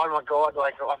 or oh my God,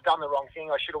 like I've done the wrong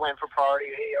thing. I should have went for priority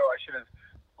here, or I should have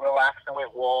relaxed and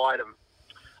went wide. And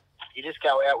you just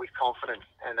go out with confidence,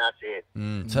 and that's it.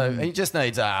 So he just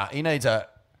needs a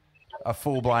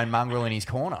full blown mongrel in his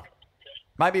corner.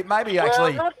 Maybe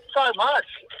actually. Well, not so much.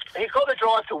 He's got the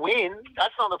drive to win.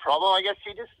 That's not the problem. I guess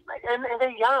and they're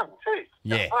young too.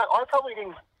 Yeah. I probably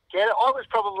didn't get it. I was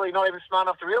probably not even smart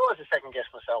enough to realise to second guess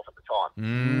myself at the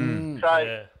time.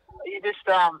 So you just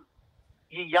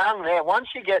you're young there.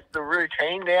 Once you get the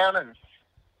routine down, and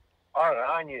I don't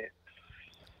know, and you.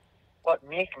 Like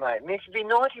Mick, mate. Mick would be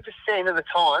 90% of the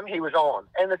time he was on.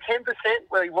 And the 10%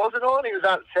 where he wasn't on, he was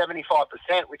at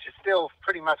 75%, which is still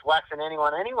pretty much waxing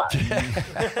anyone anyway.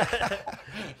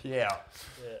 Yeah.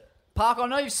 Park, I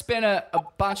know you've spent a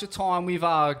bunch of time with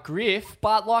Griff,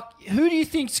 but like, who do you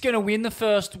think's going to win the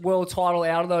first world title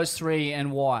out of those three,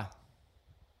 and why?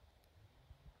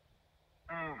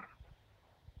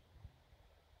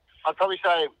 I'd probably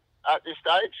say at this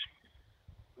stage,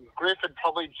 Griff would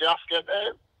probably just get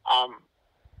there.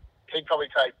 He'd probably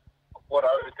take what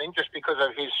I would think, just because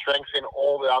of his strengths in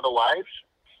all the other waves.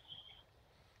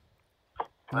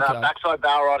 Okay. Backside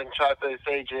barrel riding, chopers,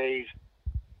 CGs,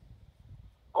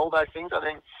 all those things, I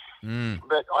think.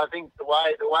 But I think the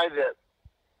way that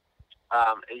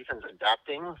Ethan's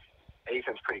adapting,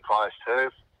 Ethan's pretty close too.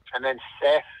 And then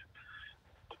Seth,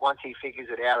 once he figures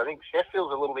it out, I think Seth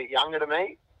feels a little bit younger to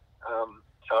me.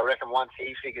 So I reckon once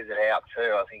he figures it out too,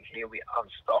 I think he'll be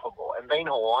unstoppable. And being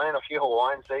Hawaiian, a few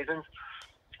Hawaiian seasons,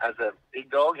 as a big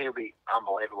dog, he'll be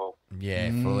unbelievable.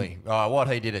 Yeah, fully. Oh, what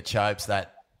he did at Chopes,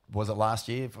 was it last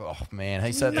year? Oh, man,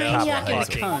 he set the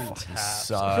couple. He's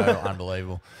so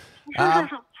unbelievable.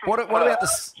 What about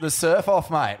the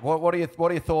surf-off, mate? What are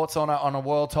your thoughts on a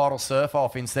world title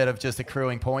surf-off instead of just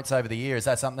accruing points over the year? Is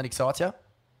that something that excites you?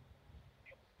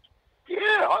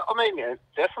 Yeah, I mean, yeah,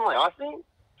 definitely. I think,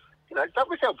 that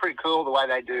sound pretty cool the way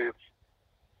they do.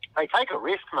 They take a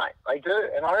risk, mate. They do.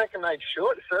 And I reckon they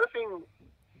should. Surfing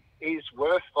is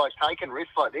worth taking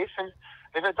risks like this. And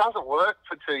if it doesn't work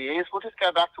for 2 years, we'll just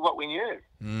go back to what we knew.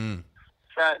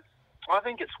 So I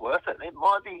think it's worth it. It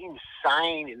might be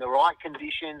insane in the right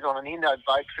conditions on an Indo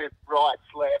boat trip, rights,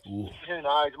 left. Who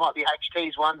knows? It might be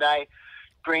HTs one day,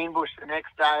 Greenbush the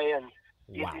next day, and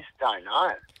you just don't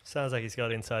know. Sounds like he's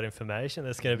got inside information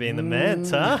that's going to be in the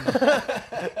Ments, huh?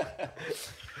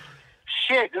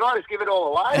 Shit, did I just give it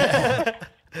all away?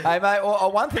 Hey, mate,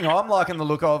 well, one thing I'm liking the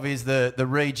look of is the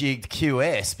rejigged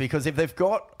QS, because if they've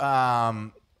got,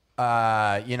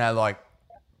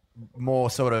 more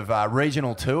sort of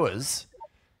regional tours,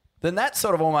 then that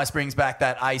sort of almost brings back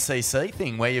that ACC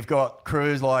thing where you've got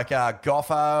crews like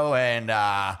Goffo and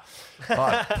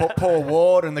Paul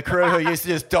Ward and the crew who used to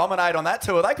just dominate on that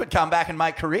tour. They could come back and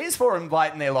make careers for them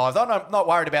late in their lives. I'm not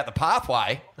worried about the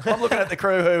pathway. I'm looking at the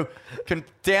crew who can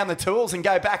down the tools and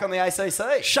go back on the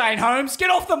ACC. Shane Holmes, get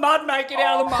off the mud, mate. Get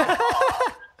out of the mud.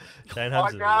 Shane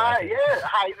Holmes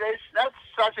Hey, that's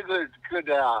such a good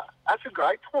that's a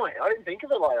great point. I didn't think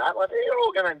of it like that. Like, they're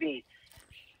all going to be,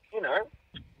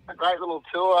 a great little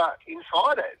tour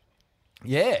inside it.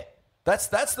 Yeah. That's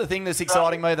the thing that's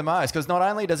exciting me the most, because not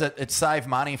only does it save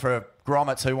money for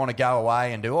grommets who want to go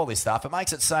away and do all this stuff, it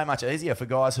makes it so much easier for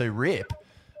guys who rip.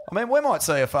 I mean, we might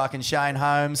see a fucking Shane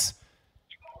Holmes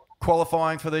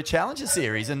qualifying for the Challenger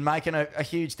Series and making a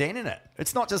huge dent in it.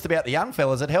 It's not just about the young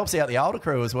fellas, it helps out the older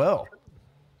crew as well.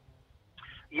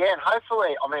 Yeah, and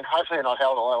hopefully they're not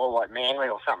held all like Manly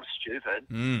or something stupid.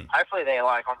 Hopefully they're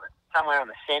like somewhere on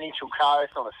the Central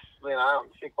Coast, on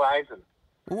sick waves and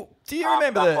do you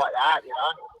remember stuff like that,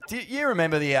 Do you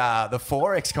remember the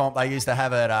 4X comp they used to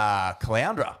have at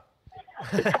Caloundra?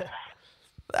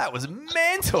 That was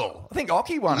mental. I think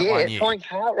Occy won it 1 year. Yeah, Point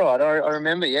Cartwright. I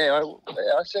remember. Yeah, I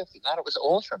surfed in that. It was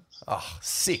awesome. Oh,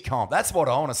 sick comp. That's what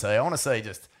I want to see. I want to see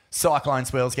just cyclone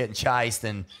swells getting chased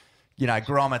and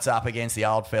grommets up against the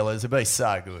old fellas. It'd be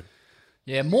so good.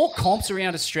 Yeah, more comps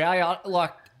around Australia.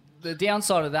 Like, the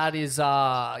downside of that is,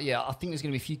 I think there's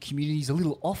going to be a few communities a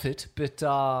little off it, but...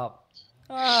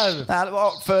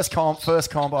 first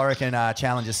comp, I reckon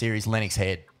Challenger Series, Lennox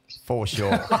Head. for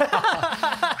sure.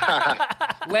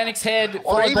 Lennox Head,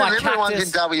 Or followed even by little ones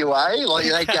Cactus. in WA, like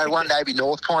they'd go one day be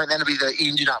North Point, then it'd be the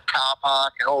engine up car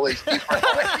park and all these different.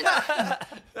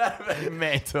 That'd be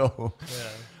mental.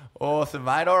 Awesome,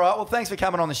 mate. All right. Well, thanks for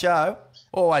coming on the show.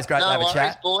 Always great to have a worries,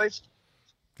 chat. boys.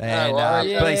 And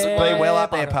worries. be well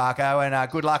up there, Parko,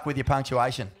 and good luck with your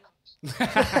punctuation.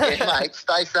 Yeah, mate.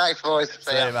 Stay safe, boys.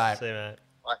 See you, mate. See you, mate.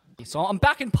 So I'm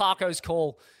back in Parko's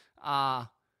call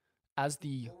as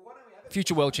the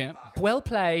future world champ. Well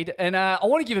played. And I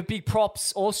want to give a big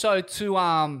props also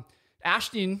to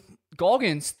Ashton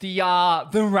Goggins, the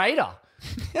Raider.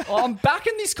 I'm back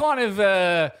in this kind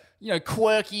of,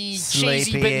 quirky,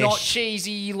 cheesy, but not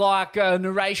cheesy, like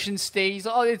narration steez.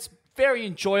 Oh, it's very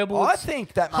enjoyable. I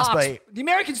think that must be... The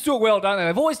Americans do it well, don't they?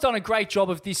 They've always done a great job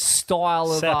of this style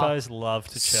of Seppos love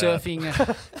to chirp. surfing.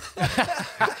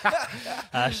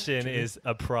 Ashton is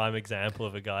a prime example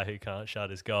of a guy who can't shut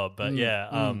his gob. But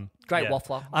Great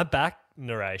waffler. I'm back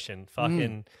narration.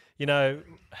 Fucking,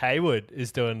 Hayward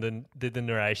is did the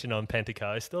narration on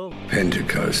Pentecostal.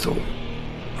 Pentecostal,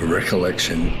 a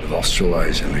recollection of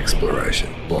Australasian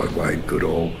exploration by Wade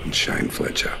Goodall and Shane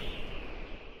Fletcher.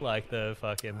 Like the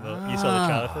fucking, you saw the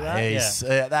trailer for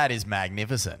that? That is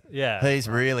magnificent. Yeah. He's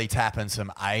really tapping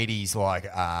some 80s,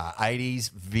 80s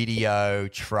video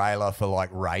trailer for like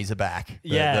Razorback.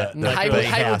 The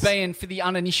Hayward being, for the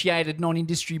uninitiated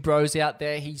non-industry bros out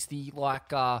there, he's the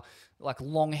like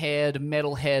long-haired,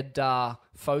 metalhead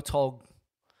photog.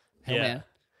 Yeah.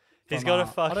 He's got a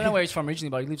fucking... I don't know where he's from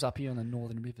originally, but he lives up here in the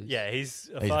Northern Rivers. Yeah, he's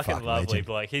a fucking lovely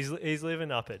bloke. He's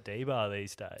living up at D-Bar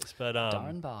these days. But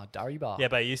Durry Bar. Yeah,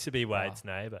 but he used to be Wade's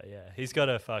neighbour, yeah. He's got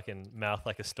a fucking mouth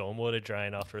like a stormwater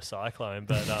drain after a cyclone,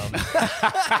 but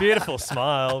beautiful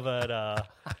smile, but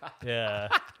yeah.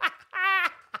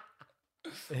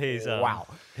 He's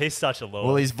he's such a lord.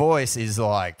 Well, his voice is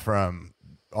like from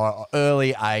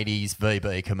early 80s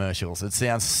VB commercials. It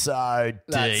sounds so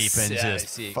deep and just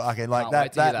sick. fucking like Can't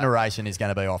wait to hear that narration is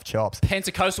going to be off chops.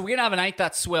 Pentecostal. We're going to have an Ain't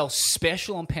That Swell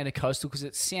special on Pentecostal because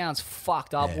it sounds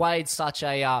fucked up. Yeah. Wade's such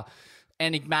a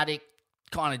enigmatic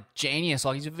kind of genius.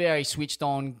 Like, he's a very switched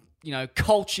on,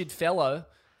 cultured fellow.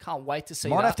 Can't wait to see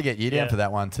Might that. have to get you down for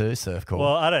that one too, Surf Call.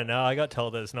 Well, I don't know. I got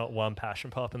told there's not one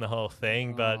passion pop in the whole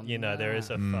thing, but, there is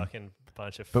a fucking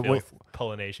bunch of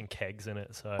Polynesian kegs in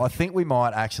it. So I think we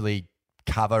might actually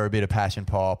cover a bit of passion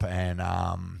pop and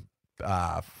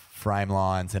frame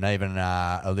lines and even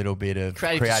a little bit of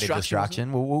creative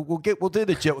destruction. We'll do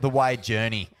the Wade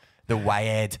journey, the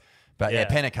Wade. But yeah,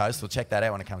 Pentecostal. Check that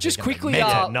out when it comes. Just to quickly,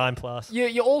 9+.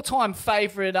 Your all-time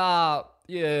favorite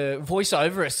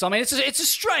voiceoverists. I mean, it's a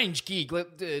strange gig.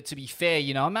 To be fair,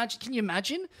 can you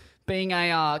imagine being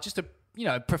a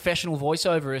professional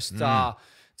voiceoverist?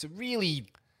 It's a really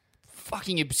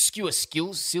fucking obscure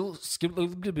skill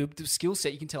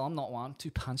set. You can tell I'm not one. I'm too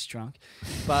punch drunk.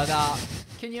 But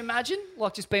can you imagine,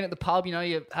 like, just being at the pub?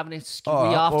 You're having a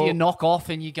skewy after you knock off,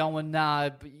 and you're going,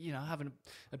 having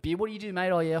a beer. What do you do,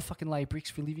 mate? Oh yeah, I fucking lay bricks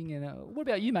for a living. And what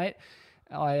about you, mate?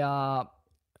 I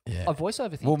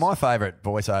voiceover things. Well, my favourite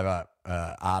voiceover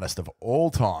artist of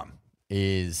all time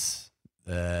is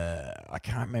I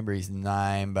can't remember his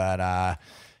name, but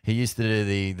he used to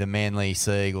do the Manly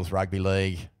Sea Eagles rugby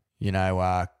league,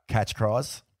 catch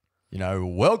cries.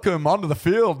 Welcome onto the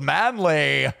field,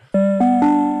 Manly.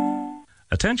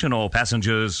 Attention all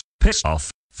passengers, piss off.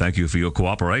 Thank you for your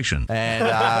cooperation.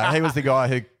 And he was the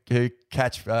guy who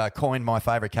coined my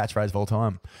favourite catchphrase of all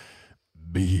time,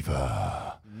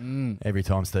 Beaver. Every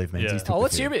time Steve Menzies took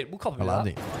let's hear it. We'll copy it. I loved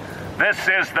it. This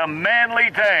is the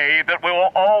manly day that we will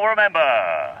all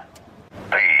remember.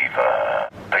 Beaver,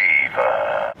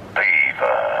 beaver,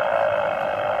 beaver.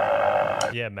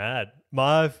 Yeah, mad.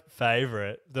 My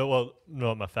favourite,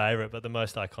 not my favourite, but the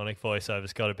most iconic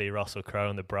voiceover's got to be Russell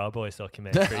Crowe in the Bra Boys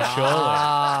documentary, surely.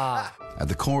 At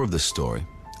the core of this story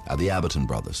are the Aberton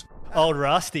brothers. Old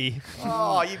Rusty.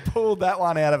 Oh, you pulled that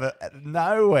one out of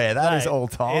nowhere. That is all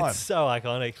time. It's so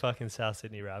iconic. Fucking South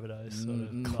Sydney Rabbitohs. Sort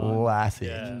of classic.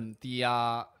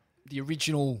 Yeah. The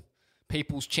original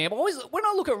People's Champ. When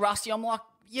I look at Rusty, I'm like,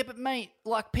 yeah, but mate,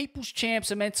 like, People's Champs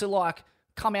are meant to like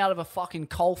come out of a fucking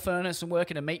coal furnace and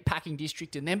work in a meat packing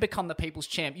district and then become the People's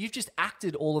Champ. You've just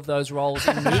acted all of those roles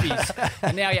in movies,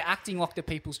 and now you're acting like the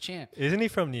People's Champ. Isn't he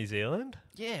from New Zealand?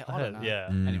 Yeah, I don't know. Yeah.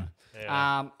 Anyway,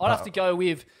 I'd have to go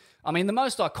with. I mean, the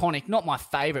most iconic, not my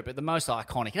favourite, but the most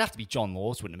iconic, it'd have to be John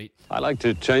Laws, wouldn't it? I like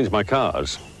to change my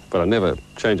cars, but I never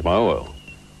change my oil.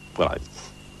 Well, I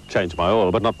change my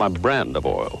oil, but not my brand of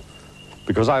oil,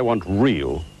 because I want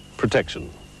real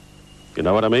protection. You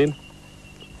know what I mean?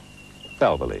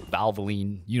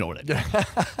 Valvoline. You know what I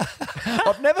mean.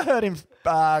 I've never heard him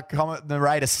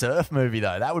narrate a surf movie,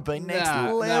 though. That would be next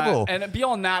level. And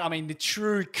beyond that, I mean, the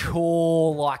true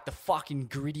core, like the fucking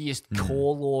grittiest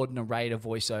core lord narrator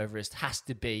voiceoverist has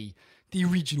to be the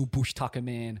original Bush Tucker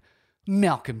man,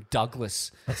 Malcolm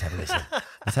Douglas. Let's have a listen.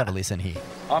 Let's have a listen here.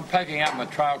 I'm packing up my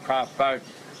trailcraft boat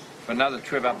for another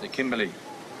trip up the Kimberley.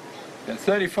 Now,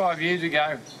 35 years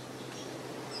ago,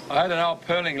 I had an old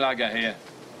pearling lugger here,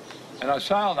 and I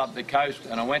sailed up the coast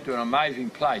and I went to an amazing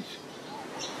place.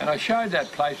 And I showed that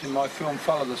place in my film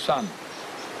Follow the Sun,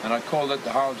 and I called it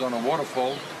the Horizontal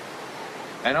Waterfall.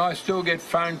 And I still get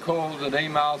phone calls and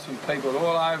emails from people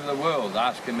all over the world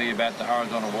asking me about the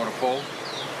Horizontal Waterfall.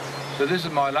 So this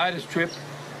is my latest trip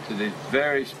to this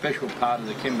very special part of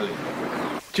the Kimberley.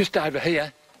 Just over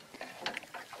here,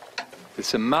 there's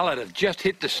some mullet that just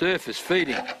hit the surface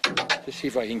feeding. Let's see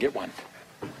if I can get one.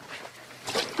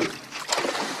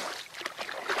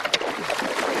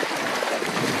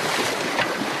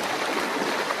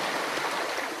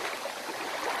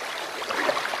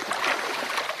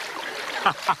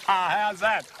 How's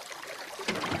that?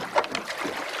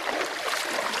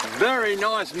 Very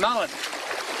nice mullet.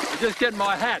 I just get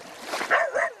my hat.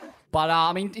 But,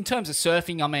 I mean, in terms of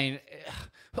surfing, I mean,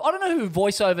 I don't know who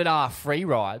voiceovered Free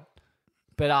Ride,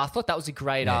 but I thought that was a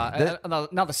great,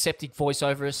 another septic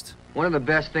voiceoverist. One of the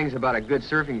best things about a good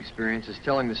surfing experience is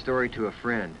telling the story to a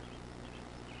friend.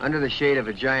 Under the shade of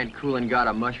a giant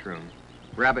Coolangatta mushroom,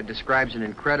 Rabbit describes an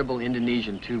incredible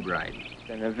Indonesian tube ride.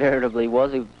 And it veritably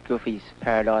was a Goofy's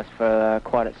paradise for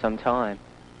quite some time.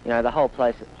 You know, the whole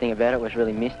place, thing about it was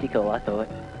really mystical, I thought.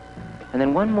 And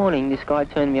then one morning, this guy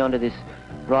turned me onto this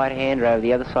right-hander over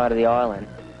the other side of the island.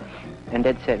 And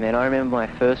dead set, man, I remember my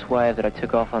first wave that I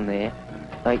took off on there.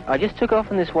 Like, I just took off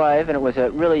on this wave, and it was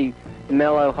a really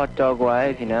mellow hot dog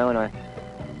wave, you know, and I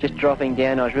just dropping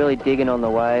down, I was really digging on the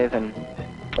wave and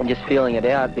just feeling it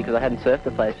out because I hadn't surfed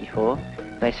the place before.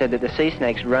 They said that the sea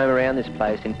snakes roam around this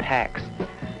place in packs.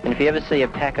 And if you ever see a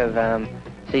pack of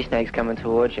sea snakes coming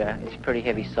towards you, it's a pretty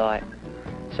heavy sight.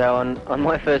 So on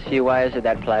my first few waves at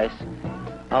that place,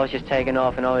 I was just taking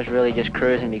off and I was really just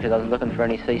cruising because I was looking for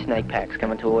any sea snake packs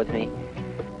coming towards me.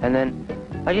 And then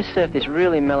I just surfed this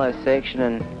really mellow section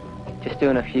and just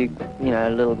doing a few, you know,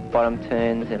 little bottom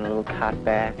turns and a little cut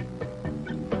back.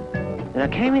 And I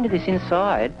came into this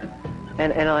inside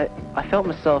and I felt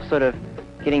myself sort of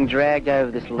getting dragged over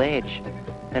this ledge,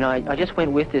 and I just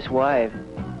went with this wave.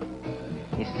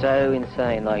 It's so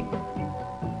insane. Like,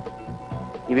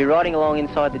 you'll be riding along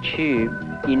inside the tube,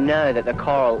 you know that the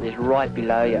coral is right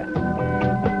below you.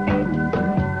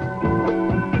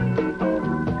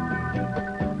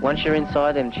 Once you're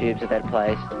inside them tubes at that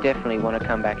place, definitely want to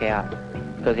come back out,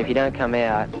 because if you don't come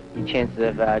out, your chances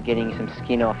of getting some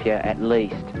skin off you at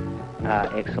least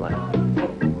are excellent.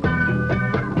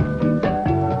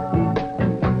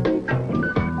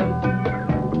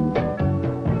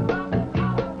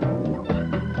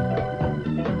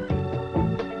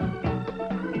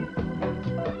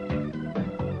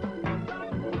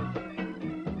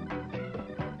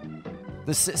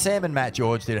 Sam and Matt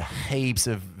George did heaps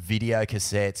of video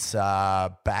cassettes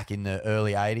back in the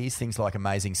early 80s, things like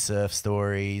Amazing Surf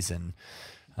Stories and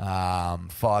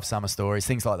 5 Summer Stories,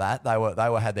 things like that. They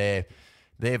had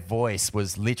their voice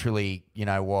was literally, you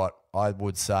know, what I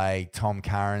would say Tom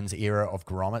Curran's era of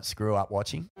grommets grew up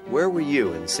watching. Where were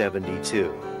you in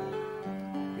 72?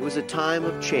 It was a time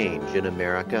of change in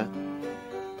America.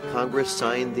 Congress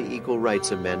signed the Equal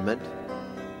Rights Amendment.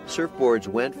 Surfboards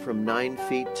went from 9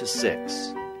 feet to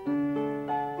 6.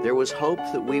 There was hope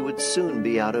that we would soon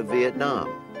be out of Vietnam.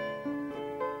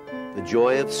 The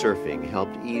joy of surfing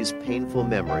helped ease painful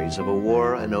memories of a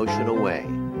war an ocean away.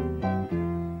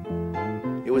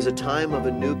 It was a time of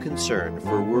a new concern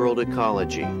for world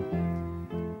ecology.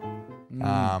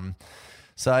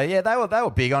 So yeah, they were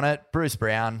big on it. Bruce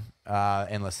Brown,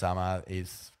 Endless Summer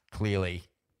is clearly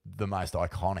the most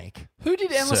iconic. Who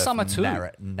did Endless Summer 2?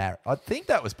 I think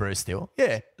that was Bruce still.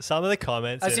 Yeah. Some of the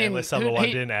comments in Endless Summer 1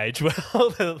 didn't age well.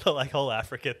 The like whole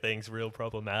Africa thing's real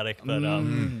problematic. But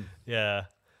yeah.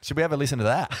 Should we have a listen to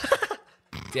that?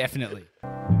 Definitely.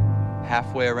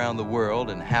 Halfway around the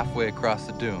world and halfway across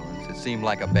the dunes, it seemed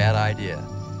like a bad idea.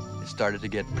 It started to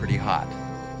get pretty hot.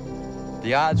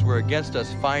 The odds were against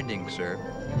us finding surf.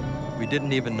 We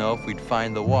didn't even know if we'd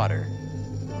find the water.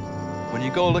 When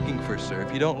you go looking for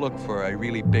surf, you don't look for a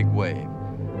really big wave.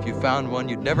 If you found one,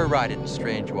 you'd never ride it in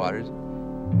strange waters.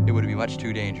 It would be much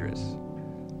too dangerous.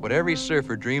 What every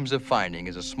surfer dreams of finding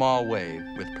is a small wave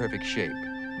with perfect shape,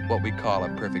 what we call a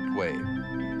perfect wave.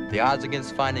 The odds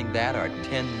against finding that are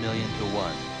 10 million to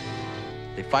 1.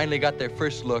 they finally got their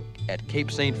first look at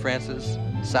Cape St. Francis,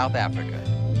 South Africa.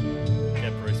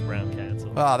 Get Bruce Brown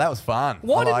cancelled. Oh, that was fun. I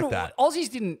like that. Aussies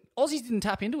didn't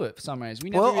tap into it for some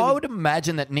reason. I would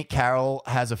imagine that Nick Carroll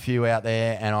has a few out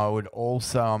there, and I would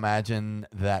also imagine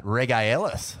that Reggae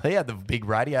Ellis, he had the big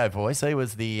radio voice. He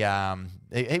was the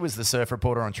he was the surf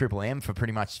reporter on Triple M for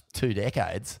pretty much 2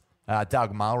 decades.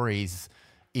 Doug Mulry's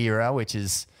era, which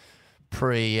is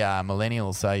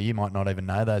pre-millennial, so you might not even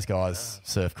know those guys,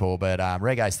 Surf Core, but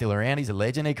Reggae's still around. He's a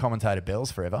legend. He commentated Bells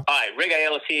forever. Hi, Reggae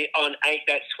Ellis here on Ain't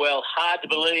That Swell. Hard to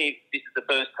believe this is the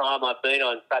first time I've been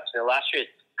on such an illustrious,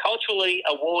 culturally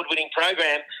award-winning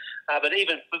program, but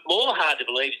even more hard to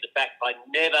believe is the fact I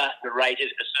never narrated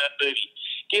a surf movie.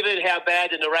 Given how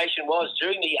bad the narration was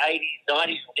during the 80s,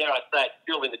 90s, and dare I say it,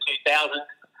 still in the 2000s,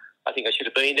 I think I should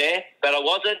have been there, but I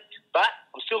wasn't. But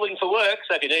I'm still looking for work,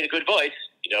 so if you need a good voice,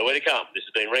 you know where to come. This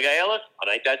has been Reggae Ellis on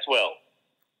Ain't That Swell.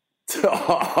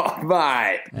 Oh,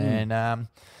 mate. And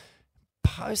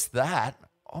post that,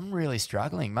 I'm really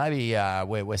struggling. Maybe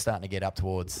we're starting to get up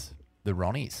towards the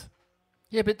Ronnies.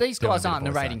 Yeah, but these guys aren't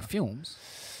narrating films.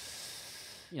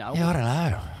 You know. Yeah, I don't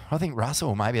know. I think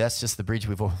Russell, maybe that's just the bridge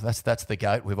that's the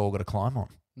goat we've all got to climb on.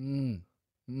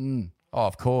 Oh,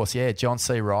 of course, yeah. John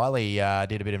C. Reilly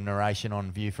did a bit of narration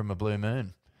on View from a Blue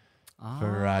Moon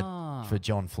for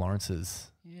John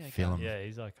Florence's film. Yeah,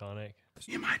 he's iconic.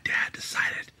 You and my dad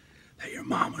decided that your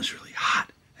mom was really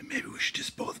hot and maybe we should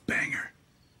just both bang her.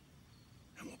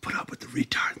 And we'll put up with the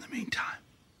retard in the meantime.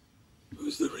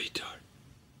 Who's the retard?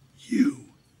 You.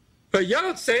 But you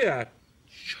don't say that.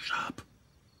 Shut up.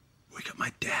 Wake up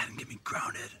my dad and get me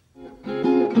grounded.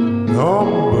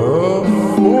 Number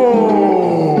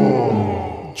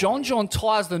 4. John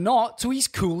ties the knot to his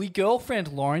coolie girlfriend,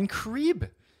 Lauren Cribb.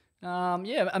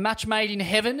 A match made in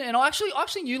heaven. And I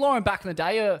actually knew Lauren back in the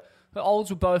day. Her olds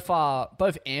were both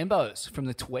Ambos from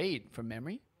the Tweed, from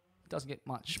memory. Doesn't get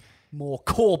much more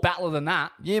core battler than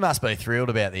that. You must be thrilled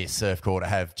about this, Surf Core, to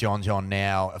have John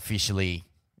now officially,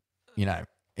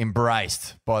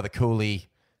 embraced by the coolie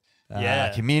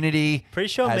community. Pretty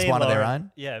sure as one of their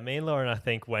own. Yeah, me and Lauren, I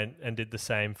think, went and did the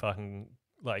same fucking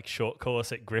short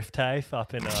course at Griff TAFE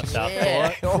up in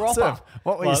Southport. Awesome.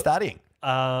 What were you studying?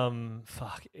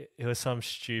 It was some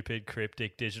stupid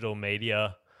cryptic digital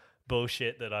media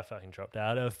bullshit that I fucking dropped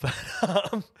out of.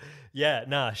 But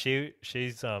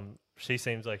she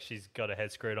seems like she's got her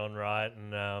head screwed on right,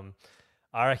 and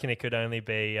I reckon it could only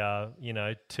be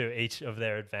to each of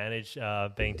their advantage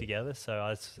being together.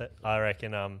 So I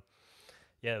reckon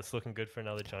it's looking good for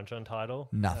another John title.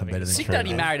 Nothing better than sick that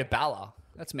he married a Bella.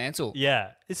 That's mental.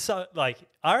 Yeah, it's so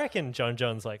I reckon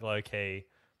John's low key,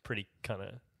 pretty kind of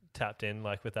tapped in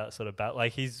with that sort of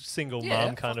he's single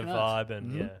mum kind of vibe,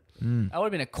 and that would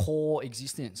have been a core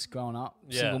existence growing up.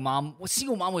 Yeah.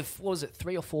 Single mum with what was it,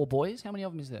 3 or 4 boys? How many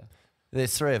of them is there?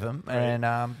 There's 3 of them, and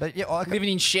living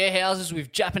in share houses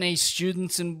with Japanese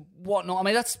students and whatnot. I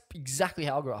mean, that's exactly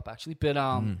how I grew up, actually. But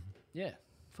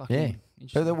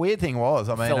But the weird thing was,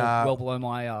 fell well below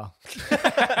my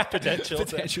potential.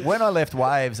 When I left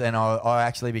Waves, and I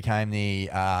actually became the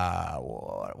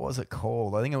what was it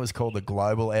called? I think it was called the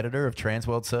global editor of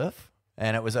Transworld Surf,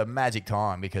 and it was a magic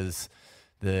time because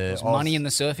there was money in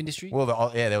the surf industry.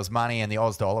 Well, there was money, and the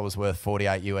Oz dollar was worth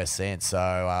 48 US cents. So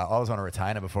I was on a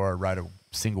retainer before I wrote a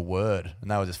single word, and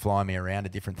they were just flying me around to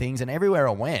different things. And everywhere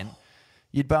I went,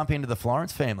 you'd bump into the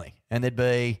Florence family, and there'd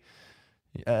be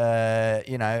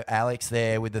Alex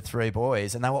there with the 3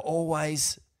 boys, and they were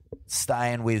always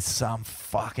staying with some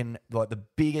fucking the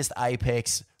biggest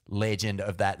apex legend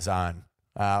of that zone.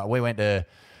 We went to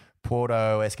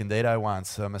Porto Escondido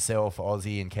once, myself,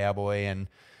 Aussie, and Cowboy, and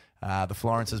the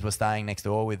Florences were staying next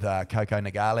door with Coco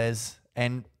Nogales,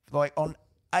 and on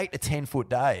 8 to 10 foot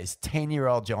days,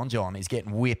 10-year-old John is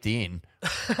getting whipped in,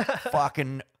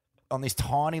 fucking on this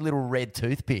tiny little red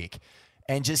toothpick.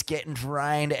 And just getting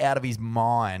drained out of his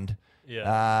mind,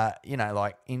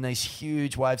 in these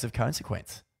huge waves of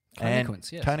consequence.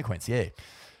 Consequence, yeah. Consequence, yeah.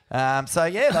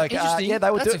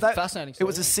 They were doing that. Fascinating. It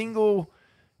was a single.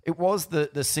 It was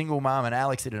the single mum, and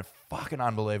Alex did a fucking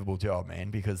unbelievable job, man,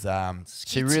 because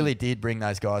she really did bring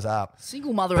those guys up.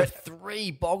 Single mother of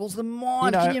 3 boggles the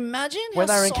mind. Can you imagine? When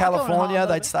they were in California,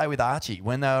 they'd stay with Archie.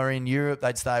 When they were in Europe,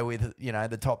 they'd stay with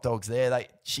the top dogs there.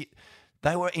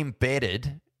 They were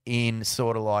embedded in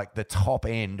sort of the top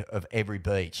end of every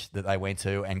beach that they went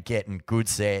to, and getting good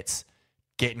sets,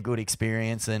 getting good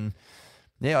experience. And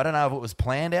I don't know if it was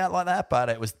planned out like that, but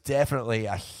it was definitely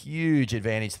a huge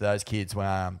advantage to those kids,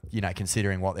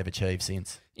 considering what they've achieved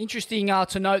since. Interesting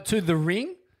to note too, the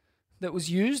ring that was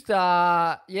used.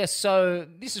 So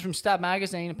this is from Stab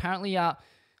Magazine. Apparently,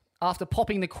 after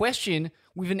popping the question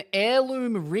with an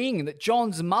heirloom ring that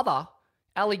John's mother,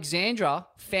 Alexandra,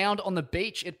 found on the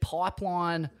beach at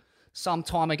Pipeline some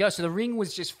time ago. So the ring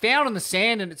was just found in the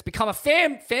sand and it's become a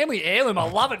family heirloom. I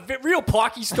love it. Real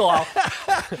Pikey style.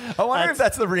 I wonder if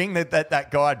that's the ring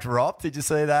that guy dropped. Did you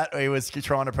see that? He was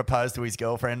trying to propose to his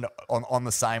girlfriend on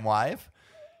the same wave.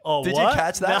 Oh, Did what? you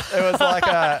catch that? No. It was like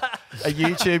a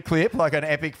YouTube clip, like an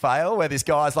epic fail, where this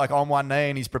guy's like on one knee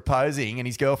and he's proposing, and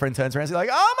his girlfriend turns around and he's like,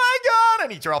 "Oh my god!"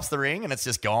 and he drops the ring and it's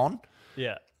just gone.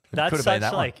 Yeah, Could that's have been such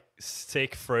that one. like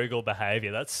sick frugal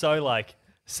behavior. That's so like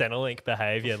Centrelink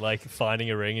behavior, like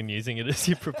finding a ring and using it as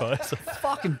your proposal.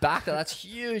 Fucking back there. That's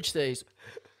huge, these.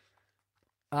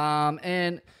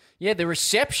 And yeah, the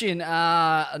reception,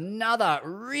 another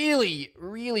really,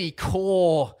 really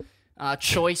core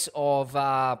choice of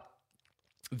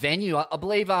venue. I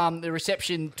believe the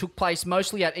reception took place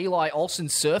mostly at Eli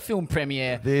Olsen's surf film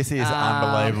premiere. This is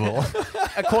unbelievable.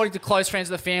 According to close friends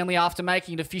of the family, after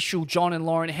making it official, John and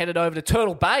Lauren headed over to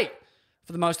Turtle Bay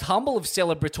for the most humble of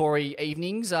celebratory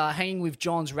evenings, hanging with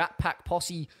John's Rat Pack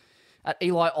posse at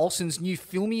Eli Olsen's new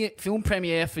film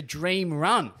premiere for Dream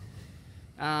Run.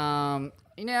 Now,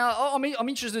 I'm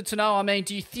interested to know,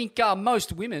 do you think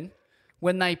most women,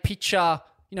 when they picture,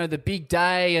 the big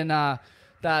day and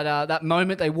that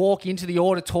moment they walk into the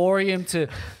auditorium to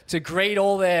greet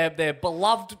all their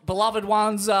beloved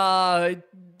ones, do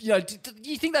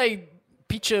you think they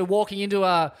picture walking into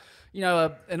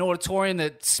an auditorium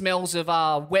that smells of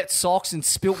wet socks and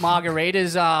spilt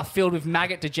margaritas filled with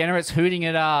maggot degenerates hooting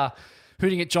at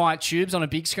giant tubes on a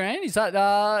big screen? Is that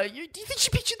do you think she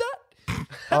pictured that?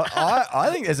 I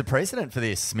think there's a precedent for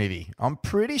this, Smithy. I'm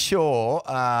pretty sure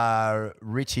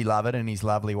Richie Lovett and his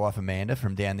lovely wife Amanda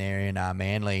from down there in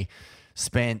Manly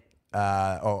spent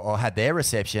or had their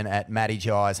reception at Matty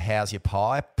Jai's How's Your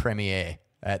Pie premiere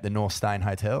at the North Stain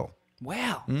Hotel.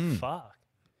 Wow. Fuck.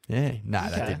 Yeah, no,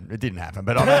 it didn't happen.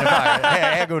 But I mean,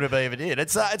 how good would it be if it did?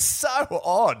 It's so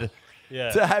odd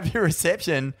to have your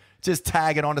reception just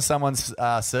tag it onto someone's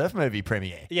surf movie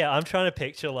premiere. Yeah, I'm trying to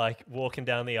picture like walking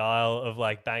down the aisle of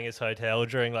like Bangers Hotel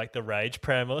during like the Rage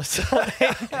Prem or something.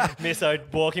 Misso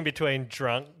walking between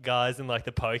drunk guys in like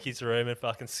the pokies room and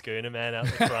fucking Schooner Man out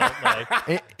the front. Like,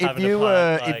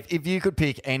 if you could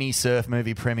pick any surf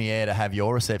movie premiere to have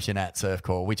your reception at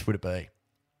Surfcore, which would it be?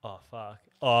 Oh fuck.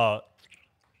 Oh,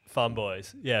 Fun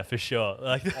Boys. Yeah, for sure.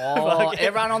 Like,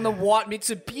 everyone on the white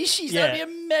Mitsubishis. Yeah. That'd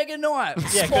be a mega night.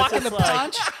 Yeah, 'cause Spiking the it's like-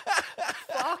 punch.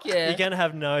 Fuck yeah. You're gonna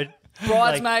have no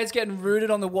Bridesmaids getting rooted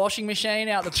on the washing machine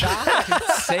out the back. I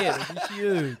can see it. It'd be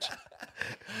huge.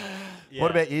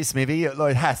 What about you, Smithy?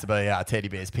 It has to be Teddy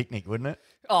Bear's Picnic, wouldn't it?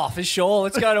 Oh, for sure.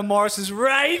 Let's go to Morris's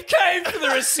Rave Cave for the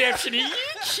reception. Are you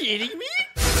kidding me?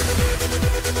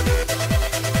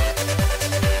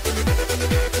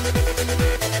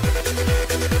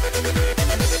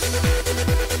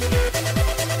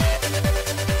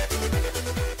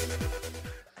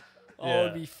 I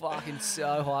would be fucking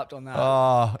so hyped on that.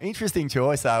 Oh, interesting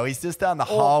choice, though. He's just done the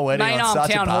whole wedding Main on Arm such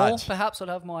Town a Hall. punch. Perhaps I'd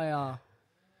have my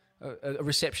a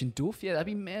reception doof. Yeah, that'd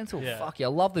be mental. Yeah. Fuck yeah,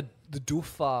 I love the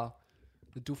doof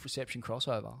reception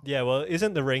crossover. Yeah, well,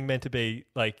 isn't the ring meant to be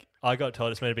like? I got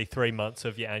told it's meant to be 3 months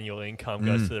of your annual income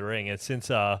goes to the ring, and since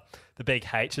the big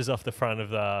H is off the front of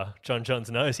John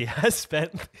John's nose, he has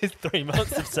spent his 3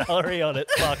 months of salary on it.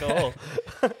 Fuck all.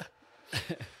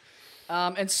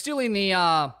 And still in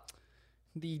the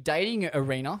dating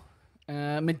arena,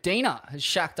 Medina has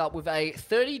shacked up with a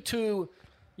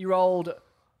 32-year-old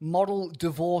model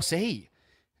divorcee.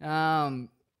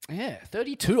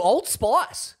 32, Old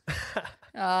Spice.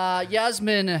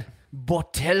 Yasmin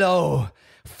Botello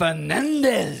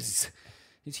Fernandez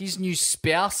is his new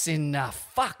spouse. And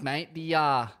fuck, mate,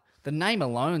 the name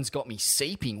alone's got me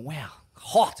seeping. Wow,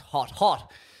 hot.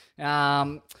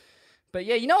 But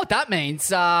yeah, you know what that means.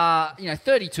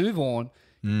 32, Vaughn.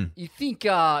 You think,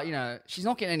 she's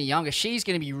not getting any younger. She's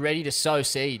going to be ready to sow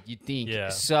seed, you'd think. Yeah.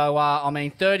 So,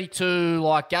 32,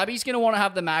 like, Gabby's going to want to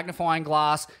have the magnifying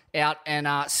glass out and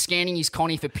scanning his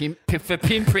Connie for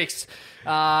pinpricks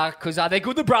because they're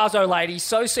good, the Brazo ladies.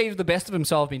 Sow seed of the best of them,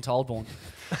 so I've been told, Vaughn.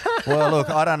 Well,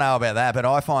 look, I don't know about that, but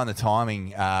I find the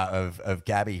timing of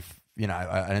Gabby,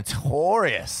 a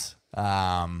notorious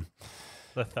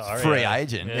free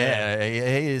agent. Yeah,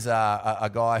 he is a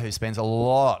guy who spends a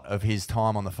lot of his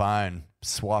time on the phone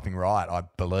swiping right, I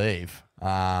believe.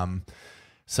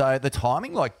 So the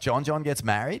timing, like John gets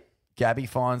married, Gabby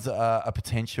finds a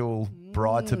potential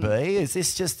bride to be. Is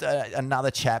this just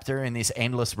another chapter in this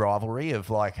endless rivalry of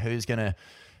like who's going to,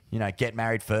 get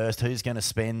married first? Who's going to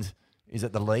spend? Is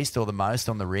it the least or the most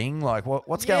on the ring? Like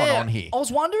what's going on here? I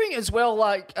was wondering as well,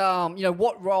 like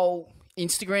what role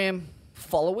Instagram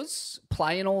followers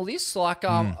play in all this? Like,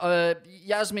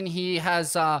 Yasmin here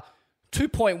has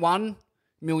 2.1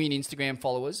 million Instagram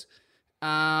followers.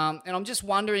 And I'm just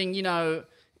wondering,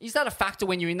 is that a factor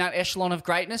when you're in that echelon of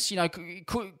greatness?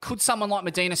 Could someone like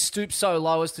Medina stoop so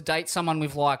low as to date someone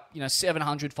with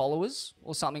 700 followers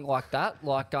or something like that?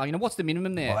 Like, what's the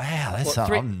minimum there? Wow, that's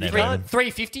something.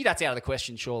 350? That's out of the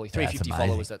question, surely. 350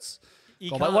 followers, that's...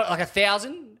 What, like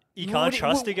 1,000? You can't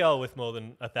trust a girl with more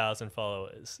than 1,000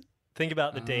 followers. Think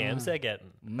about the DMs they're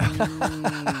getting.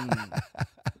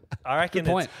 I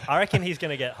reckon he's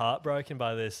going to get heartbroken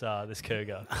by this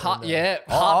cougar.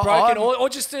 Heartbroken, or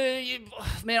just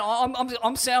man.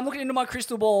 I'm saying, I'm looking into my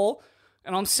crystal ball,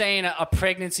 and I'm seeing a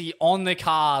pregnancy on the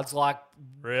cards, like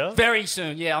very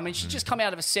soon. Yeah, I mean, she's just come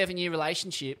out of a 7-year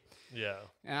relationship. Yeah.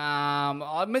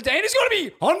 Medina's got to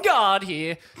be on guard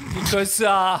here because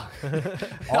I'm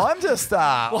just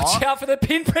watch out for the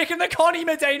pinprick and the Connie,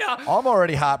 Medina. I'm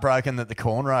already heartbroken that the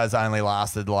cornrows only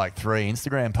lasted like 3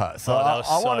 Instagram posts. So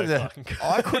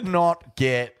I could not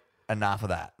get enough of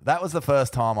that. That was the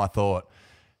first time I thought,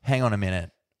 hang on a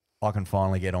minute, I can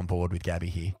finally get on board with Gabby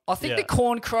here. I think the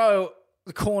cornrow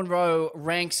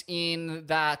ranks in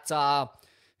that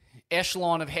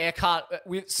echelon of haircut,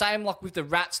 same like with the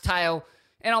rat's tail,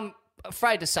 and I'm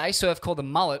afraid to say Surf called the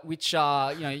mullet, which you're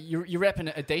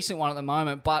repping a decent one at the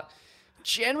moment, but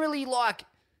generally like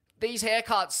these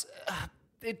haircuts,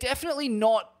 they're definitely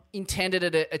not intended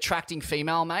at attracting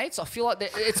female mates. I feel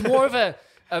like it's more of a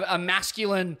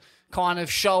masculine kind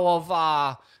of show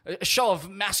of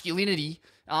masculinity.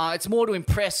 It's more to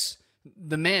impress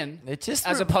the men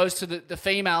as opposed to the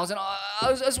females. And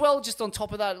as well, just on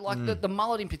top of that, like the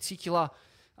mullet in particular,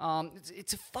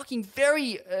 it's a fucking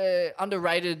very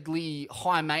underratedly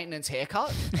high maintenance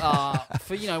haircut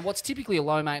for what's typically a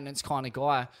low maintenance kind of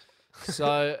guy.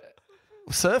 So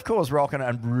Surfcore's rocking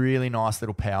a really nice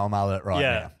little power mullet right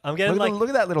now. I'm getting look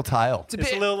at that little tail.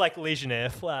 It's a little like Legionnaire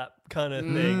flap kind of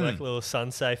thing, like a little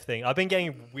sun safe thing. I've been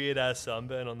getting weird ass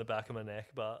sunburn on the back of my neck,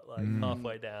 but like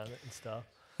halfway down it and stuff.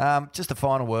 Just a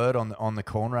final word on the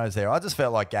cornrows there. I just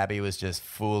felt like Gabby was just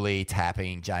fully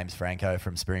tapping James Franco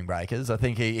from Spring Breakers. I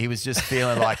think he was just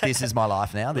feeling like, this is my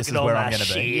life now. This is where I'm going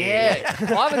to be. Yeah.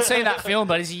 I haven't seen that film,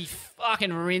 but is he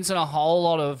fucking rinsing a whole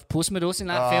lot of Puss Madus in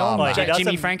that film? Like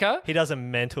Jimmy Franco? He does a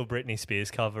mental Britney Spears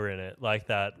cover in it, like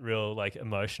that real like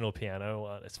emotional piano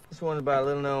one. This one's by a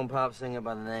little-known pop singer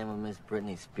by the name of Miss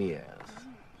Britney Spears.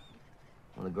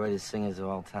 One of the greatest singers of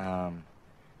all time.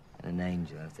 And an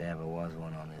angel, if there ever was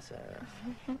one on this earth.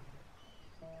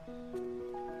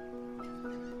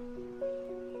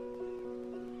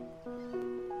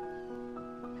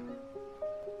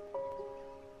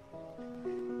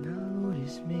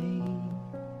 Notice me.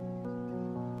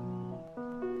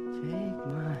 Take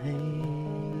my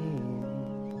hand.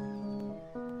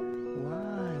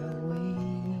 While we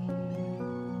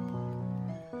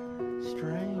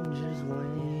strangers when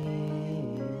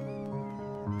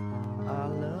our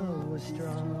love was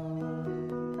strong.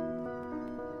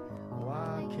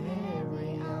 Why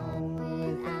carry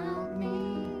on without me?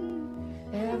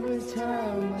 Every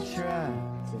time I try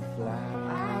to fly,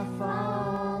 I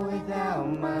fall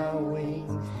without my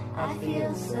wings. I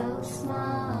feel so small.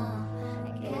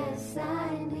 I guess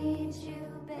I need you,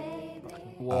 baby.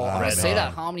 Whoa, I see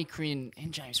that harmony Corinne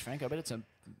and James Franco, but it's a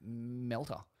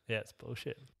melter. Yeah, it's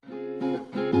bullshit. Number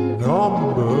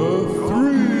 3.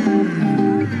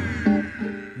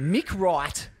 Mick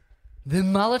Wright, the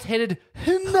mullet-headed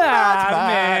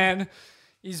madman,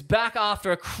 is back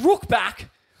after a crook back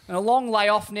and a long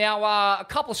layoff. Now, a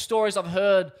couple of stories I've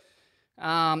heard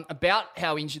about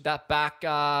how injured that back.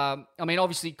 I mean,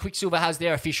 obviously, Quicksilver has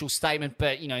their official statement,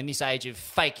 but, in this age of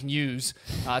fake news,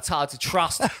 it's hard to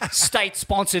trust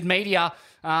state-sponsored media.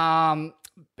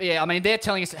 Yeah, I mean, they're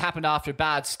telling us it happened after a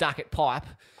bad stack at pipe.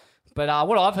 But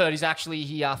what I've heard is actually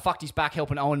he fucked his back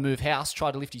helping Owen move house,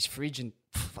 tried to lift his fridge and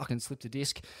fucking slipped a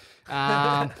disc. But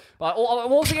I'm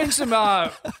also getting some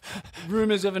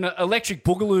rumours of an electric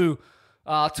boogaloo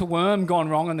to worm gone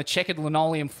wrong on the checkered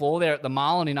linoleum floor there at the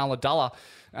Marlin in Ulladulla.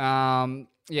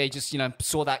 He just,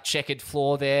 saw that checkered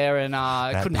floor there and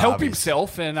couldn't help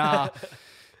himself. And,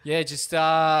 just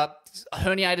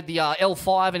herniated the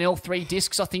L5 and L3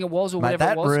 discs, I think it was, or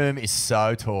whatever it was. That room is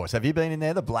so taut. Have you been in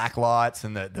there? The black lights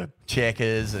and the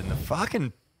checkers and the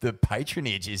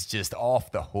patronage is just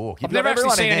off the hook. I've never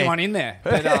actually seen anyone in there.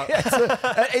 But,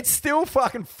 it's still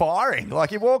fucking firing.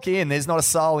 Like, you walk in, there's not a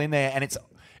soul in there, and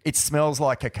it smells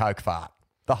like a Coke fart.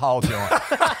 The whole joint.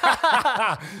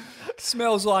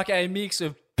 Smells like a mix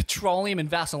of petroleum and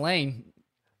Vaseline.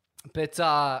 But, so,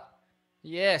 I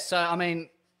mean...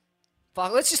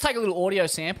 let's just take a little audio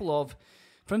sample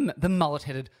from the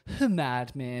mullet-headed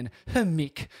Hamad man,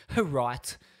 Mick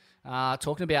Wright,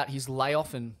 talking about his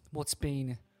layoff and what's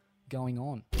been going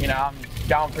on. You know, I'm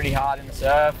going pretty hard in the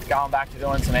surf, going back to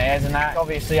doing some airs and that.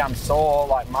 Obviously, I'm sore,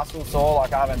 like muscle sore,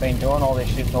 like I haven't been doing all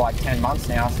this shit for like 10 months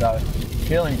now, so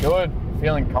feeling good,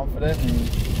 feeling confident and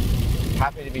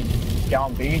happy to be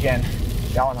going big again,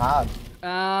 going hard.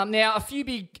 Now, a few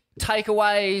big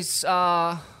takeaways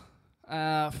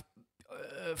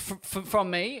from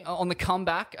me on the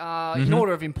comeback, in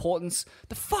order of importance.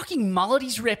 The fucking mullet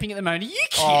he's repping at the moment. Are you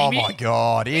kidding me? Oh, my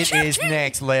God. It is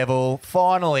next level.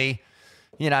 Finally,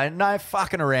 no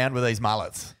fucking around with these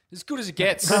mullets. As good as it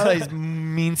gets. These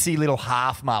mincy little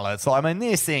half mullets. I mean,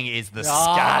 this thing is the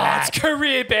scarlet. It's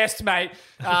career best, mate.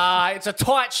 It's a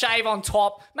tight shave on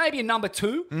top, maybe a number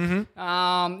 2.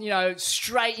 Mm-hmm.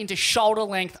 Straight into shoulder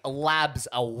length labs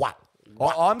away.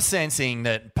 I'm sensing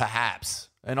that perhaps,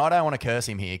 and I don't want to curse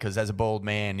him here because as a bald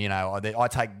man, I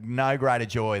take no greater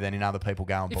joy than in other people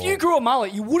going bald. If you grew a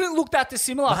mullet, you wouldn't look that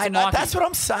dissimilar. Mate, that's what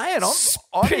I'm saying.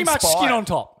 I'm pretty much inspired. skin on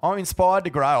top. I'm inspired to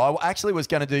grow. I actually was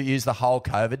going to use the whole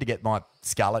COVID to get my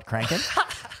scarlet cranking,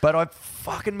 but I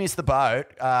fucking missed the boat.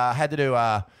 Had to do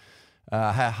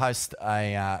host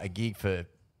a gig for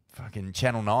fucking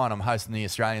Channel 9. I'm hosting the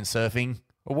Australian Surfing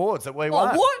Awards that we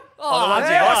won. What?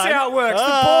 That's how it works. The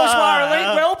bourgeois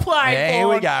elite, well played. Yeah, here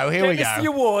we go. Getting us the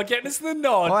award, getting us the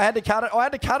nod. I had to cut it. I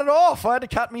had to cut it off. I had to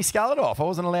cut me scarlet off. I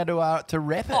wasn't allowed to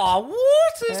rep it. Oh,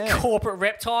 what? These corporate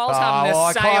reptiles having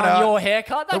a say on your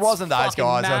haircut? That's it wasn't those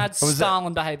guys. Mad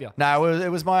Stalin behaviour. No, it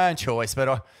was my own choice,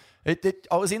 but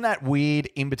I was in that weird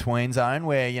in-between zone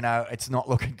where, it's not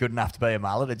looking good enough to be a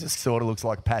mullet. It just sort of looks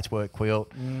like a patchwork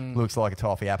quilt. Looks like a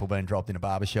toffee apple being dropped in a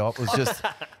barbershop. It was just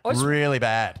really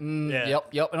bad.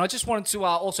 Yep. And I just wanted to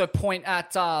also point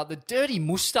at the dirty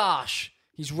moustache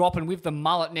he's ropping with the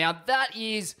mullet. Now, that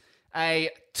is a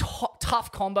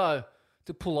tough combo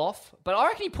to pull off, but I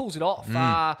reckon he pulls it off.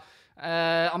 I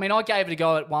gave it a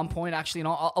go at one point, actually, and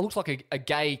I looked like a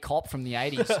gay cop from the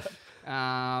 80s.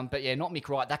 But yeah, not Mick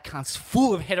Wright. That cunt's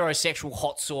full of heterosexual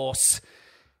hot sauce.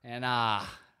 And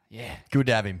good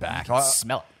to have him back. I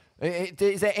smell it.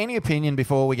 Is there any opinion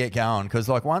before we get going? Because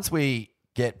once we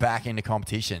get back into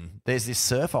competition, there's this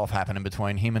surf off happening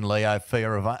between him and Leo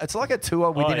Fioravone. It's like a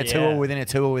tour within a tour within a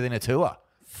tour within a tour.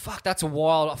 Fuck, that's a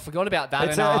wild. I forgot about that.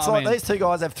 It's like these two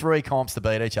guys have 3 comps to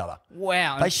beat each other.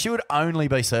 Wow. They should only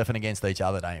be surfing against each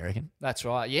other, don't you reckon? That's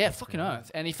right. Yeah, fucking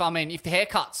oath. And if the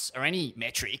haircuts are any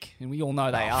metric, and we all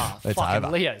know they are, it's fucking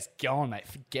over. Leo's gone, mate.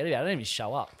 Forget about it. I didn't even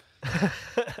show up.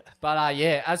 But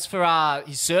as for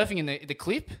his surfing in the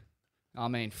clip,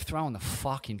 throwing the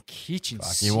fucking kitchen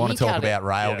sink. You want to talk about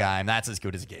rail Yeah. game? That's as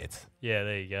good as it gets. Yeah,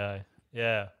 there you go.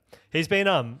 Yeah. He's been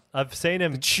I've seen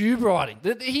him tube riding.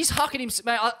 He's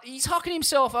hucking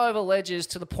himself over ledges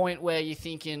to the point where you're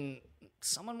thinking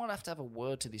someone might have to have a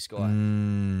word to this guy.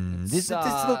 It's hinging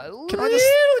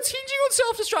on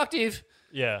self-destructive.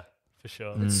 Yeah, for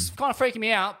sure. It's kind of freaking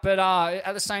me out, but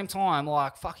at the same time,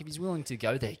 fuck, if he's willing to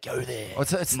go there, go there. It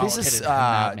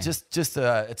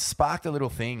sparked a little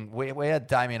thing. We had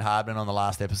Damien Hardman on the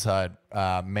last episode,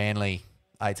 Manly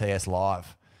ATS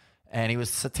Live, and he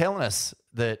was telling us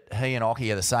that he and Occy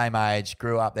are the same age,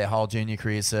 grew up their whole junior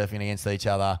careers surfing against each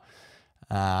other.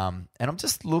 And I'm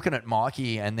just looking at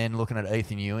Mikey and then looking at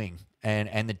Ethan Ewing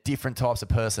and the different types of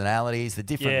personalities, the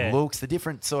different looks, the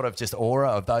different sort of just aura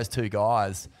of those two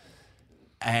guys.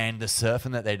 And the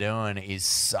surfing that they're doing is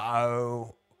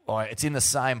so... it's in the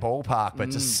same ballpark, but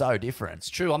just so different. It's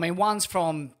true. One's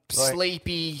from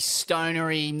sleepy,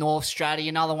 stonery North Stratty,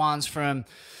 another one's from...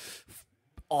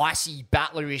 icy,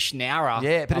 battlerish Nowra.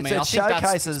 Yeah, but it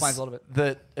showcases explains a lot of it.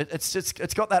 That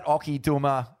it's got that Occy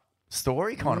Duma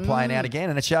story kind of playing out again,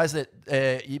 and it shows that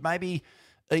maybe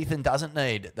Ethan doesn't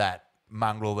need that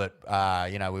mongrel that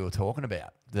we were talking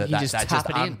about. That just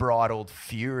unbridled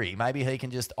fury. Maybe he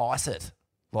can just ice it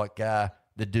like the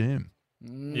Doom.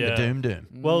 The Doom.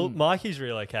 Well, Mikey's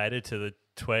relocated to the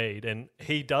Tweed, and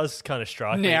he does kind of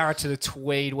strike me. Nowra to the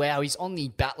Tweed. Wow, he's on the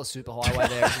Battler Superhighway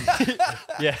there.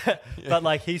 Yeah,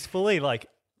 but he's fully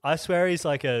I swear he's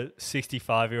like a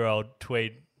 65-year-old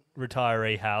Tweed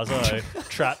retiree Hauser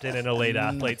trapped in an elite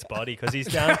athlete's body because he's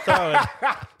down throwing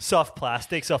soft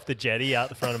plastics off the jetty out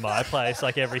the front of my place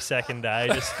every second day,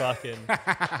 just fucking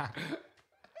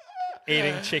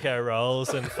eating Chico rolls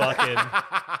and fucking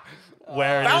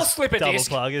wearing his double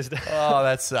pluggers. Oh,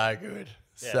 that's so good.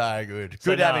 So good.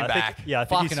 Good to have him back. I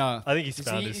think he's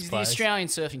found his place. He's the Australian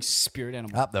surfing spirit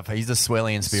animal. He's the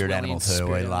Swellian spirit animal too.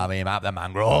 We love him. Up the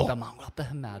mongrel. Up the mongrel. Up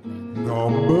the madman.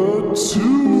 Number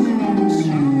 2.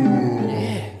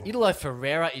 Yeah. Italo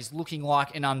Ferreira is looking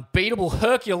like an unbeatable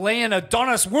Herculean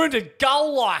Adonis wounded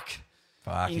gull-like.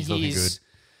 Fuck, in he's looking his good.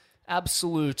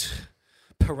 absolute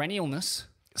perennialness.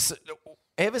 So,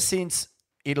 ever since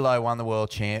Italo won the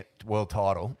world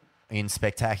title in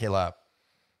spectacular,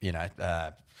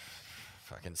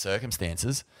 fucking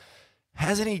circumstances,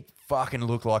 hasn't he fucking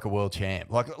looked like a world champ?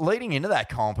 Like leading into that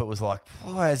comp, it was like,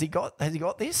 oh, has he got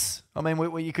this? I mean,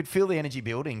 you could feel the energy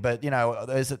building, but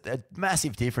there's a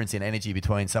massive difference in energy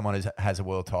between someone who has a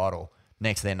world title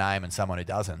next to their name and someone who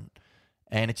doesn't.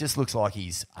 And it just looks like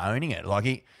he's owning it.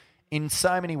 Like in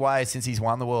so many ways, since he's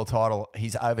won the world title,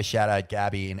 he's overshadowed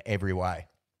Gabby in every way.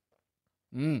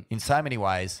 In so many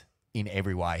ways, in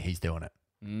every way, he's doing it.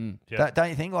 Don't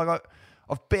you think? Like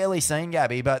I've barely seen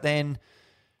Gabby, but then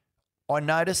I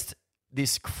noticed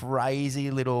this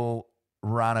crazy little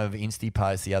run of Insta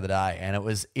posts the other day, and it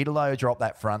was Italo dropped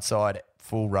that front side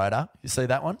full rotor. You see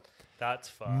that one? That's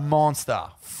fun. Monster.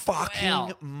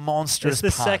 Fucking monstrous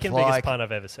It's the punt. second biggest punt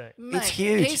I've ever seen. Mate, It's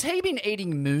huge. Has he been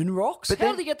eating moon rocks? But How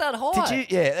then- did he get that high?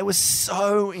 Did you? Yeah, it was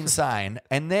so insane.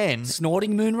 And then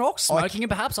Snorting moon rocks? Smoking it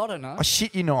perhaps? I don't know. I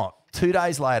shit you not. 2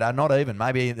 days later, not even,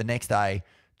 maybe the next day,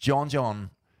 John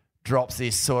drops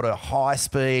this sort of high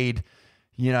speed,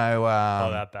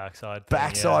 that backside thing,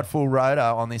 backside full rotor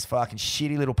on this fucking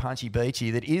shitty little punchy beachy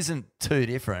that isn't too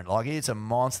different. Like it's a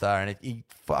monster, and he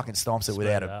fucking stomps it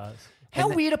without a. How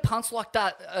weird are punts like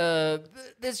that?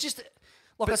 There's just,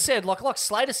 I said, like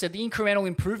Slater said, the incremental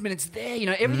improvement, it's there.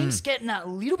 Everything's getting that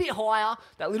little bit higher,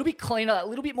 that little bit cleaner, that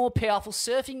little bit more powerful.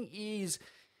 Surfing is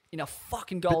in a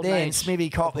fucking golden But then age. Smithy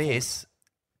cop this.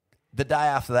 The day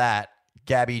after that,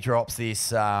 Gabby drops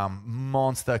this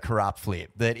monster corrupt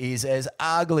flip that is as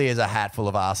ugly as a hat full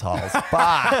of assholes.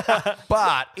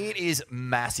 But it is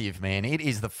massive, man. It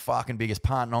is the fucking biggest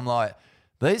punt. And I'm like,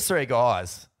 these three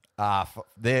guys,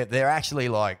 they're actually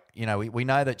like, we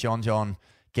know that John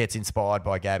gets inspired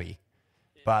by Gabby.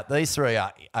 But these three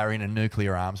are in a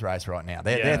nuclear arms race right now.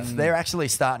 They're actually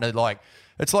starting to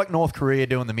it's like North Korea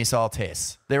doing the missile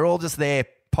tests. They're all just there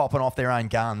popping off their own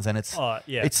guns, and it's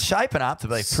shaping up to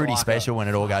be pretty special when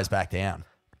it all goes back down.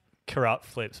 Corrupt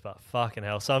flips, but fucking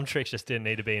hell, some tricks just didn't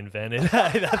need to be invented.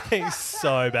 That thing's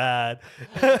so bad.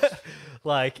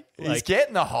 He's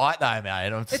getting the height though,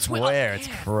 mate. I swear, it's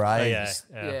crazy.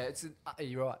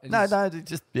 You're right.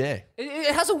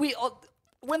 It has a weird.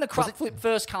 When the crop flip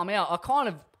first come out,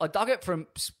 I dug it for a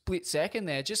split second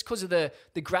there, just because of the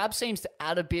grab seems to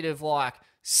add a bit of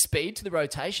speed to the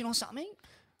rotation or something.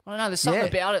 I don't know. There's something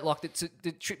about it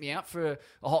that tripped me out for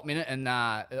a hot minute, and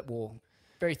it wore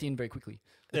very thin very quickly.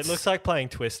 It looks like playing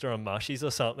Twister on mushies or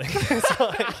something. It's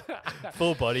like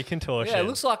full body contortion. Yeah, it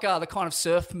looks like the kind of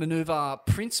surf maneuver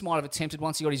Prince might have attempted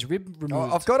once he got his rib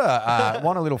removed. I've got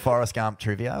a little Forrest Gump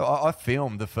trivia. I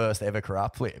filmed the first ever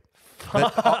corrupt flip.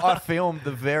 I filmed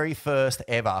the very first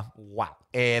ever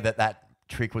air that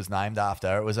trick was named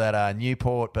after. It was at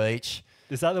Newport Beach.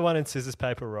 Is that the one in Scissors,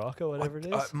 Paper, Rock or whatever it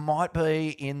is? It might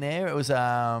be in there. It was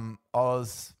I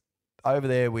was over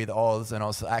there with Oz, and I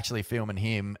was actually filming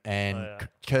him, and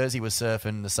Kersey was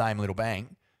surfing the same little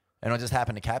bank, and I just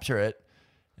happened to capture it,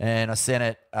 and I sent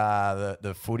it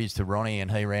the footage to Ronnie,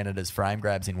 and he ran it as frame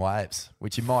grabs in waves,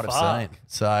 which you might have seen.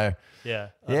 So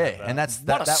and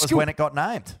that was when it got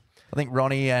named. I think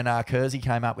Ronnie and Kersey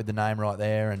came up with the name right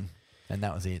there, and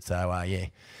that was it. So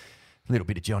a little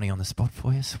bit of Johnny on the spot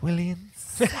for you, Swillians.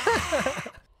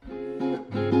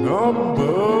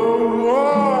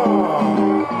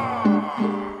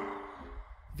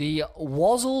 The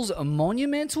Wazzles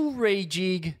monumental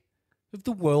rejig of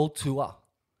the World Tour.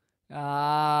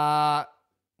 I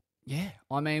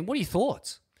mean, what are your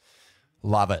thoughts?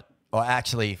 Love it. I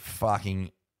actually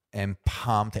fucking am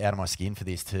pumped out of my skin for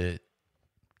this to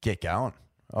get going.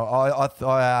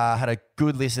 I had a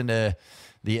good listen to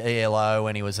the ELO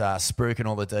when he was spruiking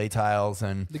all the details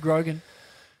and the Grogan.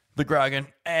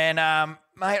 And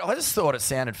mate, I just thought it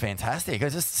sounded fantastic.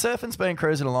 Surfing's been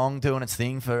cruising along, doing its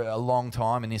thing for a long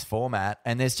time in this format,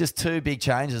 and there's just two big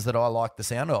changes that I like the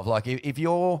sound of. Like if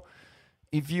you're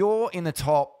in the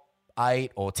top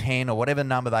 8 or 10 or whatever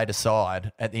number they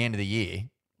decide at the end of the year,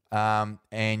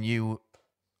 and you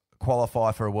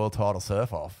qualify for a world title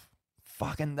surf off,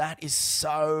 fucking that is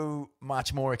so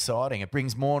much more exciting. It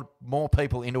brings more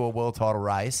people into a world title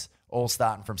race, all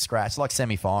starting from scratch, like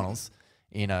semi-finals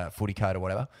in a footy code or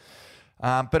whatever.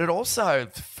 But it also,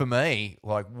 for me,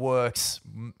 works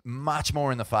much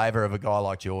more in the favour of a guy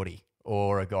like Geordie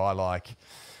or a guy like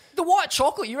the White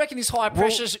Chocolate. You reckon this high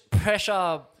pressure?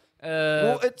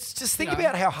 It's just think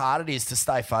about how hard it is to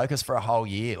stay focused for a whole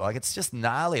year. It's just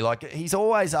gnarly. He's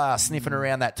always sniffing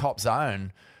around that top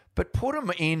zone, but put him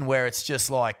in where it's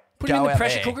just Put him in go the out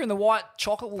pressure there. cooker and the white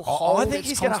chocolate will hold I think its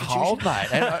he's going to hold,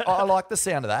 constitution. mate. And I like the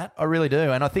sound of that. I really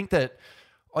do. And I think that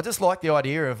I just like the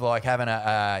idea of like having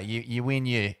you win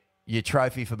your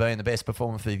trophy for being the best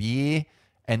performer for the year,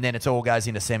 and then it all goes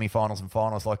into semi-finals and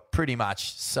finals. Like pretty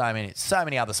much so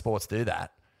many other sports do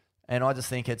that. And I just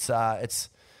think it's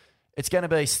going to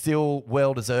be still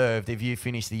well deserved if you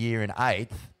finish the year in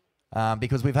 8th,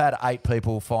 because we've had 8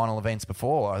 people final events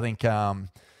before. I think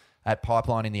at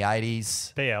Pipeline in the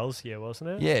 80s. BL's year, wasn't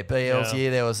it? Yeah, BL's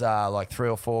year, there was like 3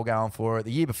 or 4 going for it.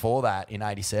 The year before that, in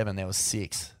 87, there was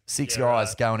 6. 6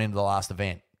 guys going into the last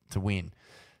event to win.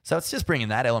 So it's just bringing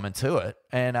that element to it.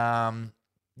 And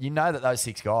you know that those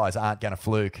 6 guys aren't going to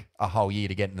fluke a whole year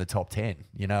to get in the top 10.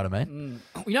 You know what I mean?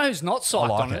 You know who's not psyched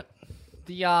like on it?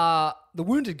 The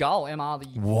Wounded Gull, MR,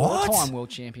 the What? four-time world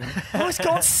champion. Oh, it's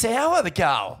gone sour, the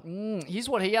Gull. Here's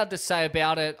what he had to say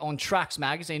about it on Tracks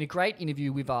Magazine. A great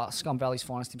interview with Scum Valley's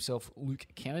finest himself, Luke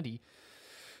Kennedy.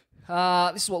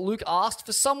 This is what Luke asked.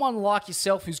 For someone like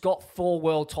yourself who's got 4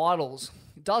 world titles,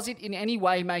 does it in any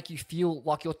way make you feel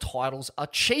like your titles are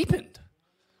cheapened?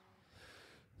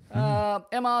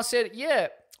 MR said, yeah,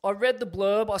 I read the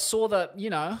blurb. I saw that,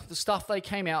 the stuff they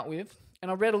came out with. And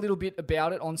I read a little bit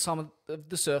about it on some of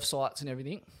the surf sites and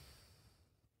everything.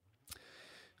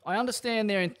 I understand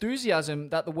their enthusiasm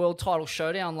that the World Title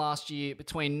Showdown last year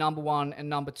between number 1 and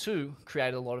number 2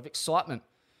 created a lot of excitement.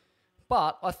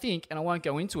 But I think, and I won't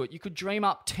go into it, you could dream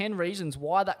up 10 reasons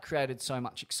why that created so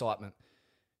much excitement.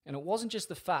 And it wasn't just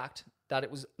the fact that it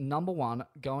was number 1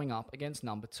 going up against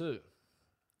number 2.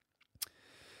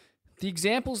 The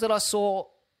examples that I saw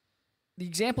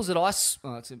it's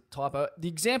a typo. The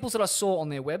examples that I saw on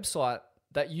their website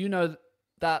that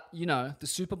the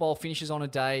Super Bowl finishes on a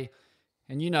day,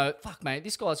 and fuck mate,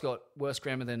 this guy's got worse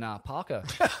grammar than Parker.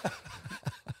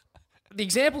 The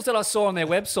examples that I saw on their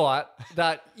website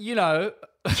that Don't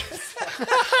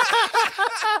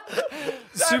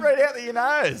read out that your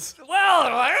nose. Well,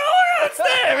 I'm like, oh, it's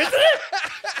there, isn't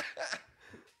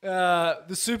it?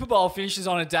 The Super Bowl finishes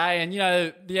on a day, and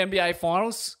the NBA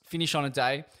Finals finish on a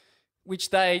day.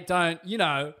 Which they don't,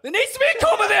 there needs to be a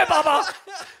comma there, Bubba.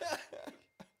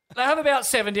 They have about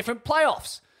 7 different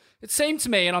playoffs. It seemed to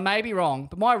me, and I may be wrong,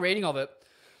 but my reading of it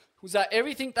was that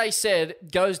everything they said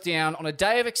goes down on a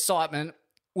day of excitement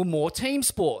or more team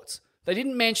sports. They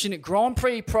didn't mention Grand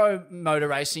Prix Pro motor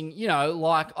racing,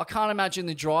 like I can't imagine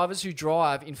the drivers who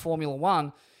drive in Formula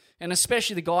 1, and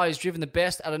especially the guy who's driven the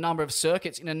best at a number of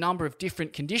circuits in a number of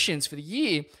different conditions for the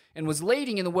year and was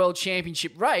leading in the World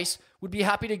Championship race, would be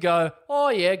happy to go, oh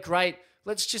yeah, great,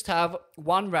 let's just have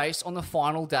one race on the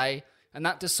final day and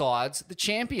that decides the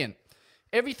champion.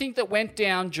 Everything that went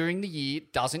down during the year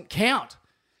doesn't count.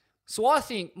 So I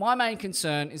think my main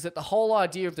concern is that the whole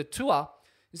idea of the tour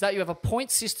is that you have a point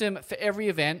system for every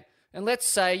event, and let's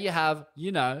say you have,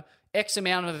 X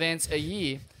amount of events a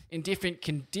year in different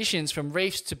conditions from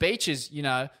reefs to beaches,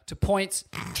 to points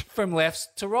from lefts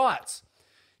to rights.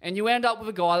 And you end up with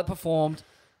a guy that performed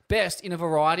best in a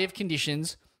variety of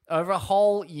conditions over a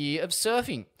whole year of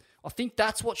surfing. I think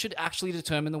that's what should actually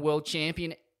determine the world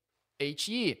champion each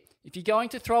year. If you're going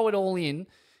to throw it all in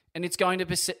and it's going to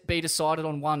be decided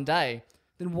on one day,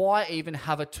 then why even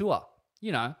have a tour?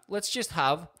 Let's just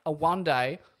have a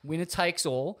one-day winner takes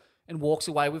all and walks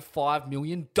away with $5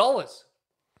 million.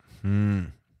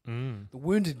 The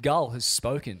Wounded Gull has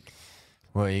spoken.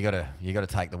 Well, you gotta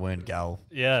take the Wounded Gull.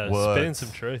 Yeah, words. spitting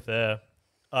some truth there.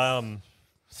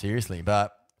 Seriously,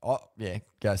 but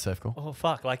go Surf Cool. Oh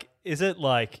fuck! Like, is it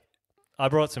like I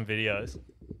brought some videos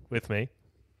with me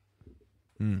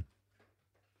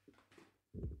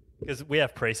because we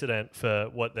have precedent for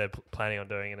what they're planning on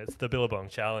doing, and it's the Billabong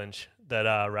Challenge that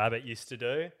Rabbit used to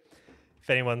do. If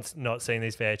anyone's not seen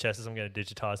these VHSs, I'm going to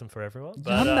digitize them for everyone.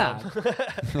 But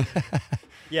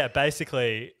yeah,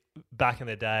 basically, back in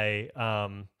the day,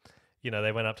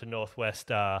 they went up to Northwest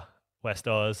West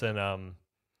Oz and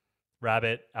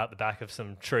Rabbit out the back of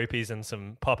some troopies and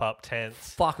some pop-up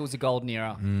tents. Fuck, it was a golden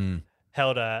era.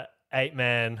 Held a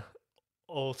 8-man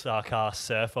all-star cast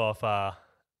surf-off out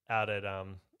at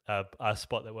a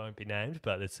spot that won't be named,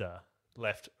 but it's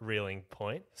left reeling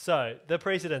point. So the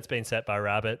precedent's been set by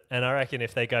Rabbit, and I reckon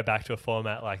if they go back to a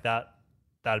format like that,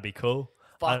 that'd be cool.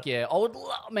 Fuck yeah. I would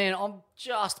love, man, I'm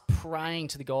just praying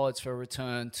to the gods for a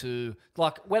return to,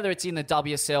 like, whether it's in the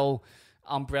WSL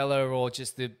umbrella or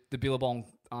just the Billabong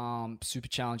Super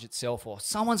Challenge itself, or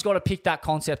someone's got to pick that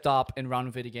concept up and run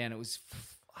with it again. It was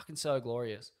fucking so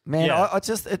glorious. Man, yeah.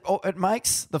 It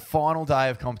makes the final day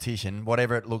of competition,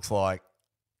 whatever it looks like,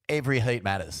 every heat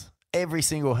matters. Every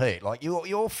single heat. Like,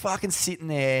 you're fucking sitting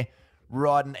there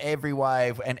riding every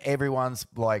wave, and everyone's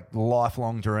like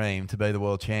lifelong dream to be the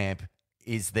world champ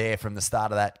is there from the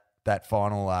start of that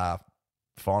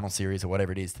final series or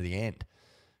whatever it is to the end.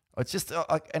 It's just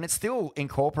and it still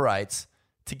incorporates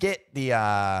to get the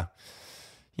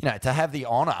to have the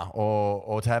honor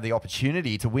or to have the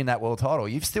opportunity to win that world title.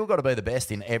 You've still got to be the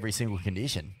best in every single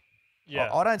condition.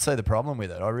 Yeah. I don't see the problem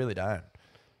with it. I really don't.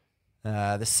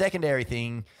 The secondary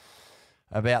thing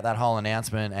about that whole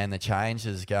announcement and the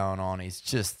changes going on is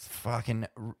just fucking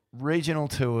regional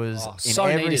tours in so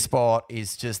every needed. spot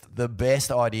is just the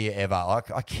best idea ever. Like,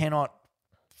 I cannot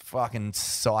fucking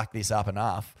psych this up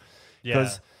enough. Yeah.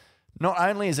 Because not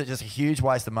only is it just a huge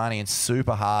waste of money and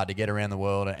super hard to get around the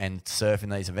world and surf in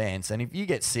these events, and if you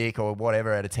get sick or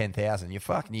whatever out of 10,000, your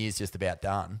fucking year's just about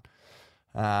done.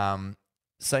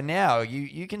 So now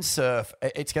you can surf.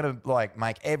 It's going to like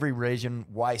make every region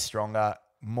way stronger,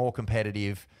 more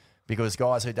competitive, because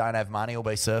guys who don't have money will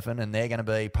be surfing and they're going to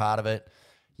be part of it.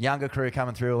 Younger crew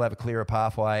coming through will have a clearer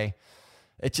pathway.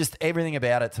 It's just everything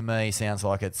about it to me sounds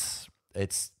like it's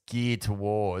geared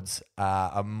towards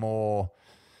a more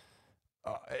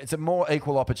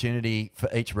equal opportunity for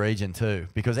each region too,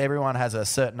 because everyone has a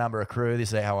certain number of crew.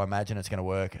 This is how I imagine it's going to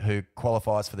work, who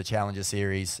qualifies for the Challenger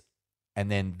Series,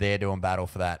 and then they're doing battle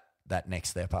for that next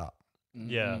step up.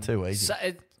 Yeah. Too easy. So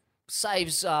it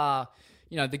saves, the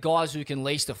guys who can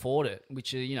least afford it,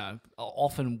 which are,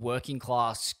 often working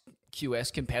class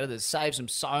QS competitors, saves them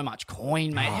so much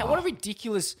coin, mate. What a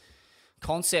ridiculous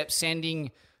concept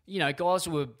sending, guys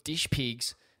who are dish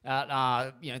pigs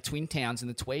at, Twin Towns in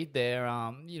the Tweed there,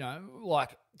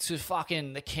 like to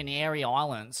fucking the Canary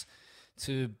Islands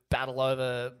to battle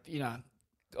over,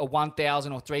 a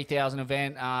 1,000 or 3,000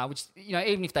 event, which,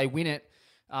 even if they win it,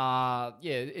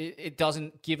 it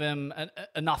doesn't give them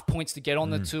enough points to get on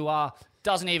the tour,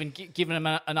 doesn't even give them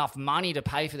enough money to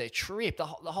pay for their trip. The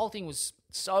whole thing was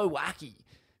so wacky.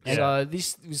 Yeah. So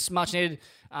this was much needed.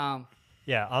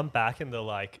 Yeah, I'm backing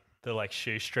the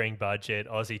shoestring budget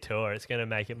Aussie tour. It's going to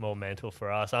make it more mental for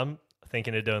us. I'm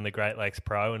thinking of doing the Great Lakes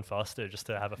Pro and Foster just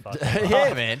to have a fucking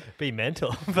Yeah, man. Be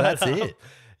mental. That's it.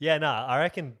 Yeah, no, I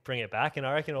reckon bring it back, and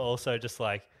I reckon also just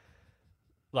like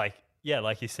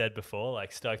you said before,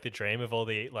 like stoke the dream of all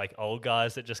the like old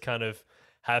guys that just kind of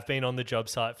have been on the job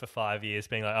site for 5 years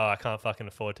being like, oh, I can't fucking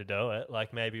afford to do it.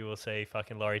 Like maybe we'll see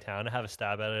fucking Laurie Towner have a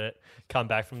stab at it, come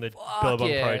back from the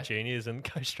Billabong Pro Juniors and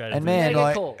go straight And into man, the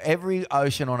like every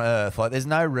ocean on Earth, like there's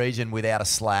no region without a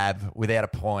slab, without a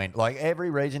point. Like every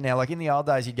region now, like in the old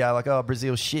days, you'd go like, oh,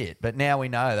 Brazil's shit, but now we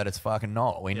know that it's fucking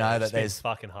not. We know that there's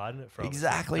fucking hiding it from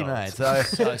exactly, mate. dogs.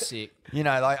 So So sick.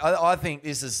 like I think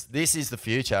this is the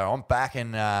future. I'm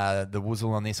backing the Woozle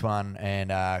on this one,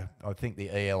 and I think the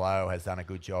ELO has done a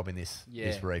good job in this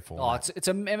reform. Oh, it's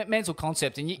a mental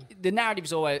concept, and the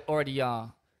narrative's already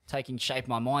taking shape in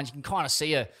my mind. You can kind of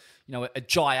see a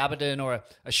Jai Abaddon or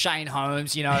a Shane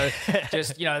Holmes,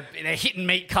 just they're hitting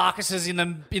meat carcasses in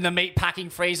the meat packing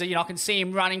freezer. I can see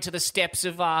him running to the steps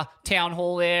of Town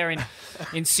Hall there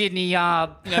in Sydney,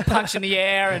 punching the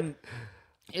air, and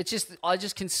I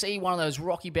just can see one of those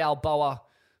Rocky Balboa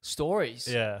stories.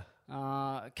 Yeah.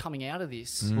 Coming out of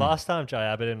this. Last time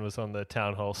Jai Abaddon was on the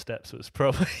Town Hall steps was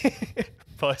probably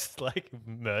post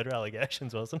murder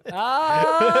allegations, wasn't it?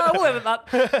 We'll leave it at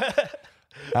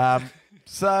that.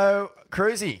 So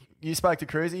Cruzy, you spoke to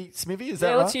Cruzy, Smithy, is that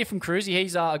right? Let's hear from Cruzy.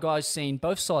 He's a guy who's seen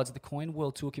both sides of the coin,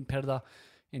 World Tour competitor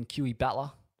and QE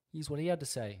battler. Here's what he had to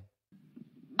say.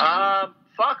 I'm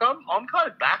kind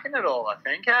of backing it all, I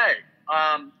think, hey.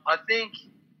 I think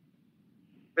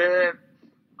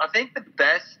the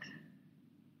best,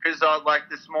 because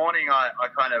this morning I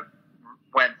kind of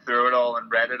went through it all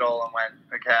and read it all and went,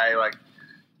 okay, like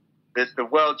the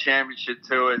World Championship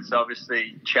Tour has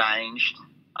obviously changed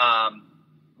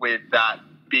with that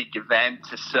big event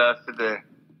to surf for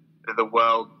the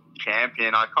world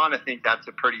champion. I kind of think that's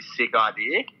a pretty sick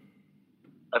idea.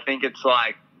 I think it's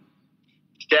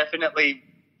definitely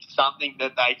something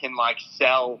that they can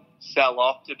sell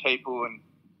off to people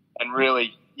and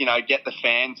really get the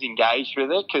fans engaged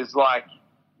with it, because that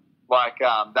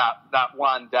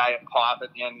one day at Pipe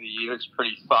at the end of the year is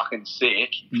pretty fucking sick.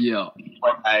 Yeah.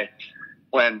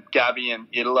 When Gabby and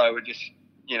Italo were just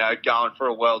going for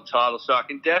a world title, so I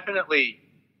can definitely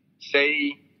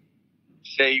see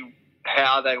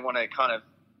how they want to kind of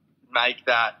make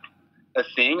that a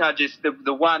thing. I just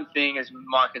the one thing is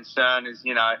my concern is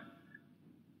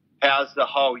how's the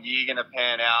whole year going to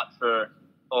pan out for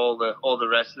all the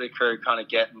rest of the crew kind of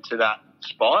getting to that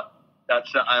spot.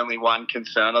 That's the only one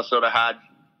concern I sort of had.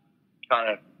 Kind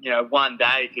of, one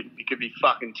day it could be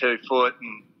fucking 2 foot,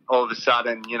 and all of a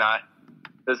sudden,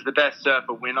 does the best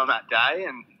surfer win on that day?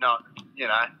 And not, you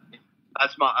know,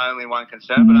 that's my only one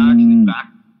concern. But I actually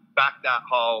back that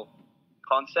whole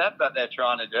concept that they're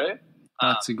trying to do.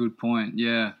 That's a good point.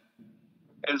 Yeah.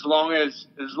 As long as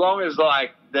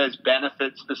like there's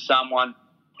benefits for someone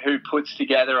who puts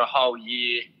together a whole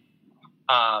year,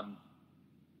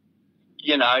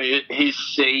 you know, his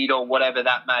seed or whatever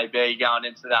that may be going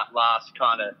into that last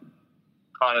kind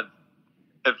of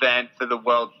event for the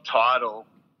world title,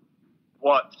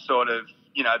 what sort of,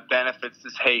 you know, benefits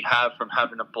does he have from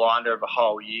having a blinder of a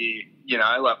whole year? You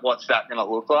know, like what's that going to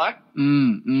look like?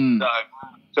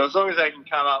 So as long as they can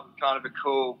come up with kind of a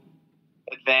cool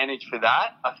advantage for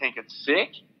that, I think it's sick.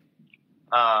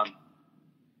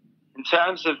 In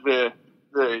terms of the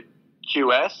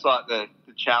QS, like the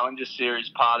Challenger Series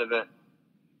part of it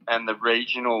and the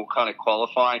regional kind of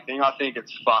qualifying thing, I think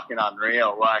it's fucking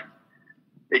unreal. Like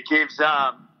it gives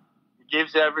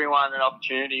everyone an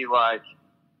opportunity, like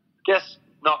I guess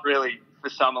not really for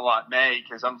someone like me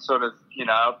because I'm sort of, you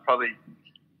know, I've probably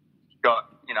got,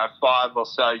 you know, 5 or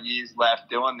so years left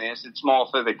doing this. It's more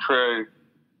for the crew,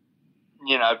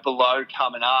 you know, below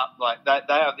coming up. Like they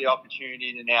have the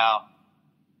opportunity to now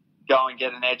go and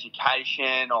get an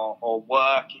education or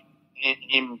work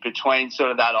in between sort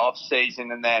of that off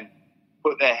season and then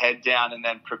put their head down and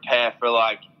then prepare for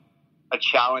like the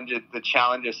Challenger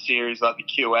Series, like the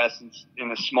QS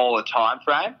in a smaller time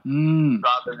frame,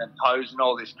 rather than posing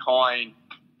all this coin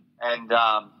and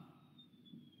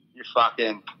you're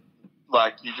fucking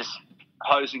like you're just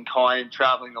hosing coin,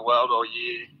 traveling the world all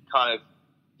year. Kind of,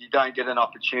 you don't get an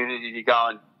opportunity to go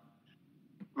and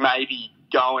maybe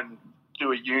go and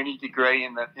do a uni degree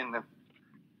in the.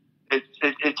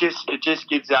 It just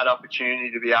gives that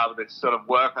opportunity to be able to sort of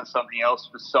work on something else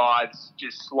besides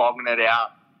just slogging it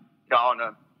out, going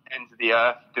to ends of the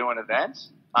earth doing events.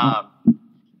 I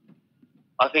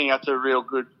think that's a real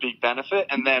good big benefit.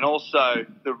 And then also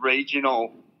the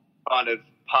regional kind of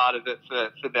part of it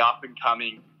for the up and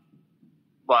coming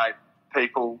like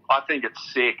people. I think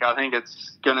it's sick. I think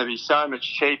it's going to be so much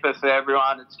cheaper for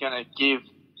everyone. It's going to give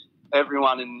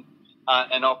everyone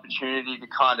an opportunity to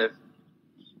kind of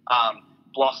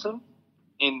blossom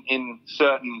in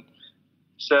certain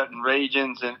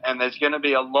regions, and there's going to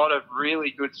be a lot of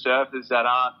really good surfers that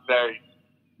aren't very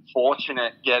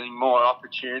fortunate getting more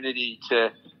opportunity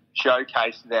to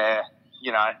showcase their,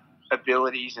 you know,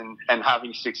 abilities and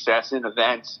having success in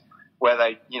events where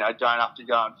they, you know, don't have to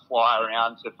go and fly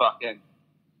around to fucking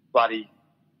bloody,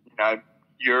 you know,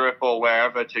 Europe or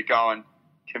wherever to go and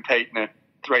compete in a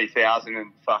 3,000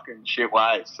 and fucking shit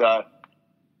way. So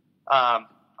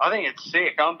I think it's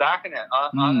sick. I'm backing it.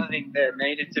 I think there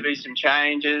needed to be some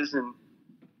changes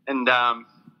and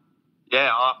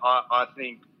yeah, I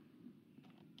think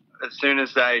as soon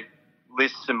as they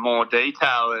list some more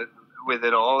detail with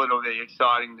it all, it'll be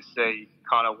exciting to see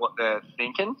kind of what they're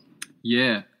thinking.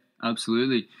 Yeah,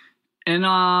 absolutely. And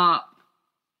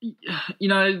you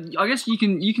know, I guess you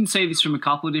can see this from a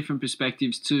couple of different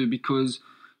perspectives too, because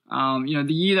you know,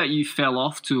 the year that you fell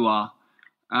off tour,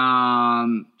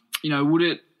 you know, would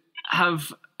it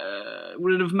have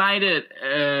made it?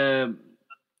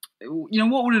 You know,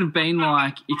 what would it have been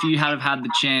like if you had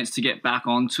the chance to get back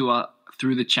on tour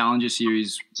through the Challenger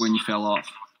Series when you fell off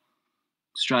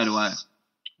straight away?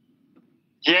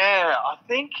 Yeah, I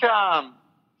think,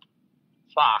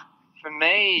 for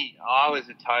me, I was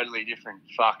a totally different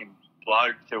fucking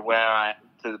bloke to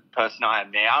the person I am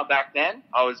now. Back then,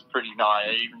 I was pretty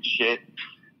naive and shit.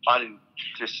 I didn't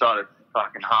just sort of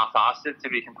fucking half-assed it, to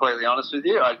be completely honest with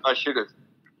you. I should have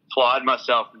applied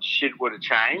myself and shit would have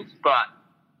changed. But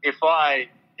if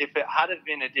it had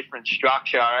been a different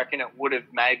structure, I reckon it would have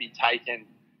maybe taken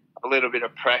a little bit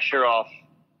of pressure off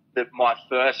my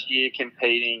first year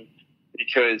competing,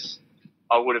 because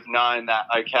I would have known that,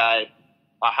 okay,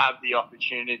 I have the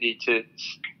opportunity to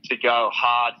go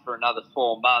hard for another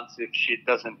 4 months if shit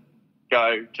doesn't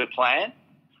go to plan,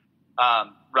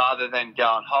 rather than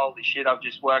going, holy shit, I've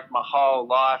just worked my whole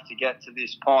life to get to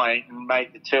this point and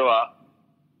make the tour,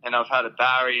 and I've had a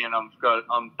Barry and I'm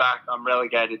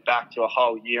relegated back to a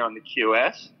whole year on the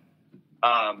QS.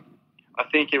 I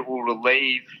think it will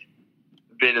relieve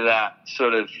a bit of that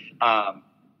sort of kind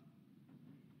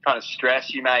of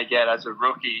stress you may get as a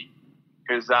rookie,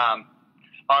 because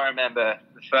I remember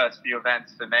the first few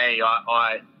events for me,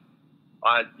 I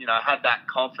you know, had that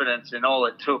confidence, and all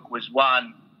it took was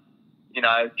one, you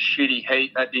know, shitty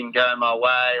heat that didn't go my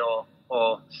way,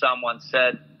 or someone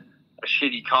said a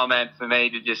shitty comment for me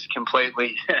to just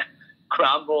completely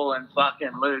crumble and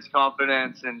fucking lose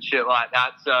confidence and shit like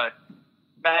that. So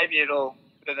maybe it'll,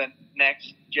 for the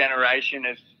next generation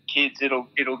of kids, it'll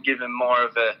give them more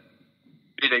of a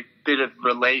bit of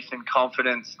relief and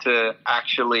confidence to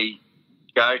actually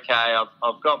go, okay,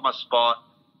 I've got my spot.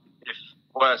 If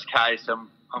worst case, I'm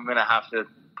going to have to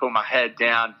put my head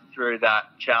down through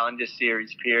that Challenger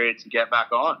Series period to get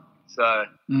back on. So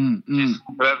just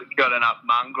whoever's got enough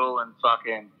mongrel and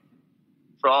fucking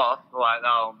froth, like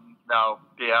they'll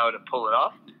be able to pull it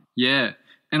off. Yeah.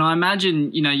 And I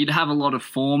imagine, you'd have a lot of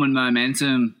form and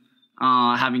momentum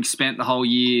having spent the whole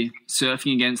year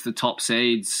surfing against the top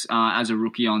seeds as a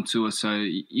rookie on tour. So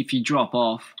if you drop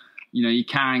off, you're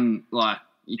carrying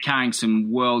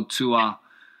some world tour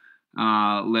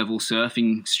level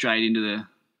surfing straight into the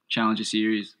Challenger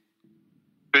Series.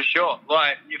 For sure.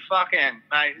 Like, you fucking,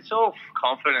 mate, it's all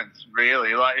confidence,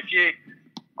 really. Like, if you,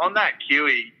 on that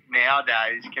Kiwi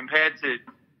nowadays, compared to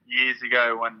years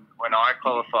ago when I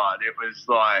qualified, it was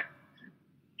like,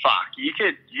 fuck, you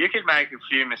could make a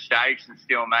few mistakes and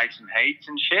still make some heats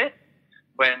and shit.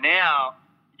 Where now,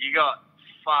 you got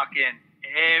fucking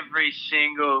every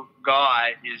single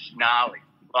guy is gnarly.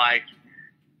 Like,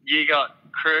 you got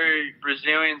crew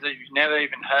Brazilians that you've never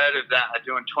even heard of that are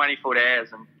doing 20-foot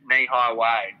airs and knee-high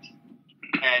waves,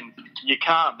 and you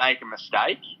can't make a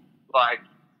mistake. Like,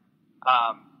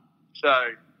 so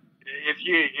if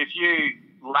you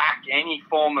lack any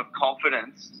form of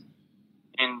confidence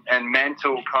and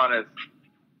mental kind of,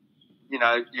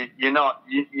 you're not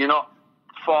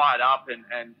fired up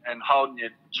and holding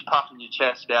puffing your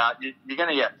chest out, you're going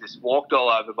to get just walked all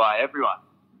over by everyone.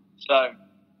 So,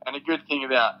 and a good thing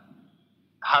about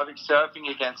having surfing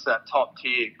against that top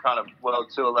tier kind of world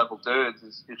tour level dudes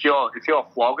is if you're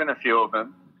flogging a few of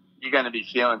them, you're going to be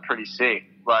feeling pretty sick.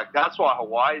 Like, that's why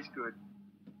Hawaii's good.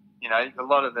 A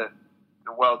lot of the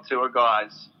world tour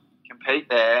guys compete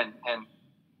there, and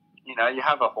you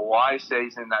have a Hawaii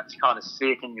season that's kind of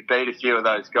sick, and you beat a few of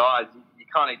those guys. You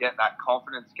kind of get that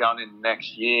confidence going in the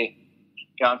next year,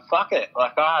 going, fuck it.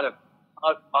 Like, I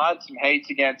had some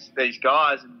heats against these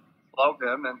guys and flogged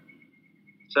them, and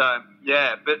so,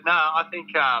 yeah, but no, I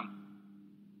think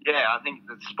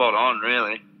that's spot on,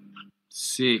 really.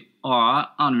 Sick. All right,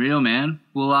 unreal, man.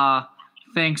 Well,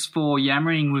 thanks for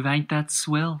yammering with Ain't That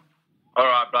Swell. All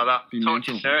right, brother. Talk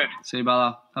to you soon. See you,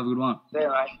 brother. Have a good one. See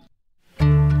you, mate.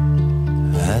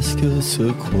 Ask us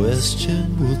a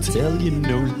question, we'll tell you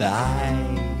no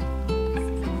lie.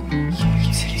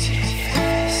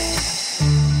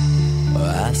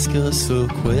 Ask us a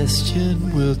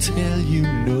question, we'll tell you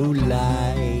no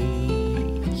lie.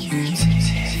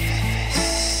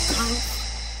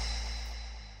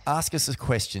 Ask us a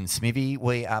question, Smithy.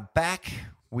 We are back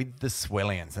with the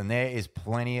Swellians, and there is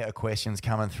plenty of questions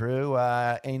coming through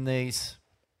in these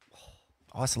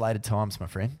isolated times, my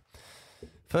friend.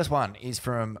 First one is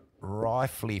from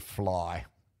Rifley Fly.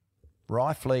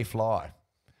 Rifley Fly.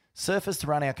 Surfers to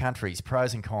run our countries,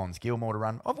 pros and cons. Gilmore to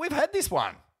run. Oh, we've had this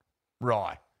one.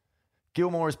 Right.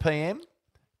 Gilmore as PM.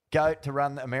 Goat to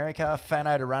run America.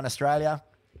 Fano to run Australia.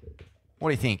 What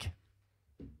do you think?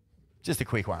 Just a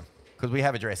quick one, because we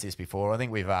have addressed this before. I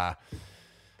think we've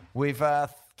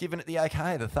given it the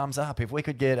okay, the thumbs up. If we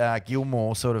could get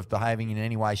Gilmore sort of behaving in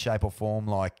any way, shape or form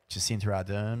like Jacinta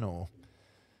Ardern or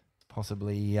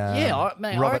possibly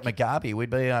Robert Mugabe,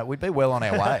 we'd be well on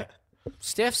our way.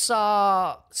 Steph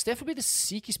would be the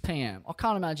sickest PM. I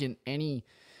can't imagine any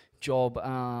job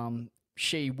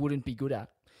she wouldn't be good at.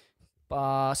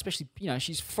 Especially,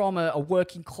 she's from a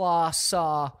working class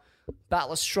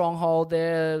battler stronghold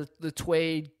there, the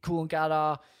Tweed,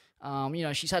 Coolangatta.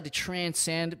 She's had to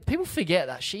transcend. People forget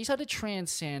that she's had to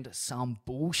transcend some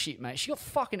bullshit, mate. She got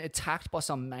fucking attacked by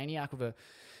some maniac with a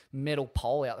metal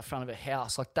pole out the front of her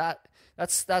house. Like that.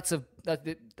 That's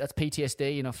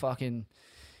PTSD in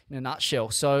a nutshell.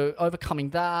 So overcoming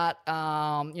that,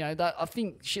 that I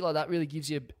think shit like that really gives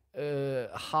you a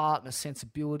heart and a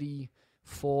sensibility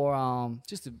for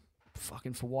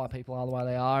for why people are the way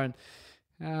they are.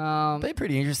 And be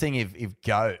pretty interesting if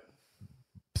Goat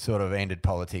sort of ended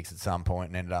politics at some point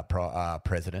and ended up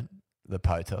president, the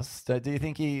POTUS. So do you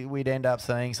think we'd end up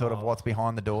seeing sort of what's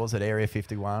behind the doors at Area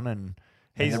 51 and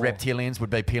the reptilians would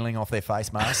be peeling off their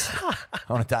face masks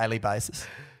on a daily basis?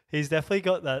 He's definitely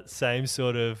got that same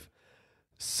sort of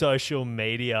social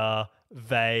media,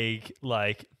 vague,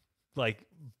 like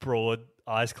broad,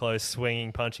 eyes closed,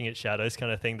 swinging, punching at shadows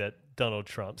kind of thing that Donald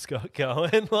Trump's got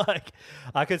going. Like,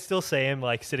 I could still see him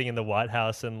like sitting in the White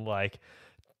House and like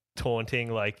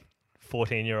taunting like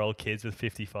 14-year-old kids with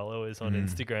 50 followers on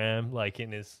Instagram, like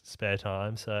in his spare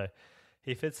time. So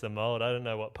he fits the mold. I don't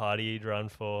know what party he'd run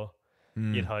for.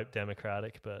 You'd hope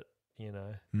Democratic, but he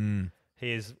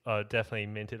is definitely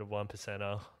minted a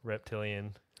 1%er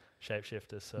reptilian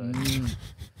shapeshifter. So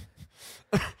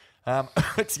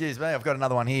excuse me, I've got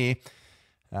another one here.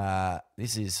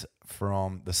 This is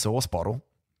from the Sauce Bottle.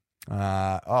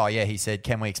 He said,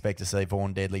 can we expect to see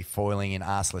Vaughan Deadly foiling in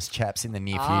arseless chaps in the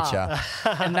near future?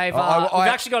 And they've we've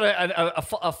actually got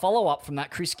a follow-up from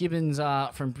that. Chris Gibbons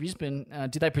from Brisbane.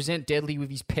 Did they present Deadly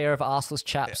with his pair of arseless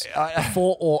chaps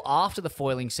before or after the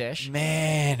foiling sesh?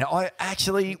 Man, I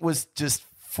actually was just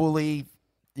fully,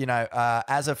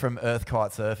 Azza from Earth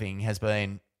Kite Surfing has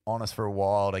been on us for a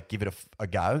while to give it a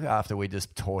go after we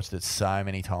just torched it so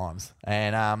many times.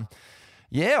 And,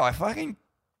 I fucking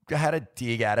had a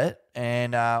dig at it,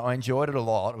 and I enjoyed it a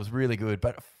lot. It was really good,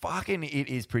 but fucking it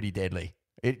is pretty deadly.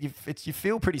 You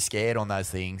feel pretty scared on those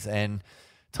things, and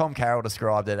Tom Carroll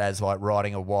described it as like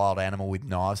riding a wild animal with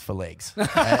knives for legs.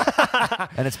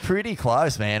 And it's pretty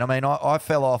close, man. I mean, I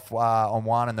fell off on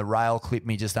one, and the rail clipped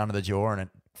me just under the jaw, and it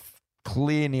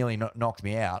nearly knocked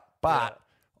me out. But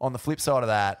on the flip side of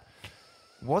that,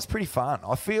 it was pretty fun.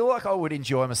 I feel like I would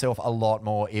enjoy myself a lot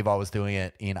more if I was doing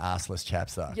it in arseless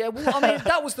chaps, though. Yeah, well, I mean,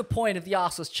 that was the point of the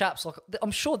arseless chaps. Like,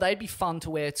 I'm sure they'd be fun to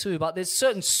wear too, but there's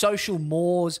certain social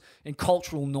mores and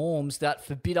cultural norms that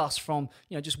forbid us from,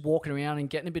 just walking around and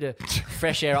getting a bit of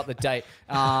fresh air up the date.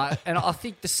 And I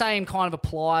think the same kind of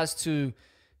applies to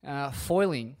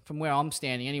foiling from where I'm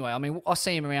standing anyway. I mean, I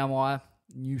see him around my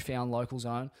newfound local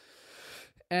zone.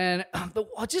 And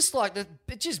I just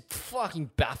it just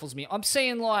fucking baffles me. I'm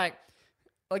seeing like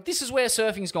this is where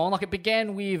surfing's gone. Like it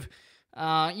began with,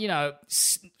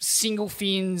 single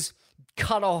fins,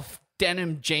 cut off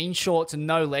denim jean shorts and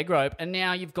no leg rope. And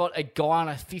now you've got a guy on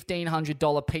a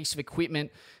 $1,500 piece of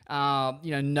equipment,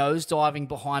 nose diving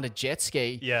behind a jet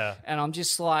ski. Yeah. And I'm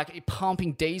just like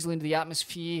pumping diesel into the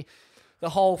atmosphere. The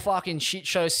whole fucking shit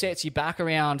show sets you back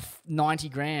around 90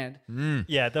 grand.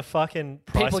 Yeah, the fucking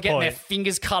price People are getting point. their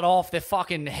fingers cut off, their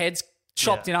fucking heads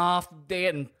chopped in half,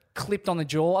 they're getting clipped on the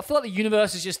jaw. I feel like the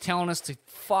universe is just telling us to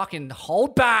fucking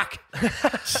hold back.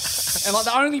 And like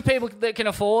the only people that can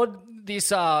afford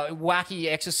this wacky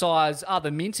exercise are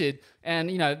the minted. And,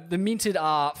 the minted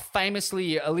are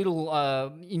famously a little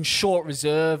in short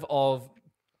reserve of,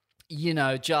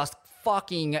 just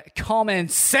fucking common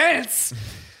sense.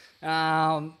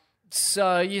 I just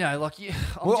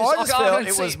felt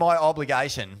it was my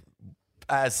obligation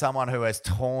as someone who has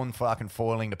torn fucking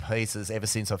foiling to pieces ever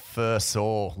since I first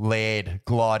saw Laird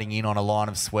gliding in on a line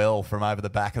of swell from over the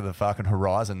back of the fucking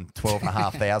horizon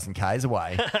 12,500 Ks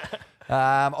away.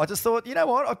 I just thought, you know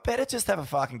what, I better just have a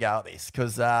fucking go at this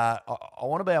because I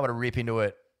want to be able to rip into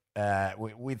it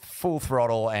with full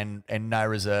throttle and no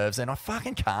reserves, and I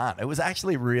fucking can't. It was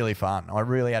actually really fun. I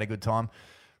really had a good time.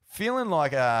 Feeling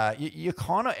like you're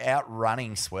kind of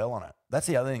outrunning swell on it. That's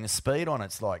the other thing. The speed on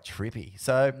it's like trippy.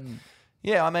 So,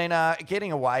 yeah, I mean,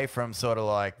 getting away from sort of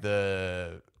like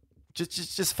the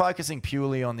just focusing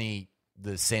purely on the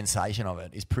sensation of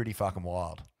it is pretty fucking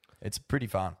wild. It's pretty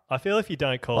fun. I feel if you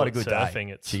don't call it surfing,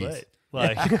 it's sweet.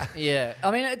 Like, yeah,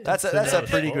 I mean, that's a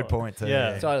pretty good point too.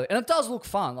 Yeah, totally, and it does look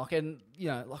fun. I can't doing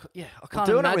imagine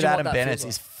it with Adam what that Bennett feels like.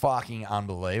 is fucking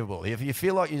unbelievable. If you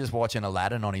feel like you're just watching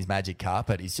Aladdin on his magic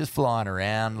carpet, he's just flying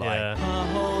around like. A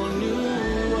whole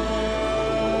new world,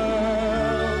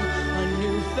 a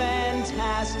new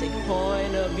fantastic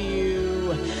point of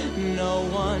view. No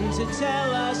one to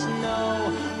tell us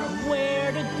no, or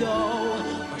where to go,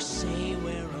 or say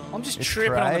we're wrong. I'm just It's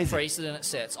tripping on the crazy. precedent it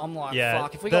sets. I'm like, Yeah,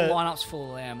 fuck, if we got lineups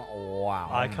full of them, wow.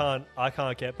 I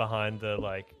can't get behind the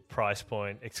like price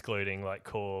point excluding like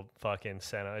core fucking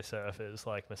Sano surfers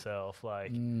like myself.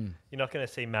 Like you're not going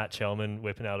to see Matt Chelman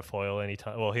whipping out a foil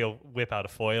anytime. Well, he'll whip out a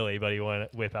foilie, but he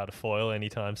won't whip out a foil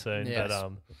anytime soon. Yes.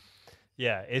 But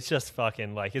yeah, it's just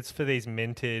fucking like it's for these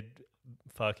minted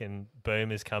fucking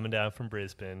boomers coming down from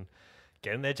Brisbane,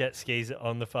 getting their jet skis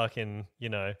on the fucking,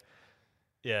 yeah.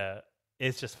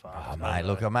 It's just fun. Oh, mate,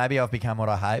 look, maybe I've become what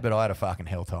I hate, but I had a fucking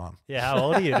hell time. Yeah, how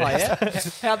old are you? Oh, yeah?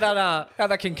 How'd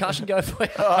that concussion go for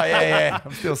you? Oh, yeah.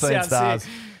 I'm still seeing Sounds stars.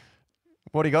 sick.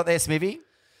 What do you got there, Smithy?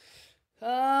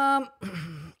 Um,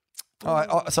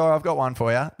 Sorry, I've got one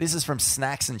for you. This is from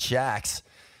Snacks and Shacks.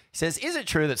 He says, is it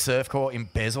true that Surfcorp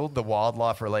embezzled the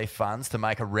wildlife relief funds to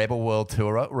make a Rebel World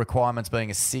Tour, requirements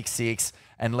being a 6'6"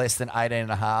 and less than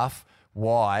 18.5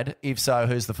 wide? If so,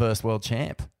 who's the first world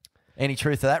champ? Any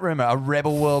truth to that rumour? A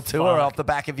Rebel World Tour off the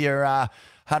back of your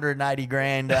 180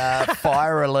 grand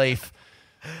fire relief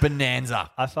bonanza.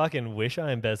 I fucking wish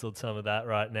I embezzled some of that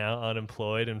right now,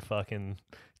 unemployed and fucking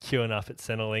queuing up at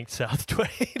Centrelink South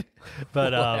Tweed.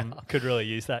 But could really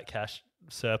use that cash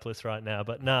surplus right now.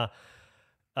 But nah,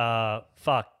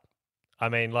 fuck. I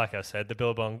mean, like I said, the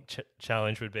Billabong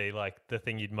challenge would be like the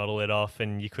thing you'd model it off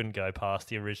and you couldn't go past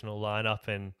the original lineup.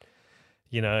 And,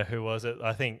 who was it?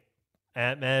 I think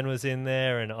Ant-Man was in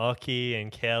there, and Oki,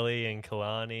 and Kelly, and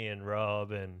Kalani, and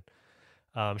Rob, and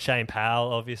Shane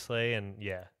Powell, obviously, and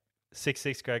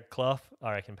 6'6" Greg Clough.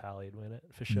 I reckon Powell'd win it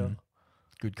for sure.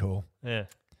 Good call. Yeah.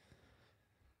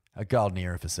 A golden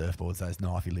era for surfboards, those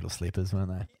knifey little slippers, weren't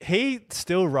they? He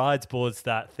still rides boards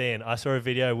that thin. I saw a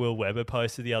video Will Weber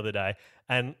posted the other day,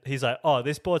 and he's like, oh,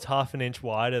 this board's half an inch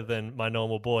wider than my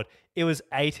normal board. It was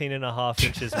 18.5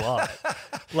 inches wide.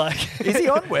 Is he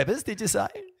on Weber's, did you say?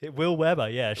 Will Weber,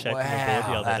 shaped the board the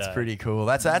other day. That's pretty cool.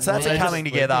 That's a coming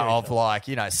together of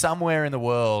somewhere in the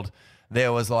world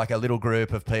there was like a little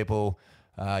group of people,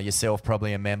 yourself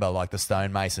probably a member, like the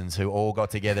stonemasons, who all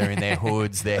got together in their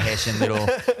hoods, their Hessian little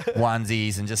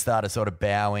onesies, and just started sort of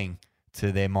bowing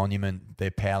to their monument,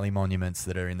 their Powley monuments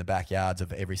that are in the backyards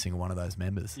of every single one of those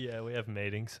members. Yeah, we have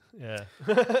meetings. Yeah.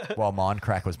 While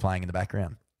Mindcrack was playing in the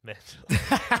background.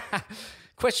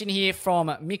 Question here from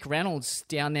Mick Reynolds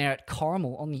down there at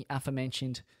Corrimal on the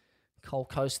aforementioned Cold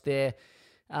Coast there.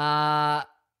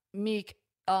 Mick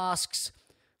asks,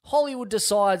 Hollywood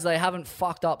decides they haven't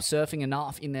fucked up surfing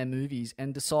enough in their movies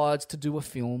and decides to do a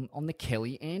film on the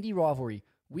Kelly-Andy rivalry.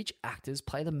 Which actors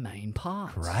play the main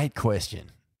parts? Great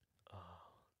question.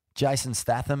 Jason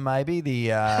Statham, maybe,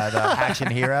 the action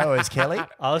hero as Kelly?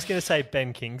 I was going to say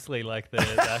Ben Kingsley, like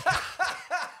the...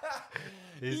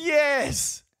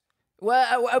 Yes!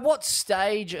 Well, at what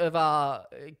stage of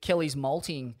Kelly's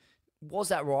molting was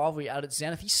that rivalry at its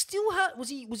zenith? He still had was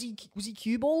he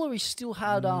cue ball, or he still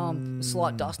had a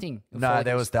slight dusting? No,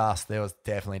 there was dust. There was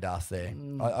definitely dust there.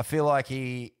 I feel like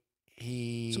he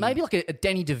so maybe like a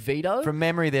Danny DeVito. From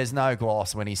memory, there's no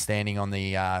gloss when he's standing on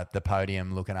the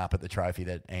podium looking up at the trophy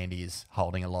that Andy is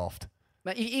holding aloft.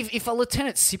 If a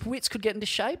Lieutenant Sipowicz could get into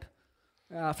shape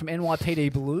from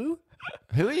NYPD Blue.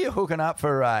 Who are you hooking up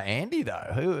for Andy,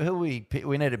 though? Who we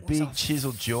need a big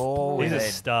chiseled jaw. He's a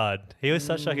stud. He was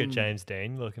such like a James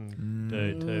Dean looking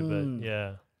dude too, but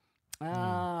yeah.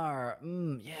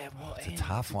 It's a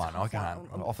tough one. I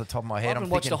can't, off the top of my head, I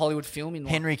haven't watched a Hollywood film in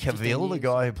like Henry 15 Cavill, the years.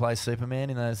 guy who plays Superman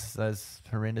in those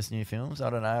horrendous new films. I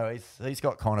don't know. He's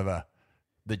got kind of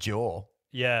the jaw.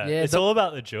 Yeah, it's all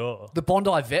about the jaw. The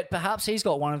Bondi Vet, perhaps. He's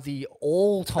got one of the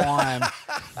all-time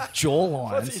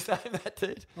jawlines. What's he saying that,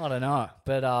 dude? I don't know.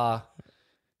 But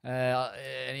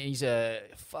and he's a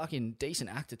fucking decent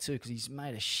actor, too, because he's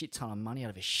made a shit ton of money out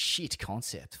of a shit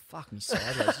concept. Fuck me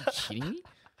sideways. Are you kidding me?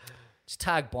 Just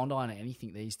tag Bondi on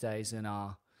anything these days, and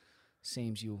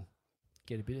seems you'll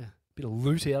get a bit of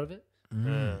loot out of it.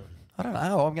 I don't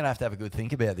know. I'm going to have a good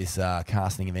think about this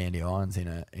casting of Andy Irons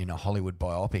in a Hollywood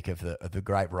biopic of the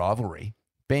great rivalry.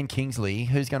 Ben Kingsley,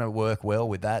 who's going to work well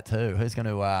with that too? Who's going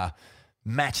to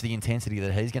match the intensity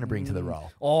that he's going to bring to the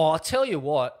role? Oh, I'll tell you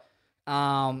what.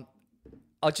 I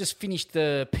just finished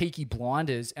the Peaky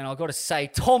Blinders, and I've got to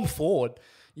say, Tom Ford.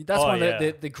 That's one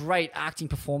of the great acting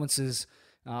performances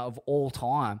of all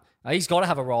time. He's got to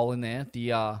have a role in there.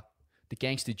 The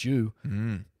gangster Jew.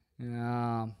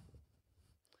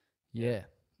 Yeah.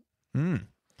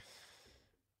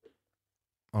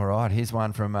 All right. Here's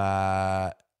one from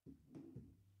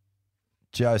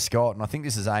Joe Scott, and I think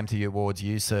this is aimed towards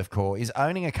you, Surfcore. Is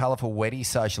owning a colourful Weddy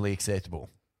socially acceptable?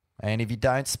 And if you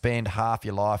don't spend half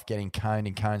your life getting coned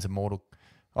in cones of mortal...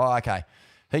 Oh, okay.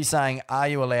 He's saying, are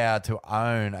you allowed to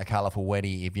own a colourful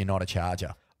Weddy if you're not a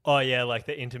charger? Oh, yeah, like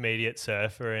the intermediate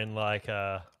surfer in like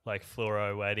fluoro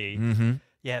Weddy. Mm-hmm.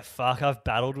 Yeah, fuck, I've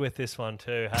battled with this one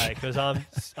too, hey, because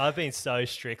I've been so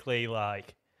strictly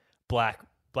like black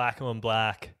on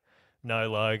black, no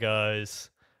logos,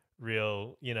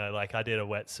 real, like I did a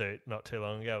wetsuit not too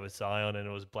long ago with Zion and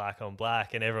it was black on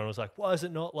black and everyone was like, why is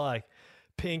it not like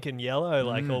pink and yellow,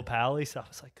 like all Powley stuff?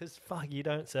 It's like, because fuck, you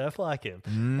don't surf like him.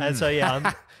 And so,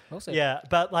 yeah,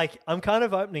 but like I'm kind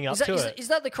of opening up to it. Is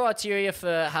that the criteria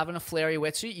for having a flary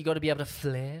wetsuit? You got to be able to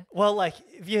flare? Well, like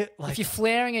if you're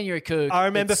flaring and you're a kook. I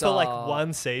remember for like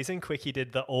one season, Quickie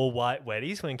did the all white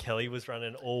Weddies when Kelly was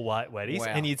running all white Weddies,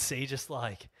 and you'd see just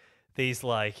like these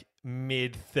like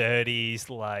mid-30s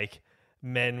like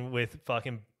men with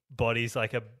fucking bodies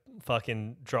like a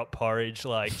fucking drop porridge,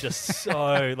 like just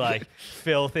so like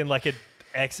filth in like a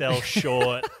XL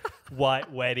short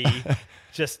white Weddy,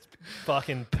 just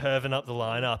fucking perving up the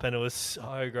lineup, and it was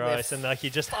so gross. And like you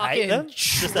just hate them,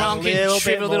 just a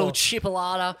little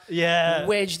chipolata, yeah,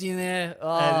 wedged in there.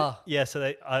 And, yeah,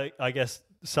 so I guess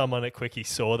someone at Quickie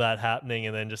saw that happening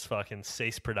and then just fucking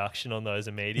ceased production on those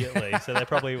immediately. So they're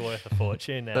probably worth a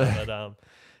fortune now. But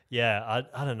yeah,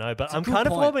 I don't know, but I'm kind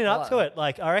of warming up to it.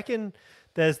 Like I reckon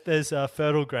there's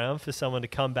fertile ground for someone to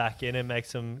come back in and make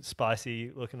some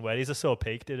spicy looking Weddies. I saw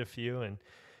Peak did a few, and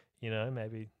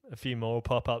maybe a few more will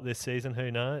pop up this season.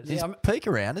 Who knows? Is Peak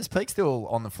around? Is Peak still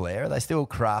on the flare? Are they still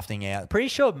crafting out? Pretty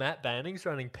sure Matt Banning's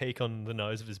running Peak on the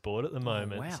nose of his board at the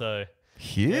moment. wow. So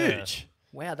Huge.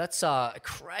 Wow, that's a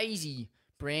crazy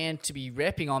brand to be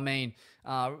repping. I mean,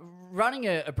 running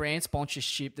a brand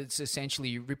sponsorship that's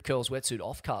essentially Rip Curl's wetsuit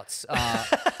offcuts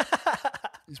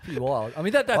is pretty wild. I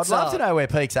mean, that's I'd love to know where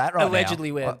Peak's at right allegedly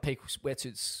now. where Peak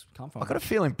wetsuits come from. I got a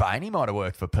feeling Bainey might have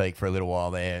worked for Peak for a little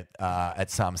while there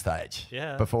at some stage.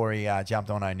 Yeah. Before he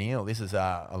jumped on O'Neill. This is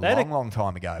a long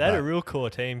time ago. They had but a real core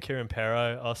team. Kieran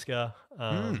Perro, Oscar,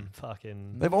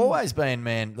 fucking. They've always been,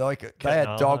 man. Like they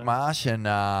had Dog Marsh and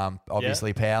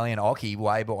obviously Powley and Ockie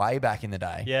way back in the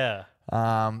day. Yeah.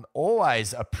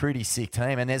 Always a pretty sick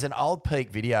team. And there's an old Peak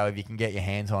video, if you can get your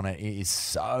hands on it. It is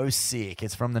so sick.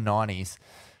 It's from the 90s.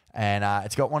 And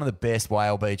it's got one of the best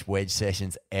Whale Beach wedge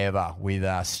sessions ever with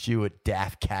Stuart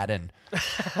Daft Cadden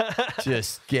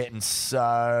just getting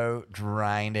so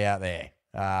drained out there.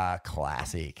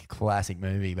 Classic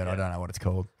movie, but I don't know what it's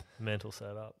called. Mental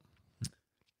setup.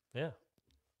 Yeah.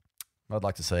 I'd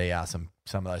like to see some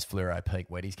of those fluoro Peak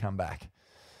weddies come back.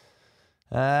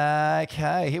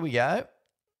 Okay, here we go.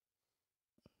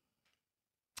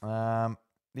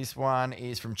 This one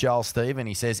is from Joel Stephen.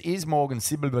 He says, is Morgan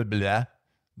Sibble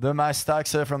the most stoked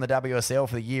surfer on the WSL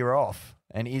for the year off?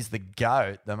 And is the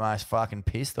GOAT the most fucking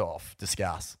pissed off?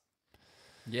 Discuss.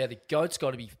 Yeah, the GOAT's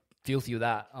got to be filthy with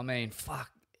that. I mean,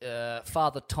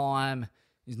 Father Time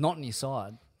is not on your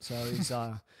side. So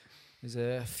there's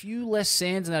a few less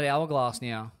sands in that hourglass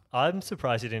now. I'm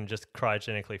surprised he didn't just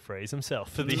cryogenically freeze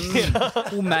himself for the year.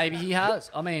 Well, maybe he has.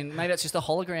 I mean, maybe that's just a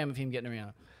hologram of him getting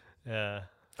around. Yeah.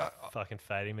 Fucking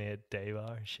fading me at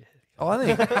D-Bar and shit. I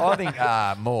think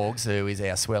Morgs, who is our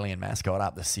Swellian mascot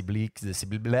up the Siblick,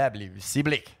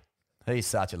 he's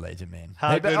such a legend, man.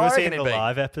 How good was he in the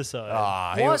live episode?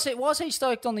 Why is he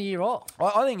stoked on the year off?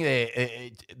 I think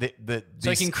so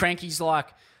he can crank his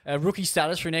rookie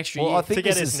status for an extra year I think to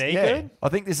get his knee good. I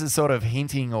think this is sort of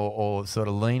hinting or sort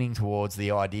of leaning towards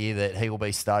the idea that he will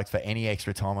be stoked for any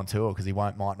extra time on tour because he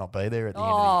might not be there at the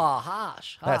end of the year.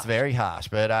 Harsh. That's very harsh,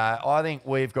 but I think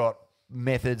we've got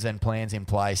methods and plans in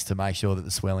place to make sure that the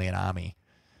Swellian Army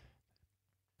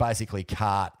basically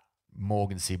cart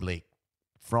Morgan Siblick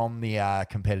from the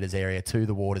competitor's area to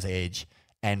the water's edge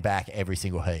and back every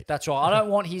single heat. That's right. I don't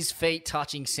want his feet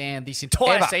touching sand this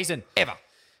entire season. Ever.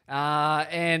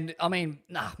 And I mean,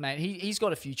 man, he's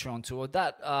got a future on tour.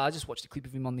 I just watched a clip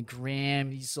of him on the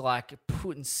gram. He's like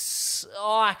putting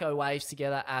psycho waves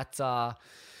together at a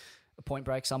point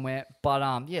break somewhere.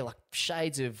 But yeah, like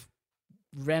shades of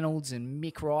Reynolds and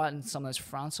Mick Wright and some of those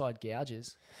frontside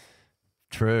gouges.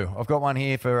 True. I've got one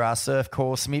here for Surf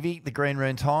Core Smithy, the Green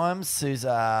Rune Times, who's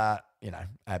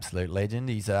absolute legend.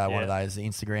 He's one of those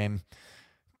Instagram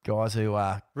guys who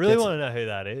really want to know who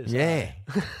that is. Yeah,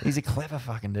 he's a clever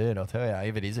fucking dude. I'll tell you.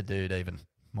 If it is a dude, even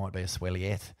might be a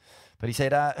swelliette. But he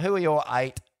said, "Who are your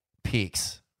 8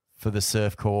 picks for the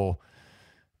Surf Core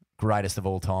greatest of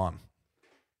all time?"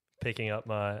 Picking up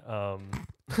my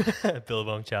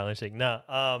Billabong challenge thing. No,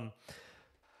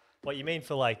 what you mean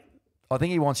for like? I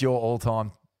think he wants your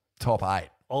all-time top 8.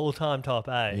 All-time top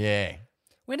 8. Yeah.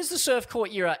 When does the Surf Core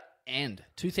era end?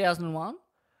 2001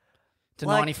 to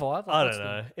 95? I don't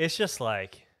know. It's just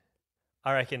like,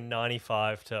 I reckon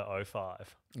 95 to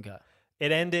 05. Okay.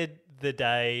 It ended the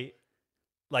day,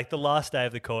 like the last day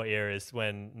of the Core era is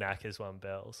when Knackers won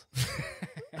bells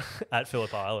at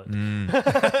Phillip Island.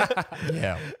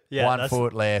 Yeah. 1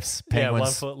 foot lefts. Penguins. Yeah,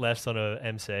 1 foot lefts on a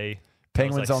MC.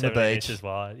 Penguins like on the 17 beach. inches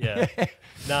wide. Yeah.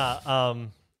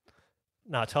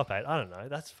 Top 8. I don't know.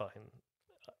 That's fucking.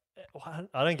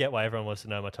 I don't get why everyone wants to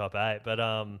know my top 8, but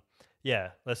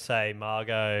yeah. Let's say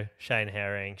Margot, Shane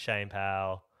Herring, Shane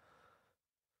Powell.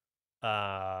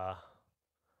 Throw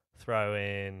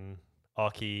in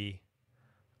Ockie,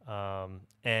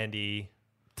 Andy.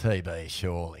 TB,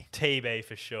 surely. TB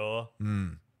for sure.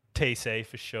 Mm. TC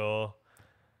for sure.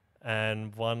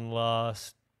 And one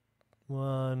last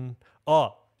one.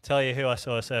 Oh, tell you who I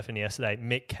saw surfing yesterday.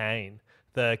 Mick Kane,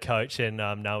 the coach and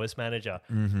Noah's manager.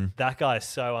 Mm-hmm. That guy is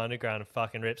so underground and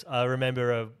fucking rips. I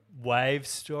remember a wave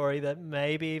story that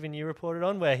maybe even you reported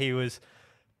on where he was,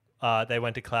 they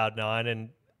went to Cloud9 and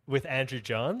with Andrew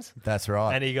Johns. That's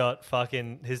right. And he got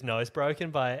fucking his nose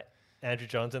broken by Andrew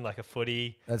Johns in like a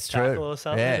footy That's tackle true. or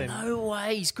something. Yeah. And No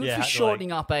way. He's good Yeah, for had to,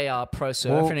 shortening up a pro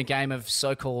surfer in a game of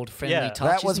so-called friendly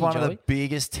touches. That was one of Joey. the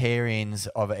biggest tear-ins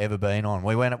I've ever been on.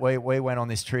 We went on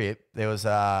this trip. There was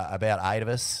about 8 of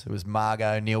us. It was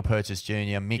Margot, Neil Purchase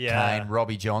Jr., Mick Kane,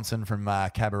 Robbie Johnson from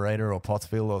Cabarita or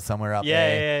Pottsville or somewhere up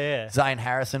there. Yeah. Zane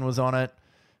Harrison was on it.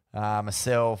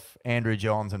 myself, Andrew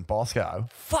Johns, and Bosco.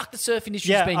 Fuck, the surf industry's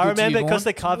Yeah, been I good to you, remember because Vaughn.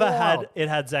 the cover Wow.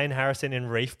 had Zane Harrison in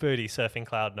Reef Booty surfing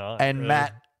Cloud 9. And really.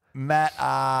 Matt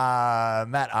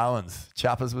Owens,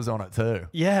 Chuppers was on it too.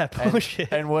 Yeah,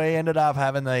 bullshit. And we ended up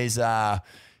having these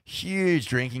huge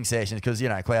drinking sessions because,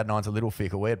 Cloud 9's a little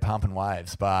fickle. We had pumping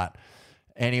waves. But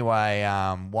anyway,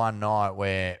 one night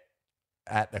we're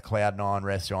at the Cloud 9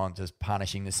 restaurant just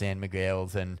punishing the San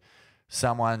Miguels, and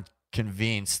someone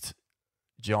convinced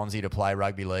Johnsy to play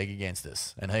rugby league against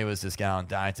us. And he was just going,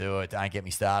 don't do it, don't get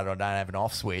me started, I don't have an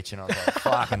off switch. And I was like,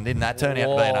 fuck, and didn't that turn out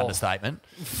to be an understatement?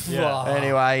 Yeah.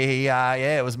 Anyway,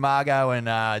 it was Margot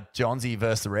and Johnsy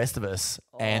versus the rest of us.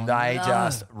 And they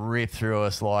just ripped through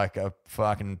us like a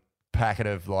fucking packet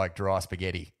of like dry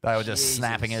spaghetti. They were just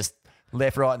snapping us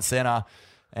left, right and centre.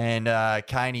 And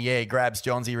Caney, grabs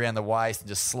Johnsy around the waist and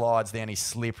just slides down his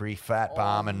slippery fat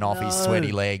bum and off his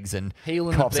sweaty legs and Heel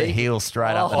in the cops a beak. heel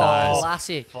straight up the nose.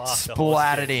 Classic.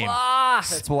 Splattered him. Fuck.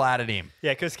 Splattered him.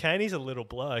 Yeah, because Caney's a little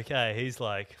bloke, eh? He's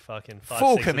like fucking 5'6"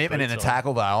 Full with commitment in the boots on.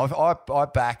 tackle though. I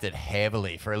backed it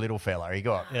heavily for a little fella. He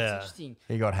got Interesting.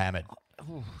 he got hammered.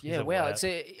 Yeah, a wow. wet. It's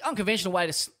an unconventional way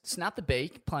to snap the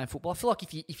beak playing football. I feel like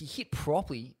if you hit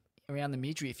properly around the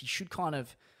midriff, you should kind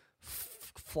of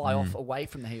fly off away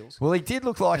from the heels. Well, he did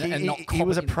look like And not he cop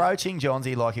was it in the- approaching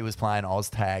Johnsy like he was playing Oz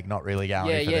tag, not really going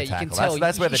in for yeah, the you can tackle. tell.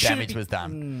 That's where You the shouldn't damage be- was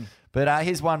done. But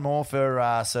here's one more for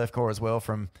Surfcore as well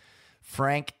from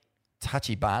Frank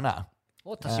Tachibana.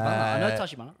 Oh, Tachibana. I know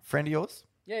Tachibana. Friend of yours?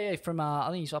 Yeah, from I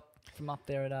think he's up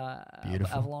there at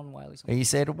Beautiful. Avalon, Wales. He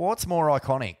said, what's more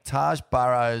iconic, Taj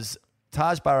Burrows'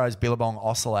 Billabong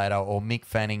Oscillator or Mick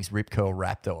Fanning's Rip Curl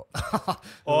Raptor?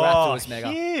 Raptor was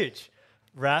mega. Huge.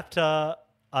 Raptor,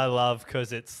 I love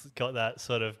because it's got that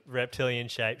sort of reptilian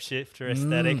shapeshifter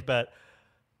aesthetic, but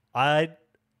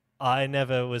I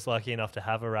never was lucky enough to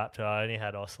have a Raptor. I only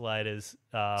had oscillators.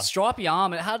 Stripy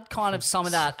arm. It had kind of some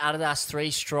of that Adidas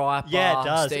 3-stripe Yeah, it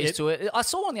does. steez to it. I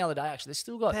saw one the other day, actually. They've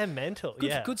still got... They're mental, good,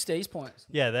 yeah. Good steez points.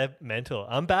 Yeah, they're mental.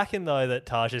 I'm backing, though, that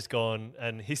Taj has gone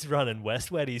and he's running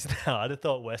West Wetties now. I'd have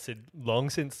thought West had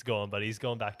long since gone, but he's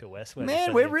gone back to West Wetties.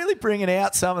 Man, we're really bringing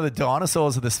out some of the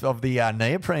dinosaurs of the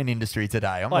neoprene industry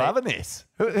today. I'm Wait. loving this.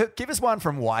 Give us one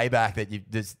from way back that you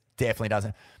just definitely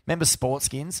doesn't. Remember Sport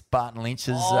Skins? Barton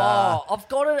Lynch's. I've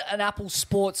got an Apple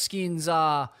Sports Skins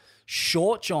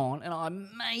short, John, and I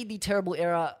made the terrible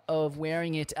error of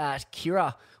wearing it at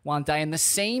Kira one day, and the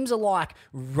seams are like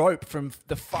rope from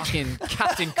the fucking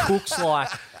Captain Cook's like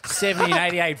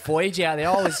 1788 voyage out there.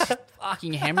 I was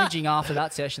fucking hemorrhaging after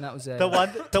that session. That was the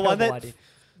one terrible that idea.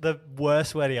 the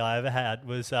worst Wetty I ever had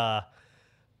was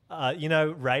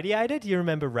Radiator. Do you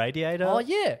remember Radiator? Oh,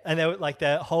 yeah. And they were like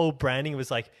their whole branding was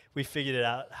like we figured it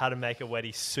out how to make a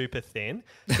Wetty super thin.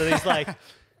 So these like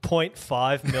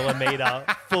 0.5 millimeter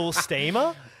full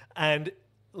steamer, and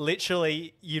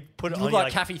literally you'd put it You on. look you're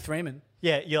like Kathy Freeman.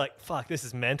 Yeah, you're like, fuck, this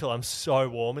is mental. I'm so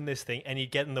warm in this thing. And you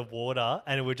get in the water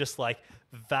and it would just like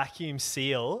vacuum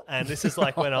seal. And this is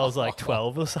like when I was like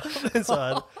 12 or something. So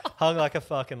I hung like a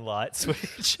fucking light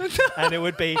switch. And it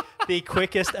would be the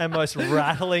quickest and most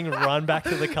rattling run back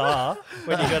to the car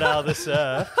when you got out of the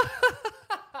surf.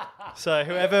 So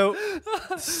whoever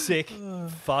sick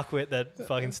fuckwit that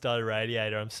fucking started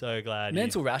Radiator, I'm so glad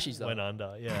Mental he rashes, though. went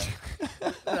under. Yeah.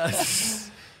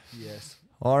 Yes.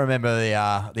 I remember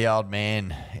the old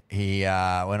man. He when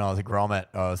I was a grommet,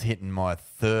 I was hitting my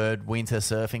third winter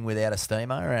surfing without a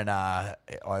steamer, and I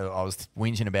was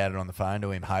whinging about it on the phone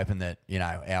to him, hoping that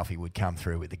Alfie would come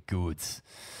through with the goods,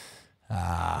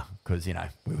 because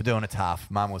we were doing it tough.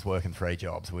 Mum was working 3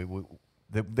 jobs.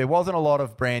 There wasn't a lot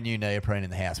of brand new neoprene in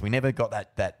the house. We never got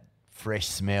that fresh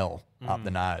smell up the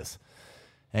nose.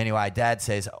 Anyway, Dad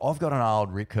says, I've got an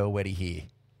old Rip Curl Wetty here.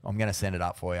 I'm going to send it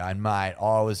up for you. And, mate,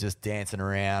 I was just dancing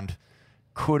around.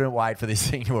 Couldn't wait for this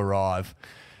thing to arrive.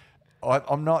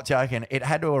 I'm not joking. It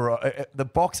had to arrive. The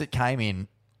box it came in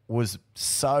was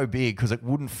so big because it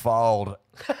wouldn't fold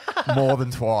more than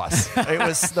twice.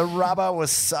 The rubber was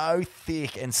so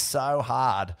thick and so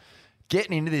hard.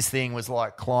 Getting into this thing was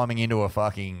like climbing into a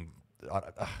fucking...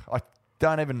 I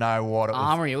don't even know what it was.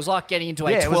 Armory. It was like getting into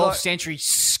a Yeah, it was 12th like- century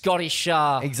Scottish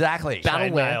Exactly.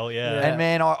 battleware. And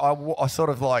man, I sort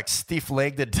of like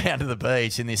stiff-legged it down to the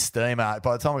beach in this steamer.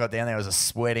 By the time I got down there, I was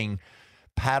sweating,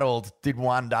 paddled, did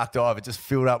one duck dive. It just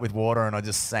filled up with water and I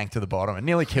just sank to the bottom. It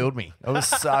nearly killed me. It was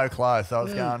so close. I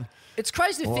was going... It's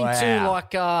crazy to think Wow. too,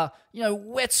 like,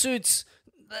 wetsuits,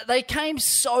 they came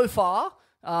so far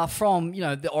from,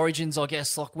 the origins, I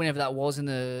guess, like whenever that was in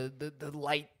the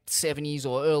late 70s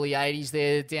or early 80s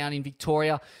there down in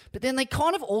Victoria. But then they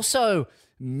kind of also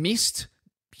missed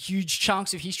huge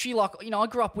chunks of history. Like, you know, I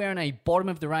grew up wearing a bottom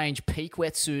of the range peak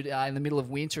wetsuit in the middle of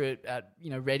winter at you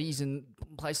know, Reddy's and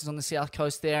places on the south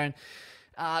coast there.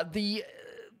 And the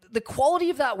quality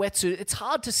of that wetsuit, it's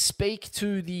hard to speak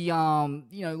to the you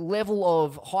know, level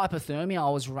of hypothermia I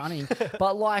was running.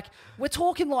 But like, we're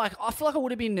talking like, I feel like I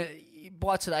would have been,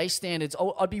 by today's standards,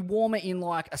 I'd be warmer in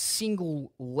like a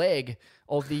single leg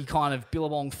of the kind of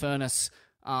Billabong furnace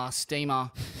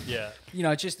steamer. Yeah. You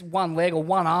know, just one leg or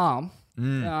one arm.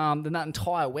 Than that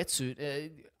entire wetsuit,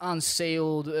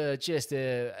 unsealed, just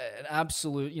an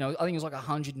absolute, you know, I think it was like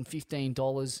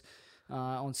 $115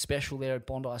 on special there at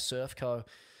Bondi Surf Co.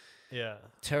 Yeah.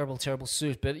 Terrible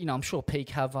suit, but you know, I'm sure Peak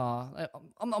have.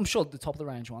 I'm sure the top of the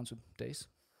range ones with these.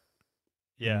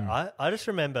 Yeah, I just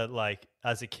remember like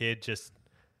as a kid, just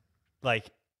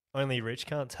like only rich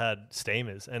cunts had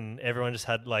steamers, and everyone just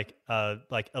had like a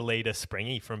liter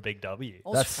Springy from Big W.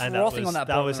 And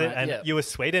that was it, and yeah. you were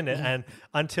sweet in it, and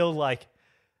until like,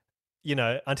 you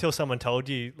know, until someone told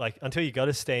you, like, until you got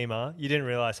a steamer, you didn't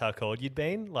realize how cold you'd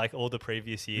been like all the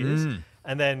previous years,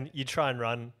 and then you try and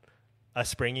run a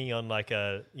Springy on like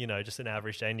a, you know, just an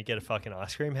average day, and you get a fucking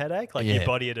ice cream headache. Like your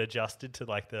body had adjusted to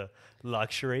like the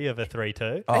luxury of a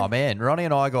 3.2. Oh man, Ronnie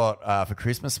and I got for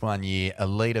Christmas one year a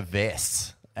litre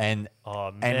vests. And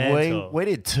we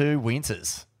did 2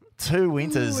 winters. 2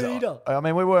 winters. I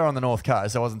mean, we were on the North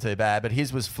Coast, so it wasn't too bad. But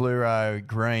his was fluoro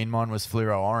green, mine was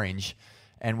fluoro orange.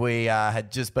 And we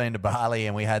had just been to Bali,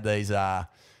 and we had these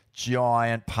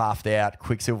giant, puffed out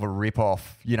Quicksilver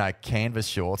rip-off, you know, canvas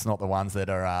shorts, not the ones that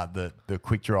are the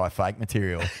quick-dry fake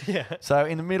material. Yeah. So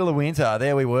in the middle of winter,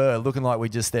 there we were, looking like we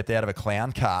just stepped out of a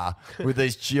clown car with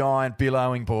these giant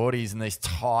billowing boardies and these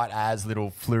tight-as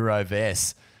little fluoro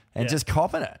vests. And just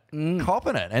copping it, and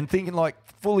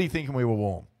fully thinking we were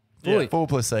warm. Full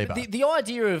placebo. The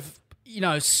idea of, you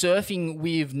know, surfing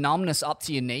with numbness up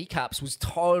to your kneecaps was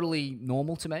totally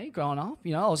normal to me growing up.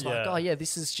 You know, I was like, oh yeah,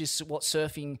 this is just what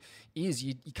surfing is.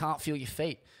 You can't feel your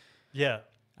feet. Yeah.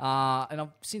 And I've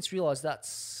since realised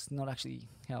that's not actually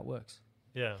how it works.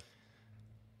 Yeah.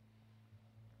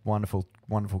 Wonderful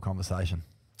conversation.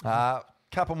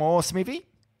 Couple more, Smithy?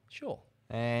 Sure.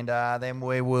 And then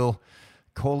we will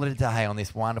call it a day on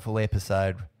this wonderful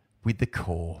episode with the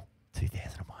Core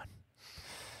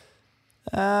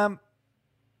 2001.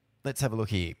 Let's have a look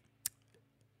here.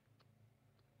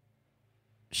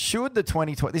 Should the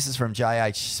 2020... This is from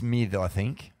J.H. Smith, I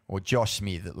think, or Josh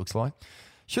Smith, it looks like.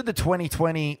 Should the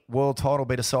 2020 world title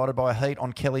be decided by a heat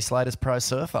on Kelly Slater's Pro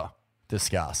Surfer?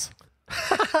 Discuss.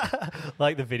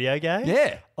 Like the video game?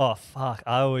 Yeah. Oh, fuck.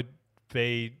 I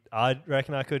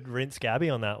reckon I could rinse Gabby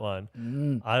on that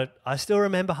one. I still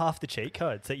remember half the cheat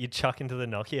codes that you'd chuck into the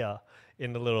Nokia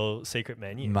in the little secret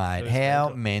menu. Mate, how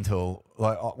mental.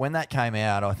 Like when that came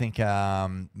out, I think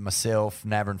myself,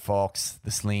 Navran Fox,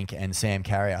 the Slink, and Sam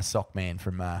Carrier, Sockman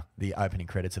from the opening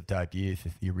credits of Dope Youth,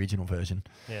 the original version.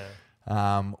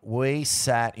 Yeah. We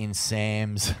sat in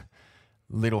Sam's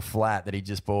little flat that he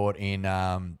just bought in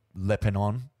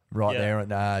Lebanon,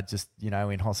 there, just, you know,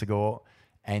 in Hossegor,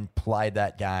 and played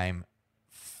that game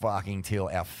fucking till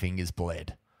our fingers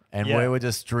bled. And we were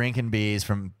just drinking beers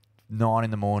from 9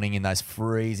 in the morning in those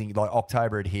freezing, like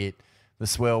October had hit, the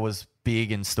swell was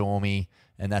big and stormy,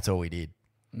 and that's all we did.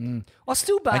 I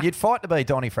still back. And you'd fight to be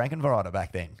Donny Frankenwriter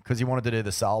back then because you wanted to do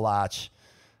the soul arch.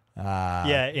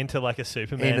 Into like a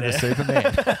Superman. Into the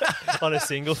Superman. On a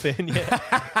single fin,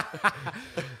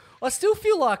 I still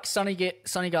feel like Sonny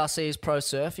Garcia's Pro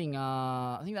Surfing,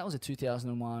 I think that was a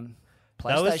 2001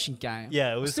 PlayStation game.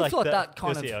 Yeah, it was I still feel that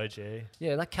kind was of the OG.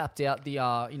 Yeah, that capped out the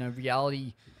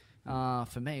reality.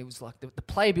 For me, it was like the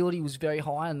playability was very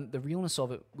high, and the realness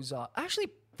of it was actually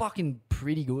fucking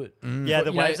pretty good. Yeah,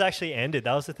 the waves actually ended.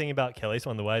 That was the thing about Kelly's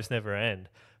one. The waves never end.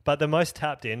 But the most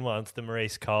tapped in one's the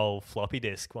Maurice Cole floppy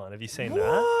disk one. Have you seen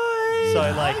that?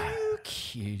 So like, are you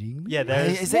kidding me? Yeah,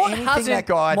 is there anything that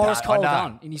guy Maurice Cole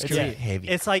done? done in his career? Heavy.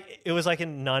 It's like it was like in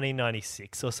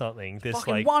 1996 or something. This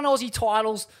Fucking like won Aussie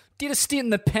titles, did a stint in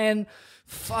the pen,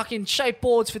 fucking shaped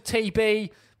boards for TB,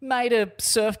 made a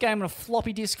surf game on a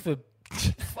floppy disk for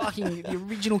fucking the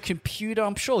original computer.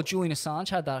 I'm sure Julian Assange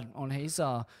had that on his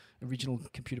original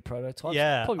computer prototype.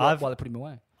 Yeah, probably why they put him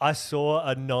away. I saw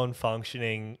a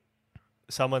non-functioning.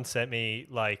 Someone sent me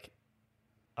like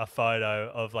a photo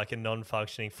of like a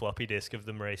non-functioning floppy disk of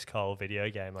the Maurice Cole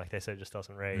video game. Like they said, it just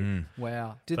doesn't read.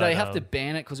 Wow. Did they have to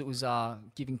ban it because it was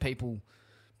giving people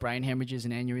brain hemorrhages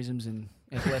and aneurysms and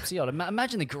epilepsy? I'd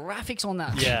imagine the graphics on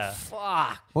that. Yeah.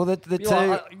 Fuck. Well,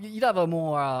 you'd have a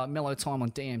more mellow time on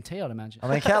DMT, I'd imagine. I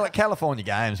mean, California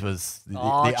Games was the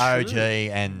OG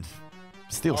and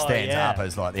still Oh, stands yeah. up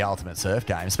as like the ultimate surf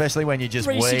game, especially when you just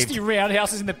 360 weaved.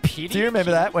 roundhouses in the pit. Do you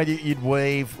remember that when you'd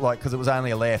weave, like, because it was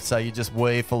only a left, so you just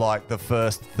weave for like the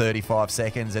first 35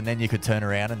 seconds and then you could turn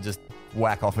around and just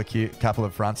whack off a couple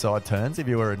of front side turns if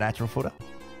you were a natural footer?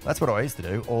 That's what I used to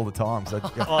do all the time. So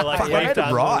Oh, like fuck, I wave had it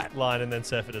down right. the line and then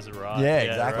surf it as a right. Yeah,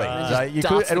 exactly. right. So you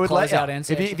darts could, it the would let closeout you,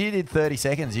 end if you section. did 30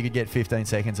 seconds, you could get 15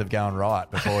 seconds of going right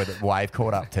before the wave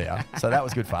caught up to you. So that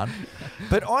was good fun.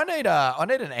 But I need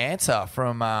an answer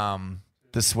from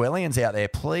the Swellians out there.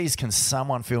 Please, can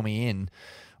someone fill me in?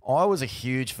 I was a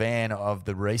huge fan of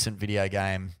the recent video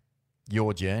game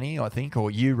Your Journey, I think, or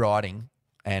You Riding,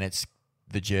 and it's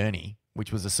The Journey,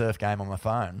 which was a surf game on my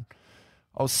phone.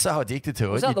 I was so addicted to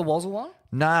it. Was that the Wazzle one?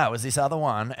 No, it was this other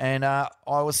one. And I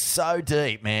was so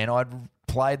deep, man. I'd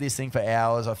played this thing for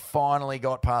hours. I finally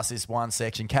got past this one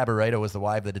section. Cabarita was the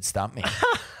wave that had stumped me,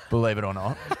 believe it or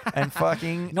not. And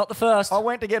fucking... Not the first. I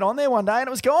went to get on there one day and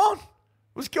it was gone.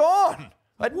 It was gone.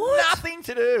 I had nothing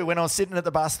to do when I was sitting at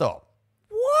the bus stop.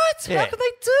 What? Yeah. How could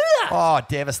they do that? Oh,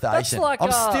 devastation. That's like,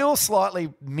 I'm still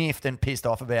slightly miffed and pissed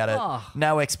off about it. Oh.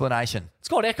 No explanation. It's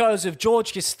got echoes of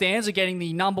George Costanza getting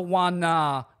the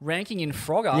 #1 ranking in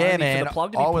Frogger. Yeah, only man. For the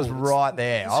plug to be I was pulled. right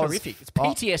there. It's I was- horrific. It's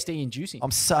PTSD inducing. I'm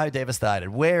so devastated.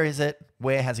 Where is it?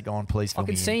 Where has it gone? Please I fill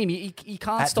can me in. see him. He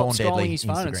can't At stop Vaughan scrolling Deadly his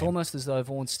phone. It's Instagram. almost as though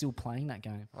Vaughan's still playing that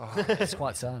game. It's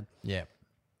quite sad. Yeah.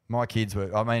 My kids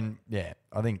were, I mean, yeah,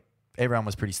 I think everyone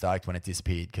was pretty stoked when it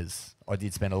disappeared because I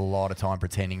did spend a lot of time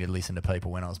pretending to listen to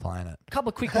people when I was playing it. A couple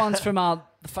of quick ones from the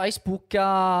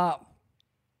Facebook.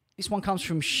 This one comes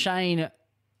from Shane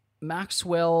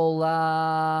Maxwell,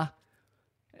 a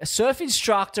surf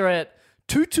instructor at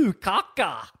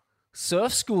Tutukaka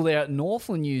Surf School there at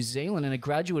Northland, New Zealand, and a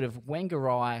graduate of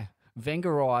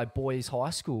Vengarai Boys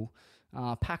High School,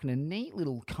 packing a neat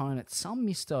little cone at some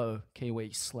Misto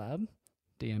Kiwi slab.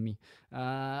 DM me.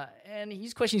 And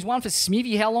his question is one for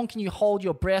Smithy. How long can you hold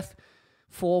your breath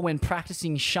for when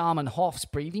practicing Shaman Hoff's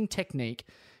breathing technique?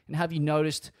 And have you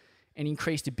noticed an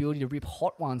increased ability to rip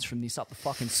hot ones from this up the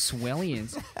fucking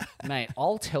Swellians? Mate,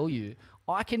 I'll tell you,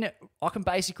 I can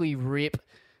basically rip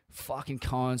fucking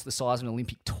cones the size of an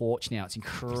Olympic torch now. It's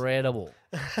incredible.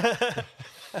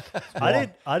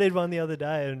 I did one the other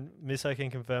day, and Misso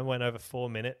can confirm went over 4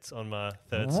 minutes on my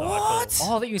third cycle. Oh, I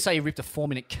thought you were say you ripped a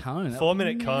 4-minute cone. 4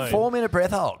 minute cone. 4 minute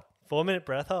breath hold. 4 minute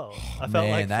breath hold. I felt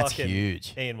Man, like that's fucking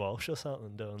huge. Ian Walsh or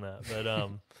something doing that. But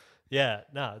yeah,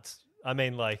 no, I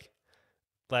mean, like,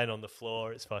 laying on the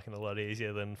floor, it's fucking a lot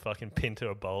easier than fucking pinned to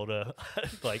a boulder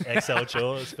like XL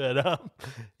Jaws. But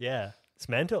yeah, it's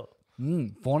mental.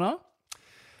 Vaughno?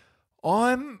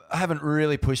 I haven't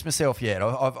really pushed myself yet.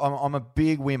 I'm a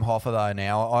big Wim Hofer though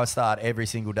now. I start every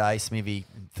single day. Smithy,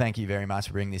 thank you very much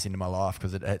for bringing this into my life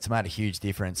because it's made a huge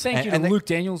difference. Thank you to Luke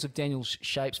Daniels of Daniels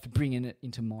Shapes for bringing it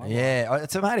into my life. Yeah,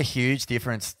 it's made a huge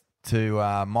difference to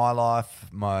my life.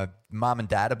 My mum and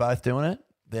dad are both doing it.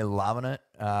 They're loving it.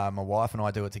 My wife and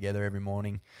I do it together every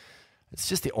morning. It's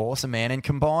just awesome, man. And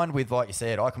combined with, like you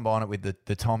said, I combine it with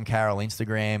the Tom Carroll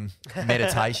Instagram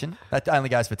meditation. That only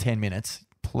goes for 10 minutes.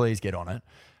 Please get on it.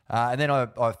 And then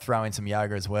I throw in some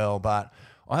yoga as well. But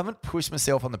I haven't pushed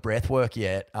myself on the breath work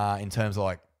yet in terms of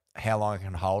like how long I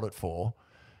can hold it for.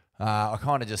 I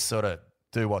kind of just sort of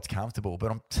do what's comfortable.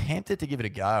 But I'm tempted to give it a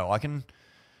go.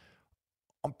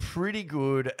 I'm pretty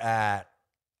good at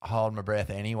holding my breath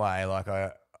anyway. Like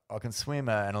I can swim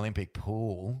an Olympic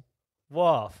pool.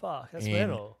 Whoa, fuck, that's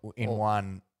mental. In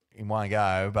one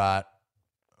go, but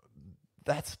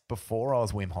that's before I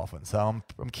was Wim Hofen. So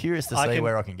I'm curious to see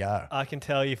where I can go. I can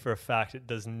tell you for a fact it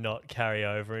does not carry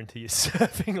over into your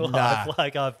surfing life. Nah.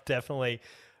 Like I've definitely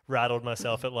rattled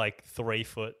myself at like 3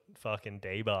 foot fucking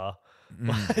D-bar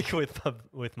like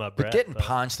with my breath. But getting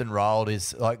punched and rolled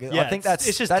is like, Yeah, I think it's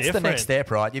just that's the different. next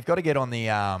step, right? You've got to get on the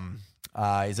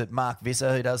is it Mark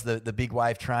Visser who does the big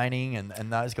wave training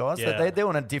and those guys? Yeah. They're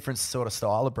doing a different sort of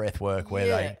style of breath work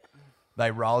where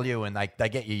they roll you and they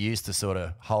get you used to sort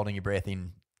of holding your breath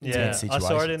in intense I situations.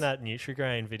 saw it in that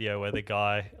Nutrigrain video where the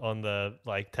guy on the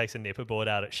takes a nipper board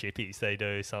out at Shippies. They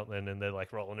do something and they're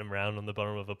like rolling him around on the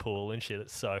bottom of a pool and shit.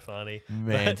 It's so funny.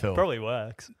 Mental. It probably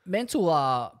works.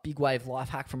 Mental big wave life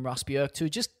hack from Russ Björk too.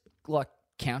 Just like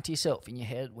count to yourself in your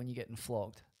head when you're getting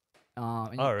flogged.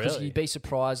 Because really? you'd be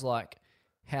surprised like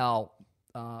how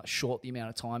short the amount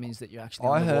of time is that you're actually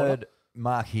I underwater. heard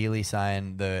Mark Healy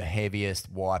saying the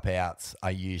heaviest wipeouts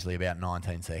are usually about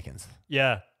 19 seconds.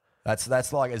 Yeah.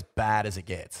 That's like as bad as it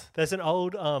gets. There's an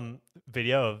old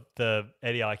video of the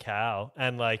Eddie Aikau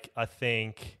and like I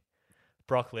think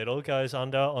Brock Little goes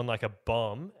under on like a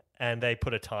bomb and they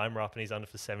put a timer up and he's under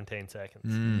for 17 seconds.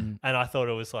 Mm. And I thought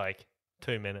it was like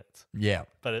 2 minutes. Yeah.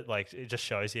 But it just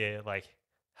shows you like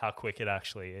how quick it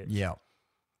actually is. Yeah.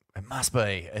 It must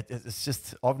be. It's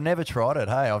just, I've never tried it.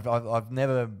 Hey, I've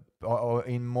never,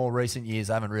 in more recent years,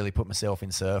 I haven't really put myself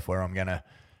in surf where I'm going to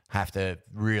have to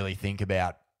really think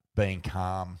about being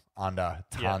calm under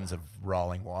tons of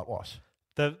rolling whitewash.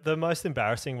 The most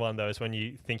embarrassing one, though, is when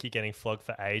you think you're getting flogged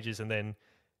for ages and then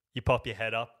you pop your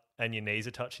head up and your knees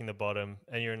are touching the bottom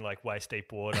and you're in like waist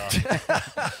deep water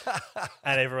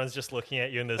and everyone's just looking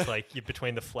at you and there's like, you're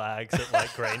between the flags at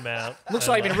like Greenmount. Looks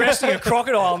like you've been resting a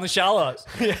crocodile in the shallows.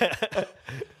 Yeah.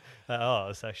 Oh,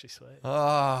 it's actually sweet.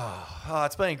 Oh,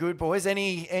 it's been good, boys.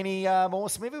 Any more,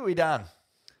 Smithy? We done?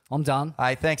 I'm done.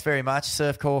 Hey, thanks very much,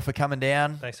 Surf Corps, for coming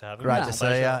down. Thanks for having me. Great to see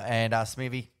you. And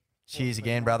Smithy, cheers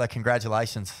again, brother.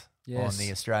 Congratulations Yes. on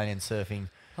the Australian Surfing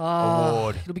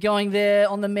Award. It'll be going there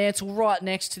on the mantle right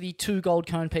next to the 2 gold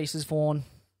cone pieces, Vaughan.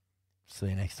 See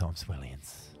you next time,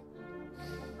 Swellians.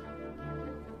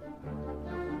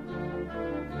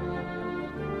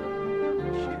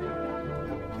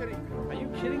 Are you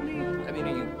kidding me? I mean,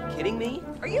 are you kidding me?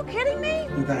 Are you kidding me?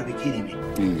 You gotta be kidding me.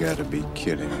 You gotta be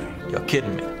kidding me. You're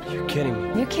kidding me. You're kidding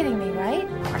me. You're kidding me, right?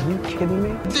 Are you kidding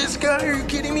me? This guy, are you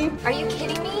kidding me? Are you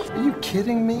kidding me? Are you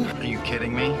kidding me? Are you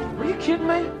kidding me? Are you kidding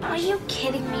me? Are you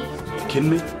kidding me? Kidding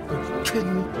me? Are you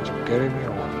kidding me? You kidding me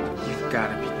or what? You've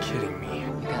gotta be kidding me.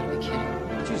 You gotta be kidding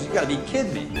me. Jeez, you gotta be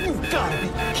kidding me. You've gotta be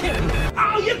kidding me.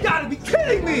 Oh, you gotta be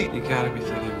kidding me. You gotta be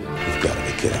kidding me. You've gotta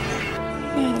be kidding me.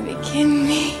 You gotta be kidding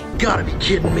me. Gotta be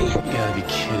kidding me. You gotta be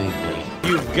kidding me.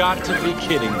 You've got to be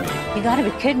kidding me. You gotta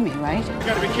be kidding me, right? You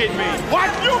gotta be kidding me. What?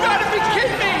 You gotta be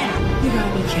kidding me. You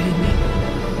gotta be kidding me.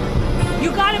 You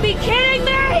gotta be kidding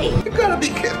me! You gotta be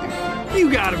kidding me. You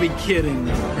gotta be kidding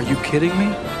me. Are you kidding me?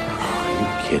 Are you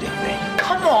kidding me?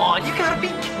 Come on, you gotta be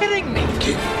kidding me! You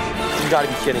gotta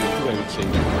be kidding me. You gotta be kidding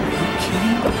me.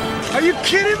 Are you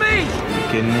kidding me? You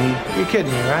kidding me? You're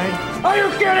kidding me, right? Are you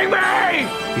kidding me?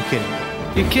 You kidding me?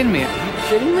 You kidding me? Are you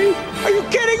kidding me? Are you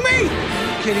kidding me?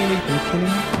 Kidding me? Are you kidding me?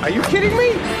 Are you kidding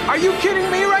me? Are you kidding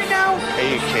me right now? Are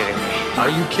you kidding me? Are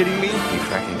you kidding me? You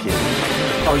fucking kidding me?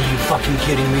 Are you fucking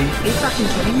kidding me? Are you fucking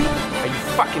kidding me? Are you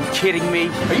fucking kidding me?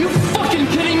 Are you fucking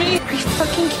kidding me? Are you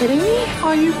fucking kidding me?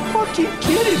 Are you fucking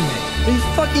kidding me? Are you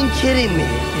fucking kidding me?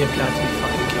 You've got to be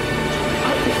fucking kidding me.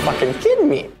 Are you fucking kidding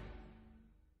me?